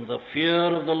conclusion: the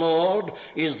fear of the Lord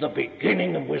is the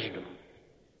beginning of wisdom.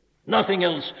 Nothing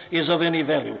else is of any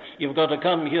value. You've got to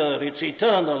come here. It's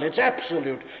eternal, it's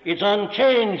absolute, it's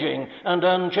unchanging and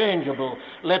unchangeable.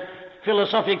 Let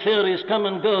philosophic theories come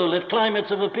and go. Let climates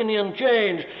of opinion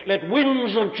change. Let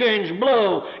winds of change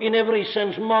blow in every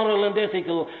sense, moral and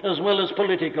ethical as well as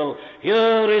political.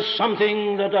 Here is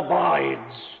something that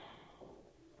abides.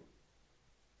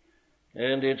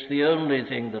 And it's the only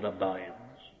thing that abides.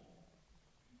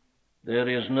 There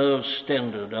is no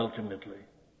standard ultimately,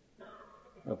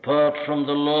 apart from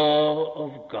the law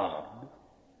of God,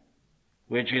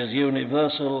 which is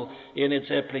universal in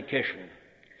its application.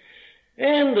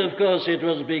 And, of course, it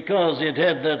was because it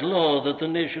had that law that the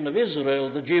nation of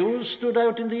Israel, the Jews, stood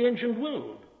out in the ancient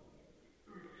world.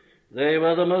 They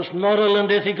were the most moral and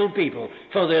ethical people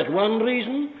for that one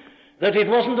reason, that it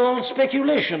wasn't all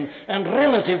speculation and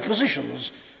relative positions.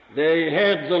 They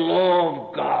had the law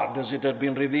of God as it had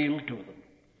been revealed to them.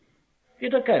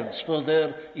 It accounts for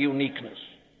their uniqueness.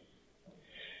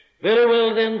 Very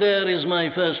well, then, there is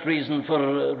my first reason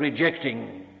for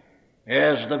rejecting,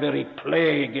 as the very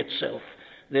plague itself,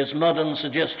 this modern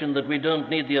suggestion that we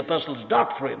don't need the apostles'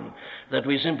 doctrine, that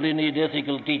we simply need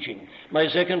ethical teaching. My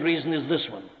second reason is this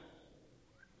one: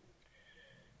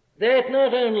 that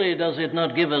not only does it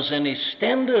not give us any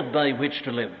standard by which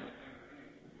to live,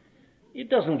 it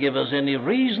doesn't give us any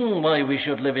reason why we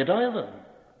should live it either.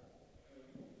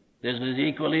 This is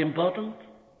equally important.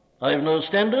 I have no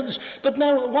standards, but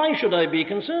now why should I be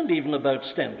concerned even about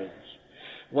standards?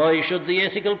 Why should the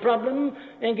ethical problem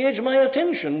engage my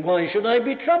attention? Why should I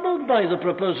be troubled by the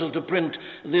proposal to print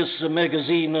this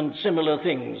magazine and similar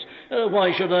things?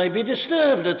 Why should I be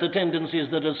disturbed at the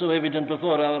tendencies that are so evident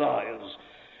before our eyes?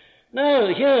 Now,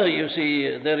 here, you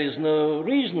see, there is no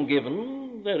reason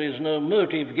given, there is no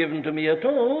motive given to me at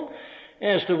all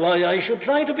as to why I should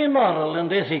try to be moral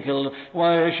and ethical,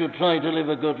 why I should try to live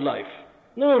a good life.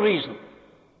 No reason.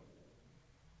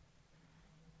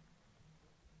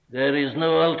 There is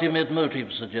no ultimate motive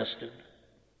suggested.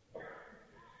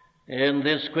 And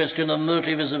this question of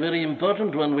motive is a very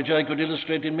important one, which I could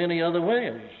illustrate in many other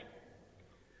ways.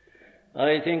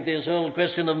 I think this whole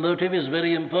question of motive is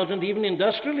very important even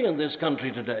industrially in this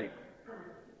country today.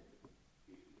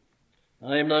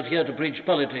 I am not here to preach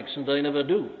politics, and I never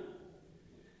do.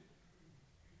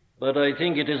 But I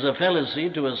think it is a fallacy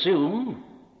to assume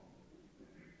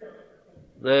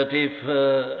that if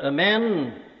a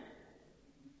man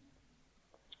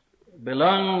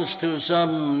belongs to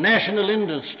some national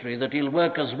industry, that he'll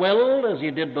work as well as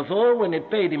he did before when it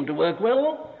paid him to work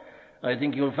well, I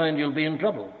think you'll find you'll be in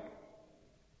trouble.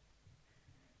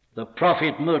 The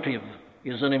profit motive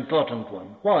is an important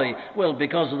one. Why? Well,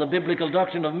 because of the biblical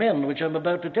doctrine of men, which I'm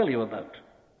about to tell you about.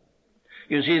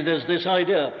 You see, there's this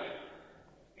idea.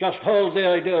 Just hold the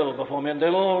ideal before men.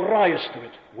 They'll all rise to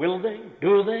it. Will they?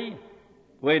 Do they?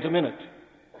 Wait a minute.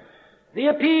 The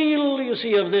appeal, you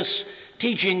see, of this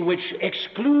teaching which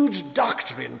excludes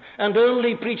doctrine and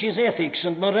only preaches ethics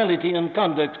and morality and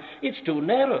conduct, it's too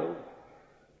narrow.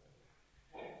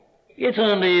 It's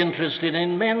only interested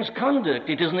in man's conduct.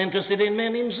 It isn't interested in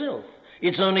man himself.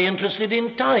 It's only interested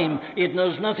in time. It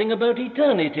knows nothing about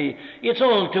eternity. It's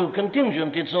all too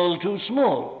contingent. It's all too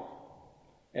small.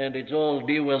 And it's all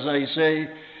due, as I say,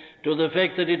 to the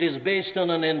fact that it is based on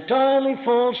an entirely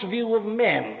false view of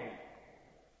man.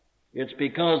 It's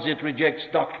because it rejects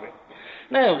doctrine.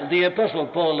 Now, the Apostle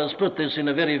Paul has put this in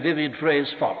a very vivid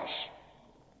phrase for us.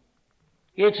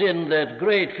 It's in that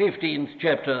great 15th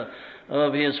chapter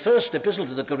of his first epistle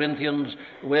to the Corinthians,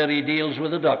 where he deals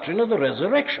with the doctrine of the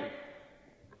resurrection.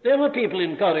 There were people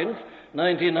in Corinth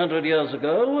 1900 years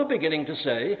ago who were beginning to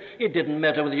say it didn't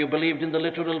matter whether you believed in the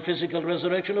literal physical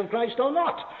resurrection of Christ or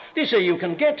not. They say you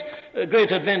can get a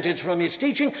great advantage from his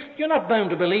teaching. You're not bound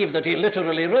to believe that he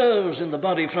literally rose in the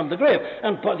body from the grave.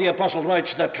 And the apostle writes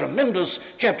that tremendous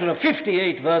chapter of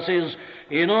 58 verses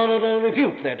in order to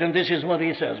refute that. And this is what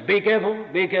he says: be careful,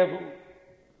 be careful.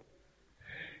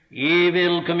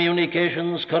 Evil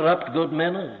communications corrupt good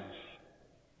manners.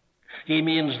 He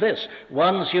means this: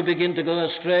 once you begin to go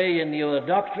astray in your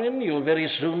doctrine, you'll very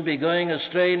soon be going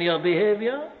astray in your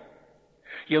behavior.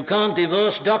 You can't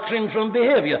divorce doctrine from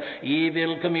behavior.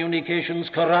 Evil communications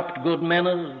corrupt good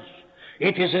manners.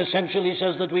 It is essential, he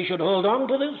says, that we should hold on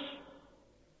to this.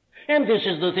 And this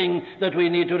is the thing that we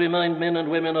need to remind men and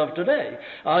women of today.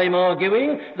 I'm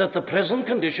arguing that the present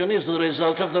condition is the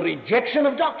result of the rejection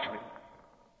of doctrine.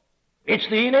 It's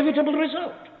the inevitable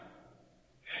result.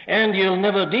 And you'll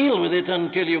never deal with it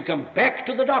until you come back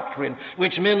to the doctrine,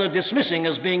 which men are dismissing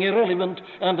as being irrelevant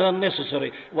and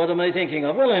unnecessary. What am I thinking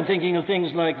of? Well, I'm thinking of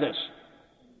things like this.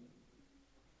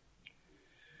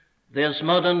 This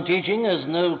modern teaching has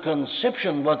no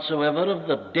conception whatsoever of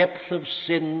the depth of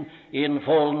sin in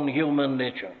fallen human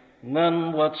nature.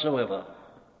 None whatsoever.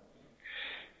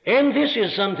 And this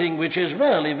is something which is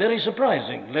really very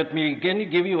surprising. Let me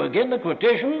give you again a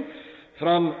quotation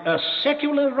from a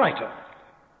secular writer.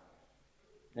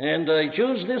 And I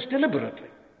choose this deliberately.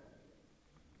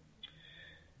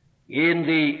 In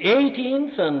the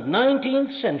 18th and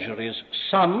 19th centuries,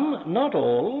 some, not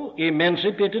all,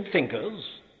 emancipated thinkers,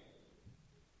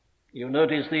 you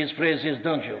notice these phrases,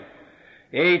 don't you?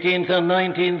 18th and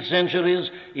 19th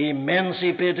centuries,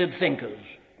 emancipated thinkers.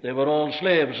 They were all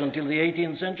slaves until the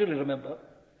 18th century, remember?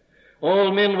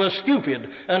 All men were stupid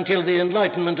until the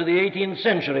Enlightenment of the 18th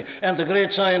century and the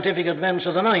great scientific advance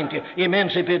of the 90th,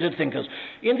 emancipated thinkers.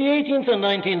 In the 18th and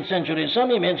 19th centuries, some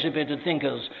emancipated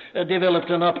thinkers developed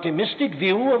an optimistic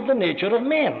view of the nature of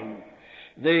man.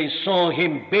 They saw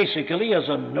him basically as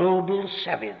a noble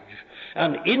savage,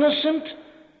 an innocent,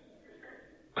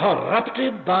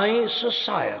 corrupted by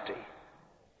society.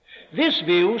 This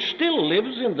view still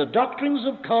lives in the doctrines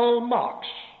of Karl Marx.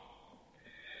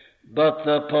 But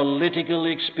the political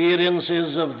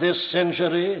experiences of this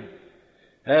century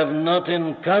have not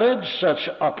encouraged such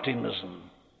optimism.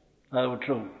 How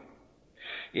true.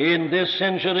 In this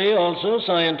century also,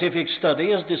 scientific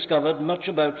study has discovered much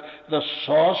about the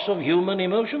source of human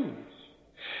emotions.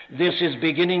 This is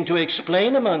beginning to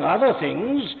explain, among other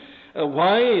things,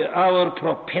 why our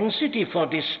propensity for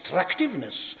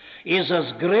destructiveness is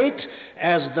as great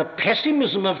as the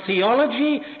pessimism of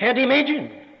theology had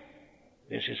imagined.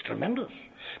 This is tremendous.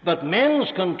 But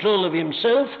man's control of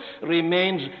himself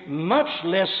remains much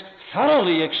less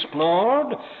thoroughly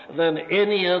explored than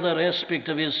any other aspect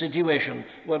of his situation.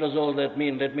 What does all that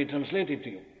mean? Let me translate it to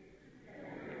you.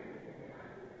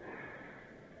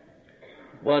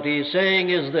 What he's saying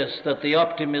is this, that the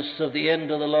optimists of the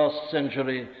end of the last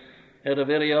century had a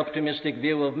very optimistic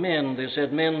view of men. They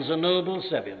said man's a noble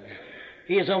savage.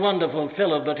 He is a wonderful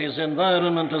fellow, but his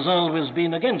environment has always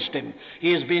been against him.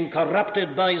 He has been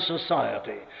corrupted by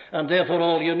society, and therefore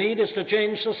all you need is to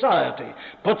change society.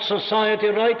 Put society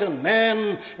right, and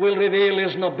man will reveal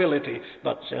his nobility.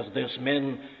 But, says this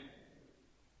man,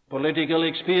 political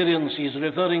experience, he's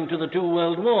referring to the 2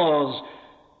 world wars,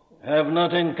 have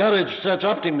not encouraged such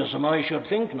optimism. I should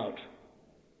think not.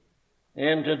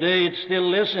 And today it's still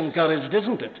less encouraged,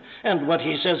 isn't it? And what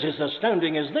he says is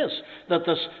astounding is this,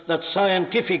 that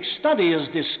scientific study has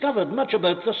discovered much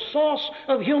about the source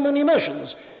of human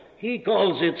emotions. He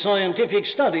calls it scientific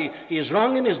study. He is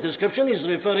wrong in his description. He's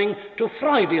referring to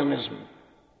Freudianism.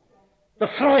 The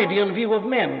Freudian view of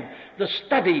men, the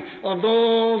study of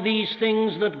all these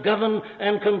things that govern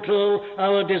and control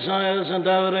our desires and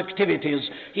our activities.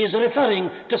 He is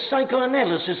referring to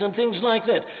psychoanalysis and things like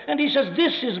that. And he says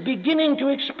this is beginning to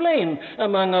explain,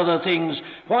 among other things,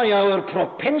 why our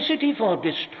propensity for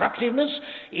destructiveness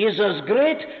is as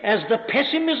great as the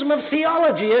pessimism of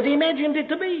theology had imagined it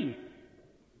to be.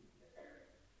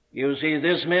 You see,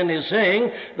 this man is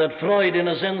saying that Freud, in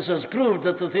a sense, has proved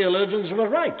that the theologians were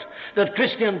right, that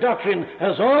Christian doctrine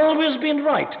has always been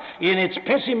right in its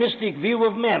pessimistic view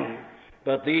of men.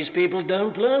 But these people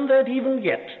don't learn that even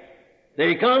yet.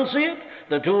 They can't see it.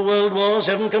 The 2 world wars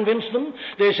haven't convinced them.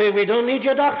 They say, we don't need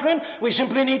your doctrine, we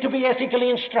simply need to be ethically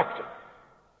instructed.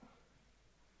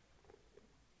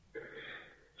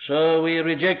 So we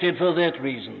reject it for that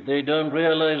reason. They don't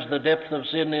realize the depth of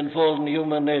sin in fallen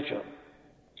human nature.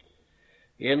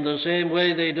 In the same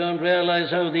way, they don't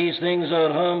realize how these things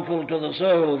are harmful to the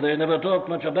soul. They never talk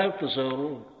much about the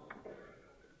soul.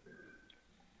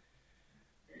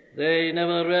 They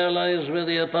never realize with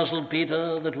the Apostle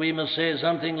Peter that we must say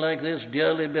something like this,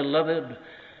 dearly beloved,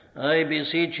 I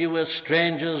beseech you as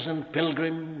strangers and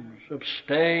pilgrims,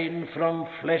 abstain from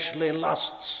fleshly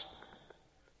lusts,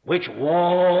 which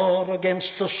war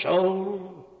against the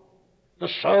soul. The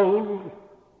soul.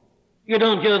 You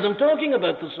don't hear them talking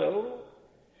about the soul.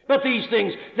 But these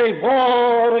things, they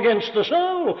war against the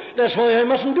soul. That's why I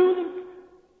mustn't do them.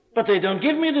 But they don't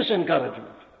give me this encouragement.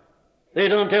 They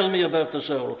don't tell me about the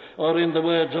soul. Or in the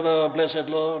words of our blessed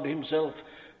Lord himself,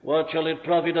 what shall it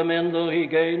profit a man though he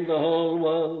gain the whole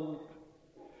world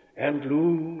and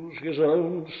lose his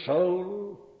own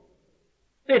soul?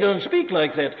 They don't speak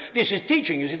like that. This is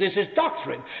teaching, you see, this is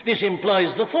doctrine. This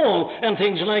implies the fall and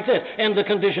things like that, and the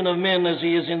condition of man as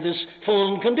he is in this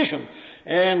fallen condition.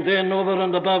 And then over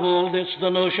and above all this, the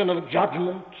notion of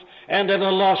judgment and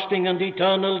everlasting and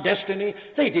eternal destiny.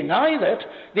 They deny that.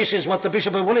 This is what the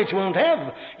Bishop of Woolwich won't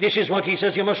have. This is what he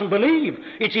says you mustn't believe.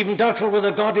 It's even doubtful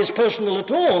whether God is personal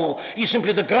at all. He's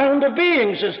simply the ground of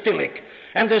being, says Tillich.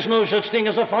 And there's no such thing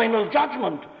as a final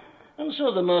judgment. And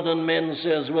so the modern man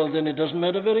says, well, then it doesn't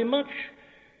matter very much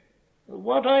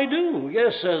what I do.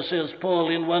 Yes, says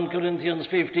Paul in 1 Corinthians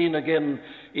 15 again,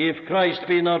 if Christ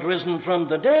be not risen from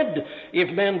the dead, if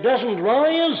man doesn't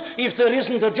rise, if there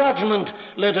isn't a judgment,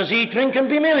 let us eat, drink, and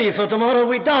be merry, for tomorrow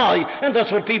we die. And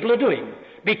that's what people are doing.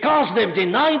 Because they've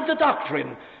denied the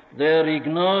doctrine, they're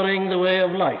ignoring the way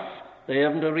of life. They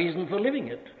haven't a reason for living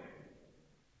it.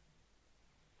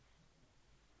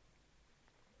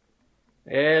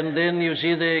 And then, you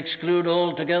see, they exclude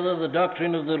altogether the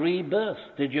doctrine of the rebirth.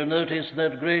 Did you notice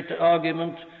that great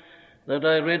argument that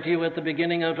I read to you at the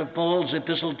beginning out of Paul's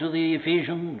epistle to the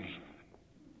Ephesians?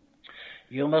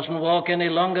 You mustn't walk any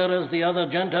longer as the other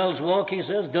Gentiles walk, he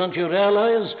says. Don't you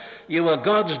realize you are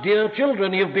God's dear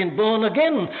children? You've been born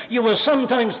again. You were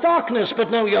sometimes darkness,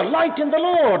 but now you're light in the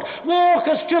Lord. Walk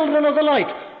as children of the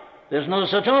light. There's no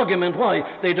such argument.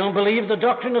 Why? They don't believe the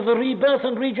doctrine of the rebirth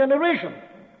and regeneration.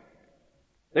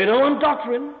 They don't want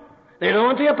doctrine. They don't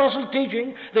want the apostles'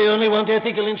 teaching. They only want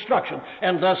ethical instruction.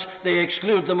 And thus they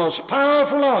exclude the most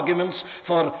powerful arguments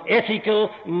for ethical,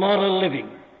 moral living.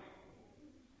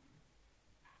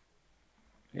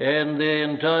 And they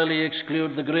entirely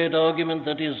exclude the great argument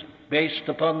that is based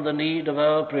upon the need of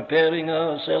our preparing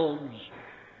ourselves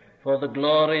for the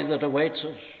glory that awaits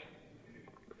us.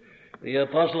 The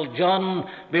Apostle John,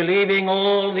 believing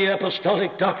all the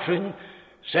apostolic doctrine,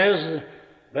 says,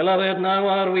 Beloved, now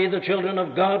are we the children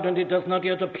of God, and it doth not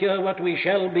yet appear what we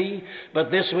shall be.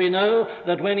 But this we know,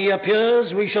 that when he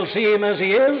appears, we shall see him as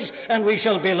he is, and we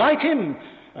shall be like him.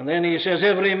 And then he says,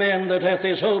 every man that hath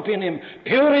his hope in him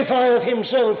purifieth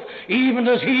himself, even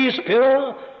as he is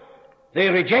pure. They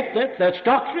reject that. That's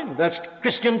doctrine. That's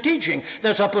Christian teaching.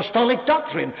 That's apostolic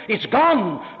doctrine. It's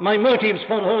gone. My motives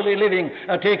for holy living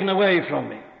are taken away from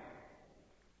me.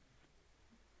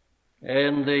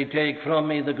 And they take from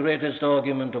me the greatest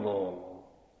argument of all.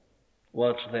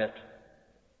 What's that?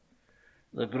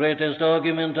 The greatest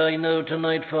argument I know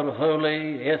tonight for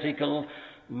holy, ethical,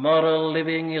 moral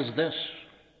living is this: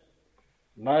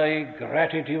 my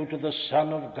gratitude to the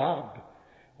Son of God,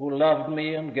 who loved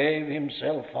me and gave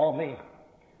himself for me.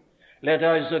 Let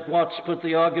Isaac Watts put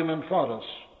the argument for us.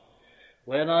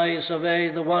 When I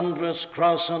survey the wondrous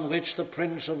cross on which the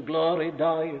Prince of Glory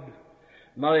died,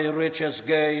 my richest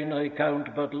gain I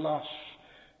count but loss,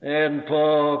 and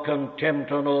pour contempt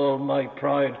on all my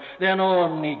pride. Then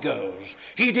on he goes.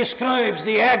 He describes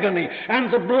the agony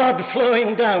and the blood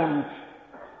flowing down.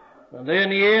 And then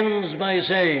he ends by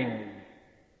saying,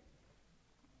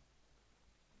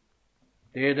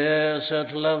 did e'er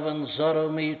such love and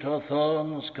sorrow meet, or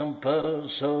thorns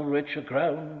compose so rich a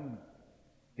crown?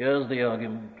 Here's the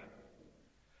argument.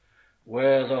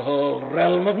 Were the whole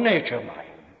realm of nature mine,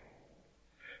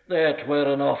 that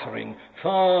were an offering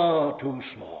far too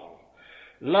small.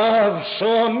 Love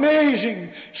so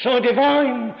amazing, so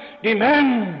divine,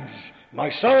 demands my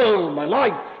soul, my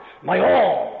life, my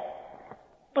all.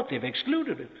 But they've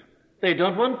excluded it. They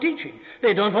don't want teaching.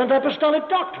 They don't want apostolic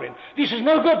doctrine. This is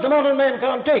no good. The modern man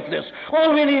can't take this.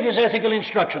 All we need is ethical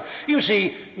instruction. You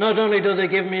see, not only do they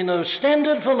give me no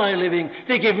standard for my living,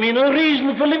 they give me no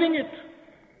reason for living it.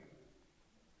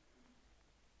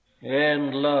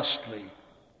 And lastly,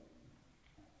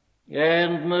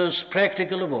 and most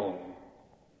practical of all,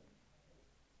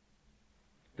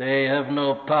 they have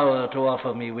no power to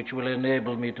offer me which will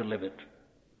enable me to live it.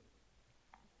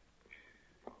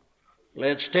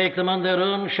 Let's take them on their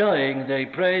own showing. They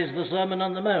praise the Sermon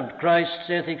on the Mount, Christ's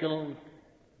ethical,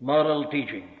 moral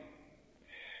teaching.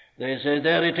 They say,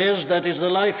 there it is, that is the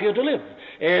life you're to live.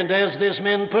 And as this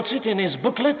man puts it in his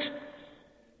booklet,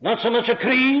 not so much a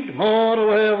creed, more a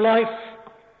way of life,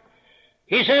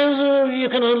 he says you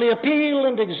can only appeal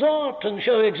and exhort and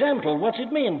show example. What's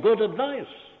it mean? Good advice.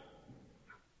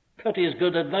 But is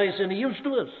good advice any use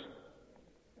to us?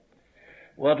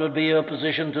 What would be your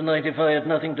position tonight if I had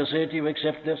nothing to say to you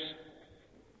except this?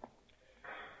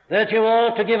 That you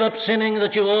ought to give up sinning,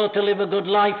 that you ought to live a good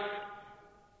life,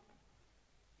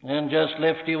 and just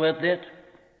left you at that?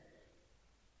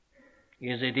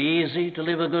 Is it easy to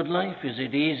live a good life? Is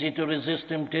it easy to resist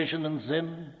temptation and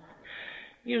sin?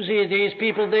 You see, these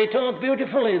people, they talk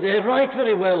beautifully, they write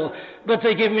very well, but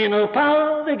they give me no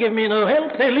power, they give me no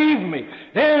help, they leave me.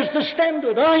 There's the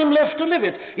standard. I'm left to live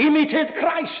it. Imitate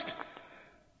Christ.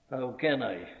 How can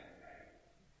I?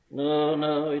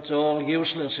 No, it's all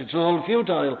useless. It's all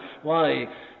futile. Why?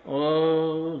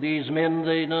 Oh, these men,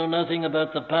 they know nothing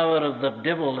about the power of the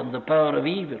devil and the power of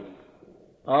evil.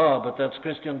 But that's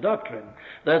Christian doctrine.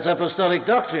 That's apostolic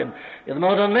doctrine. The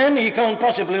modern man, he can't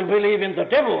possibly believe in the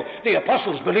devil. The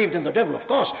apostles believed in the devil, of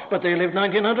course, but they lived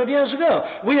 1900 years ago.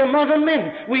 We are modern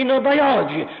men. We know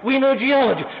biology. We know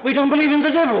geology. We don't believe in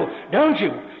the devil, don't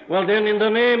you? Well, then, in the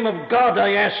name of God,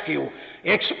 I ask you,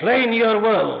 explain your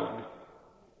world.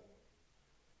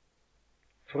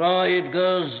 Freud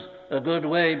goes a good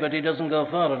way, but he doesn't go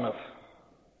far enough.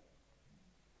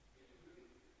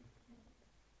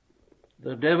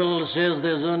 The devil says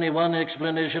there's only one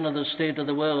explanation of the state of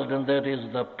the world, and that is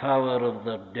the power of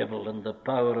the devil and the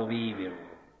power of evil.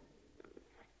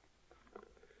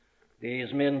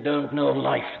 These men don't know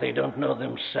life. They don't know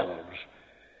themselves.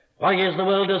 Why is the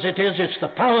world as it is? It's the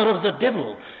power of the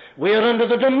devil. We are under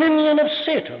the dominion of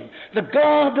Satan. The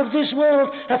God of this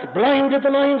world hath blinded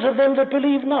the minds of them that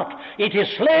believe not. It is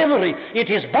slavery. It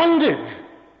is bondage.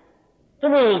 The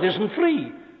world isn't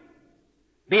free.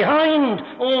 Behind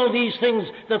all these things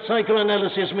that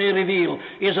psychoanalysis may reveal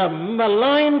is a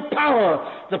malign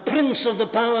power, the prince of the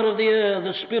power of the air,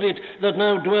 the spirit that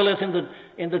now dwelleth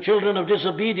in the children of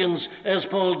disobedience, as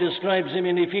Paul describes him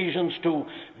in Ephesians 2.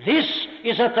 This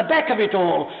is at the back of it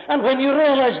all. And when you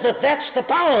realize that that's the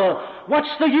power,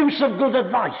 what's the use of good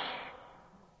advice?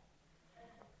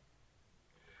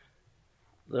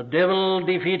 The devil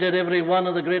defeated every one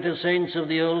of the greatest saints of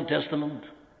the Old Testament.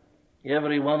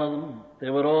 Every one of them. They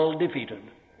were all defeated.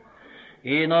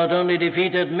 He not only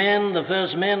defeated men, the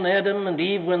first men, Adam and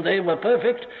Eve, when they were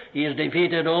perfect, he has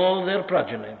defeated all their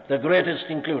progeny, the greatest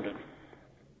included.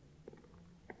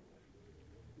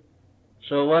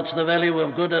 So what's the value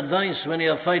of good advice when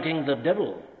you're fighting the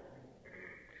devil?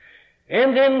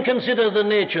 And then consider the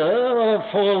nature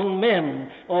of fallen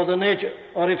men, or the nature,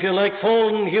 or if you like,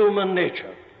 fallen human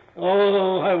nature.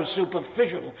 Oh, how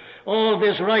superficial all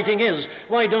this writing is.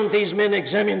 Why don't these men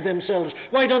examine themselves?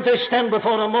 Why don't they stand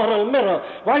before a moral mirror?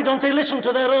 Why don't they listen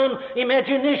to their own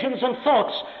imaginations and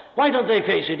thoughts? Why don't they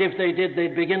face it? If they did,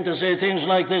 they'd begin to say things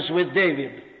like this with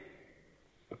David.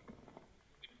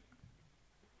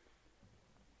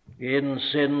 In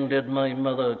sin did my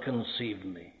mother conceive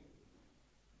me.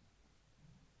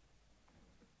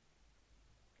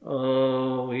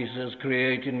 Oh, he says,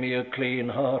 create in me a clean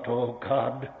heart, O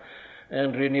God,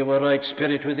 and renew a right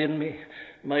spirit within me.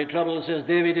 My trouble, says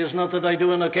David, is not that I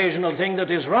do an occasional thing that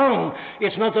is wrong.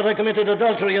 It's not that I committed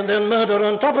adultery and then murder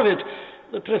on top of it.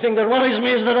 The thing that worries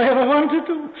me is that I ever wanted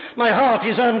to. My heart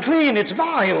is unclean. It's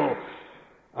vile.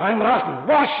 I'm rotten.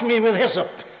 Wash me with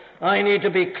hyssop. I need to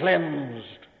be cleansed.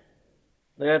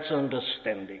 That's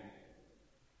understanding.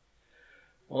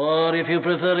 Or if you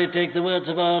prefer it, take the words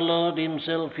of our Lord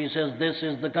himself. He says, this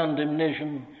is the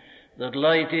condemnation, that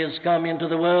light is come into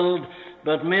the world,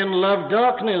 but men love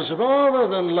darkness rather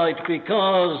than light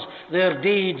because their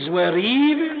deeds were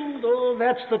evil. Oh,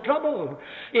 that's the trouble.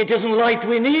 It isn't light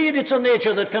we need, it's a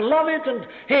nature that can love it and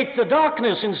hate the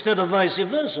darkness instead of vice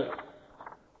versa.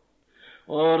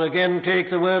 Or again, take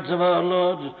the words of our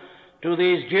Lord to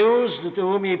these Jews to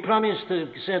whom he promised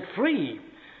to set free.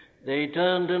 They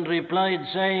turned and replied,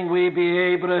 saying, we be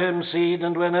Abraham's seed,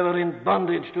 and were never in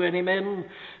bondage to any men.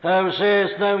 How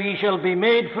sayest thou, ye shall be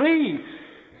made free?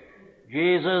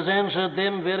 Jesus answered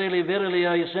them, verily, verily,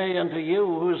 I say unto you,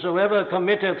 whosoever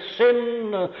committeth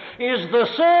sin is the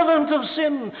servant of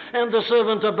sin, and the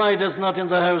servant abideth not in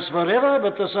the house forever,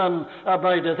 but the Son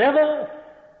abideth ever.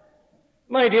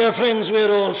 My dear friends,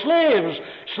 we're all slaves,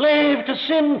 slave to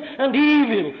sin and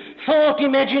evil, thought,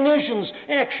 imaginations,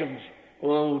 actions.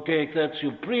 Oh, take that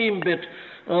supreme bit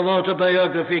of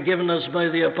autobiography given us by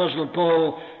the Apostle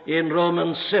Paul in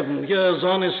Romans 7. Here's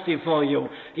honesty for you.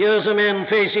 Here's a man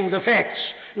facing the facts,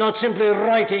 not simply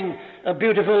writing a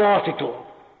beautiful article.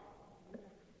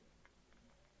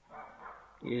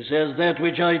 He says, that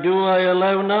which I do I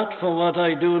allow not, for what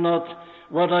I do not,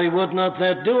 what I would not,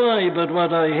 that do I, but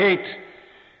what I hate,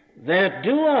 that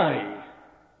do I.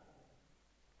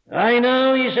 I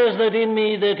know, he says, that in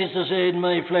me, that is to say, in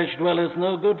my flesh dwelleth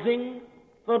no good thing,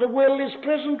 for the will is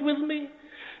present with me.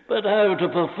 But how to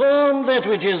perform that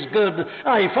which is good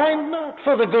I find not.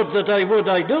 For the good that I would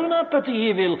I do not, but the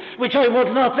evil which I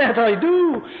would not, that I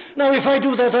do. Now if I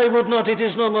do that I would not, it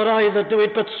is no more I that do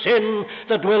it, but sin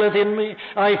that dwelleth in me.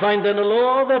 I find then a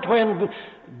law that when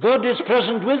good is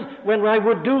present with, when I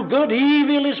would do good,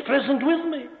 evil is present with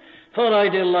me. For I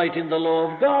delight in the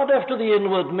law of God after the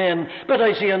inward man, but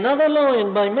I see another law in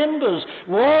my members,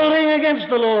 warring against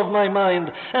the law of my mind,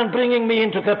 and bringing me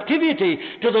into captivity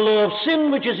to the law of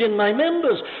sin which is in my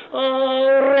members.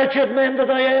 Oh, wretched man that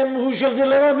I am, who shall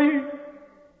deliver me?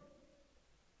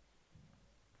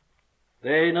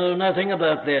 They know nothing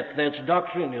about that. That's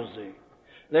doctrine, you see.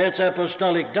 That's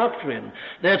apostolic doctrine.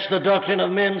 That's the doctrine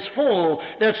of man's fall.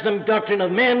 That's the doctrine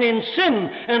of man in sin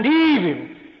and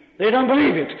evil. They don't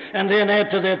believe it. And then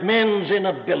add to that man's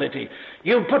inability.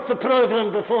 You put the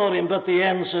program before him, but the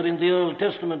answer in the Old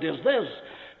Testament is this.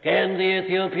 Can the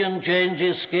Ethiopian change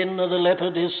his skin or the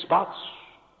leopard his spots?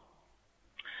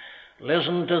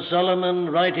 Listen to Solomon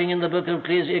writing in the book of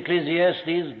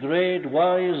Ecclesiastes, great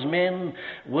wise men,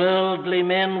 worldly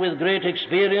men with great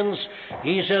experience.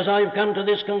 He says, I've come to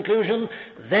this conclusion,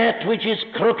 that which is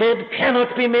crooked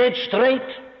cannot be made straight.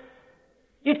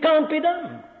 It can't be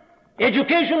done.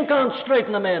 Education can't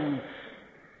straighten a man.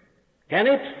 Can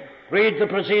it? Read the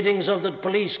proceedings of the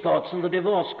police courts and the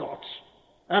divorce courts,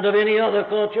 and of any other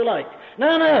court you like.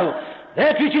 No.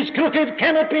 That which is crooked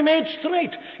cannot be made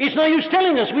straight. It's no use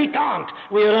telling us we can't.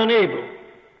 We are unable.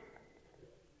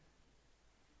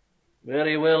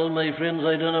 Very well, my friends,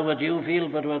 I don't know what you feel,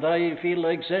 but what I feel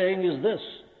like saying is this.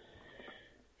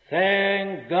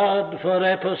 Thank God for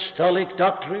apostolic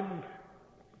doctrine.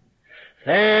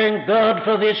 Thank God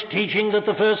for this teaching that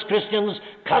the first Christians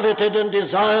coveted and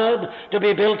desired to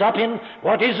be built up in.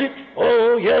 What is it?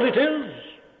 Oh, here it is.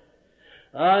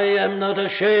 I am not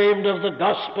ashamed of the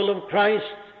gospel of Christ.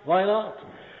 Why not?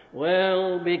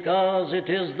 Well, because it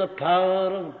is the power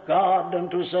of God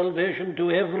unto salvation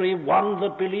to every one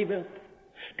that believeth,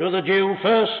 to the Jew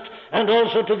first, and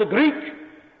also to the Greek.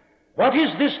 What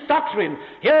is this doctrine?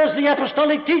 Here's the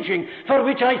apostolic teaching, for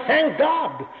which I thank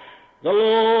God. The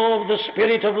law of the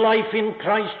Spirit of life in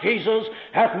Christ Jesus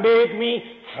hath made me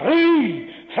free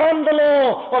from the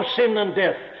law of sin and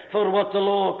death. For what the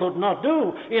law could not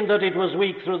do, in that it was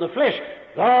weak through the flesh,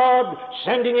 God,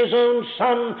 sending his own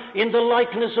Son in the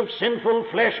likeness of sinful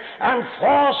flesh, and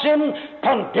for sin,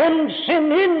 condemned sin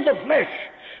in the flesh,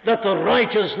 that the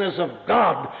righteousness of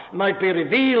God might be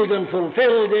revealed and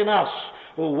fulfilled in us,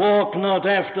 who walk not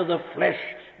after the flesh,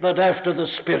 but after the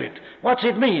Spirit. What's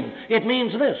it mean? It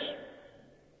means this.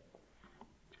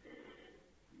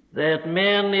 That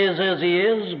man is as he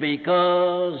is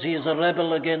because he's a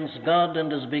rebel against God and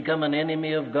has become an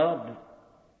enemy of God.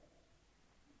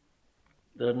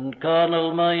 The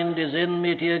carnal mind is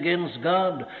enmity against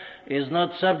God, is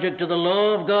not subject to the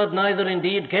law of God, neither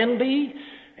indeed can be,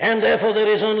 and therefore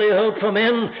there is only hope for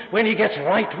man when he gets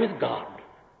right with God.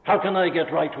 How can I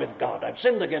get right with God? I've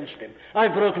sinned against him.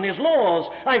 I've broken his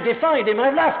laws. I've defied him.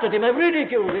 I've laughed at him. I've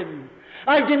ridiculed him.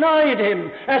 I've denied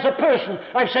him as a person.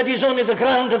 I've said he's only the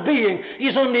ground of being,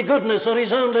 he's only goodness or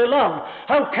he's only love.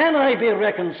 How can I be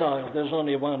reconciled? There's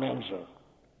only one answer.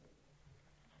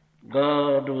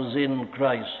 God was in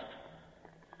Christ,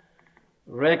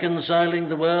 reconciling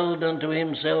the world unto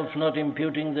himself, not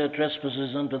imputing their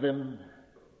trespasses unto them.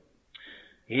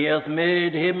 He hath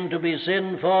made him to be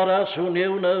sin for us who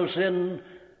knew no sin.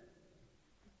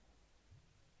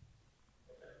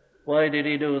 Why did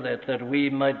he do that? That we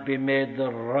might be made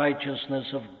the righteousness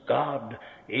of God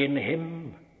in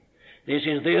him. This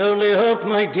is the only hope,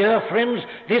 my dear friends,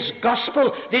 this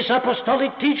gospel, this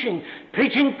apostolic teaching,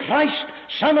 preaching Christ,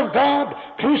 Son of God,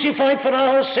 crucified for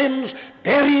our sins,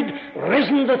 buried,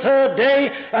 risen the third day,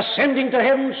 ascending to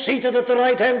heaven, seated at the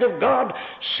right hand of God,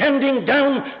 sending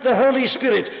down the Holy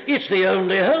Spirit. It's the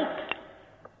only hope.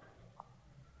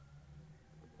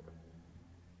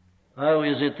 How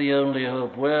is it the only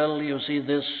hope? Well, you see,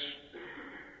 this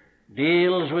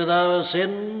deals with our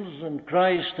sins, and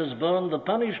Christ has borne the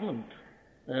punishment,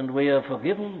 and we are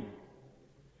forgiven.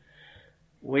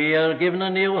 We are given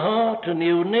a new heart, a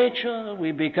new nature.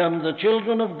 We become the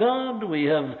children of God. We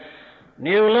have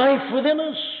new life within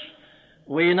us.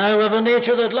 We now have a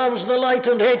nature that loves the light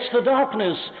and hates the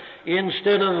darkness,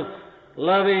 instead of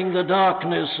loving the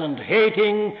darkness and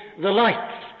hating the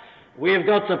light. We've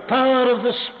got the power of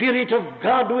the Spirit of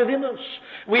God within us.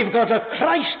 We've got a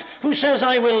Christ who says,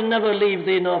 I will never leave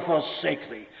thee nor forsake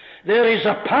thee. There is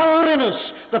a power in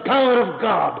us, the power of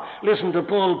God. Listen to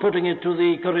Paul putting it to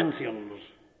the Corinthians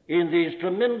in these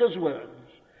tremendous words.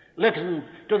 Listen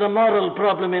to the moral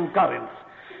problem in Corinth.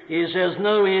 He says,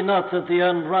 know ye not that the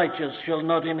unrighteous shall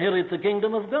not inherit the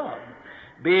kingdom of God?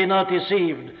 Be not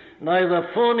deceived, neither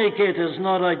fornicators,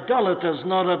 nor idolaters,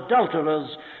 nor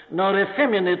adulterers, nor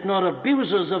effeminate, nor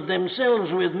abusers of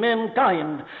themselves with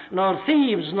mankind, nor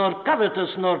thieves, nor covetous,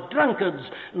 nor drunkards,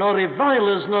 nor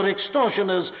revilers, nor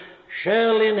extortioners,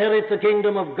 shall inherit the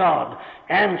kingdom of God.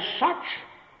 And such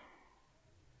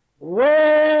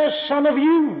Where, some of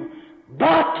you,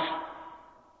 but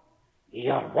ye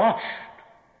are washed,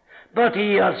 but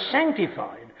ye are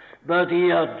sanctified, but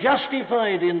ye are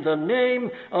justified in the name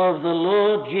of the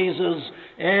Lord Jesus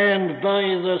and by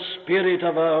the Spirit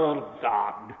of our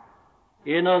God.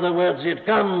 In other words, it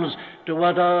comes to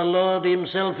what our Lord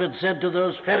himself had said to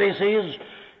those Pharisees,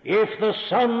 if the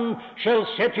Son shall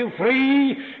set you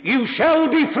free, you shall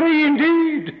be free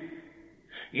indeed.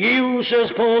 You,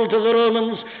 says Paul to the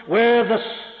Romans, were the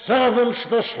servants,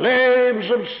 the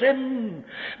slaves of sin,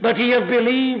 but ye have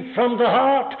believed from the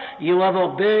heart, you have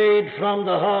obeyed from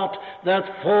the heart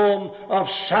that form of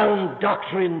sound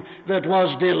doctrine that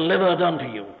was delivered unto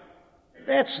you.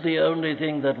 That's the only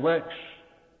thing that works,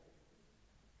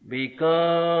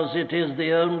 because it is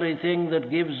the only thing that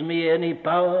gives me any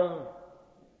power.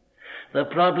 The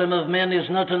problem of men is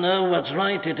not to know what's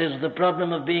right, it is the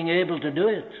problem of being able to do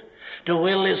it. To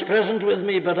will is present with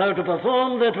me, but how to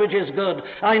perform that which is good,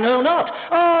 I know not.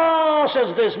 Ah,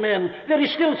 says this man, there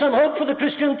is still some hope for the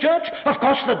Christian church. Of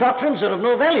course, the doctrines are of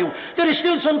no value. There is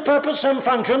still some purpose, some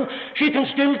function. She can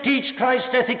still teach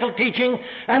Christ's ethical teaching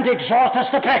and exhort us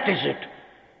to practice it.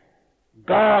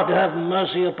 God have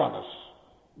mercy upon us.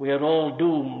 We are all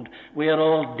doomed. We are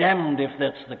all damned if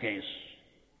that's the case.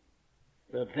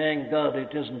 But thank God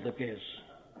it isn't the case.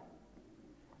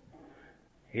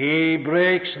 He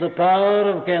breaks the power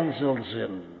of cancelled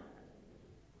sin.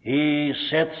 He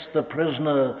sets the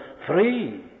prisoner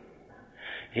free.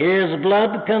 His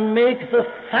blood can make the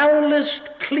foulest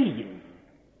clean.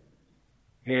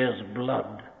 His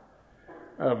blood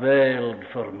availed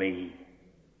for me.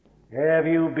 Have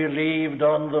you believed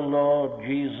on the Lord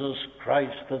Jesus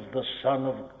Christ as the Son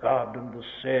of God and the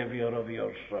Savior of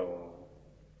your soul?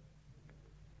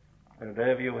 And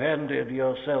have you handed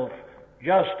yourself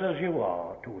just as you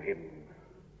are to him,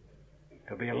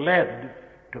 to be led,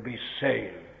 to be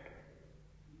saved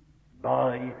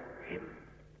by him?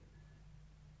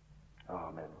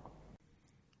 Amen.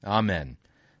 Amen.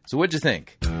 So what'd you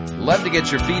think? Love to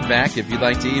get your feedback. If you'd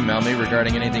like to email me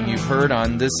regarding anything you've heard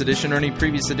on this edition or any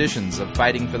previous editions of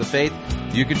Fighting for the Faith,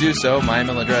 you can do so. My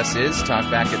email address is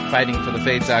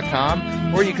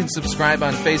talkback@fightingforthefaith.com, or you can subscribe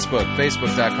on Facebook,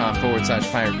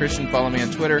 facebook.com/Pirate Christian. Follow me on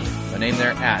Twitter, my name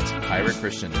there, @Pirate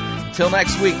Christian. Till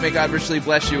next week, may God richly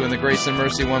bless you in the grace and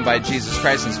mercy won by Jesus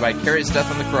Christ and his vicarious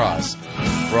death on the cross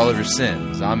for all of your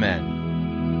sins. Amen.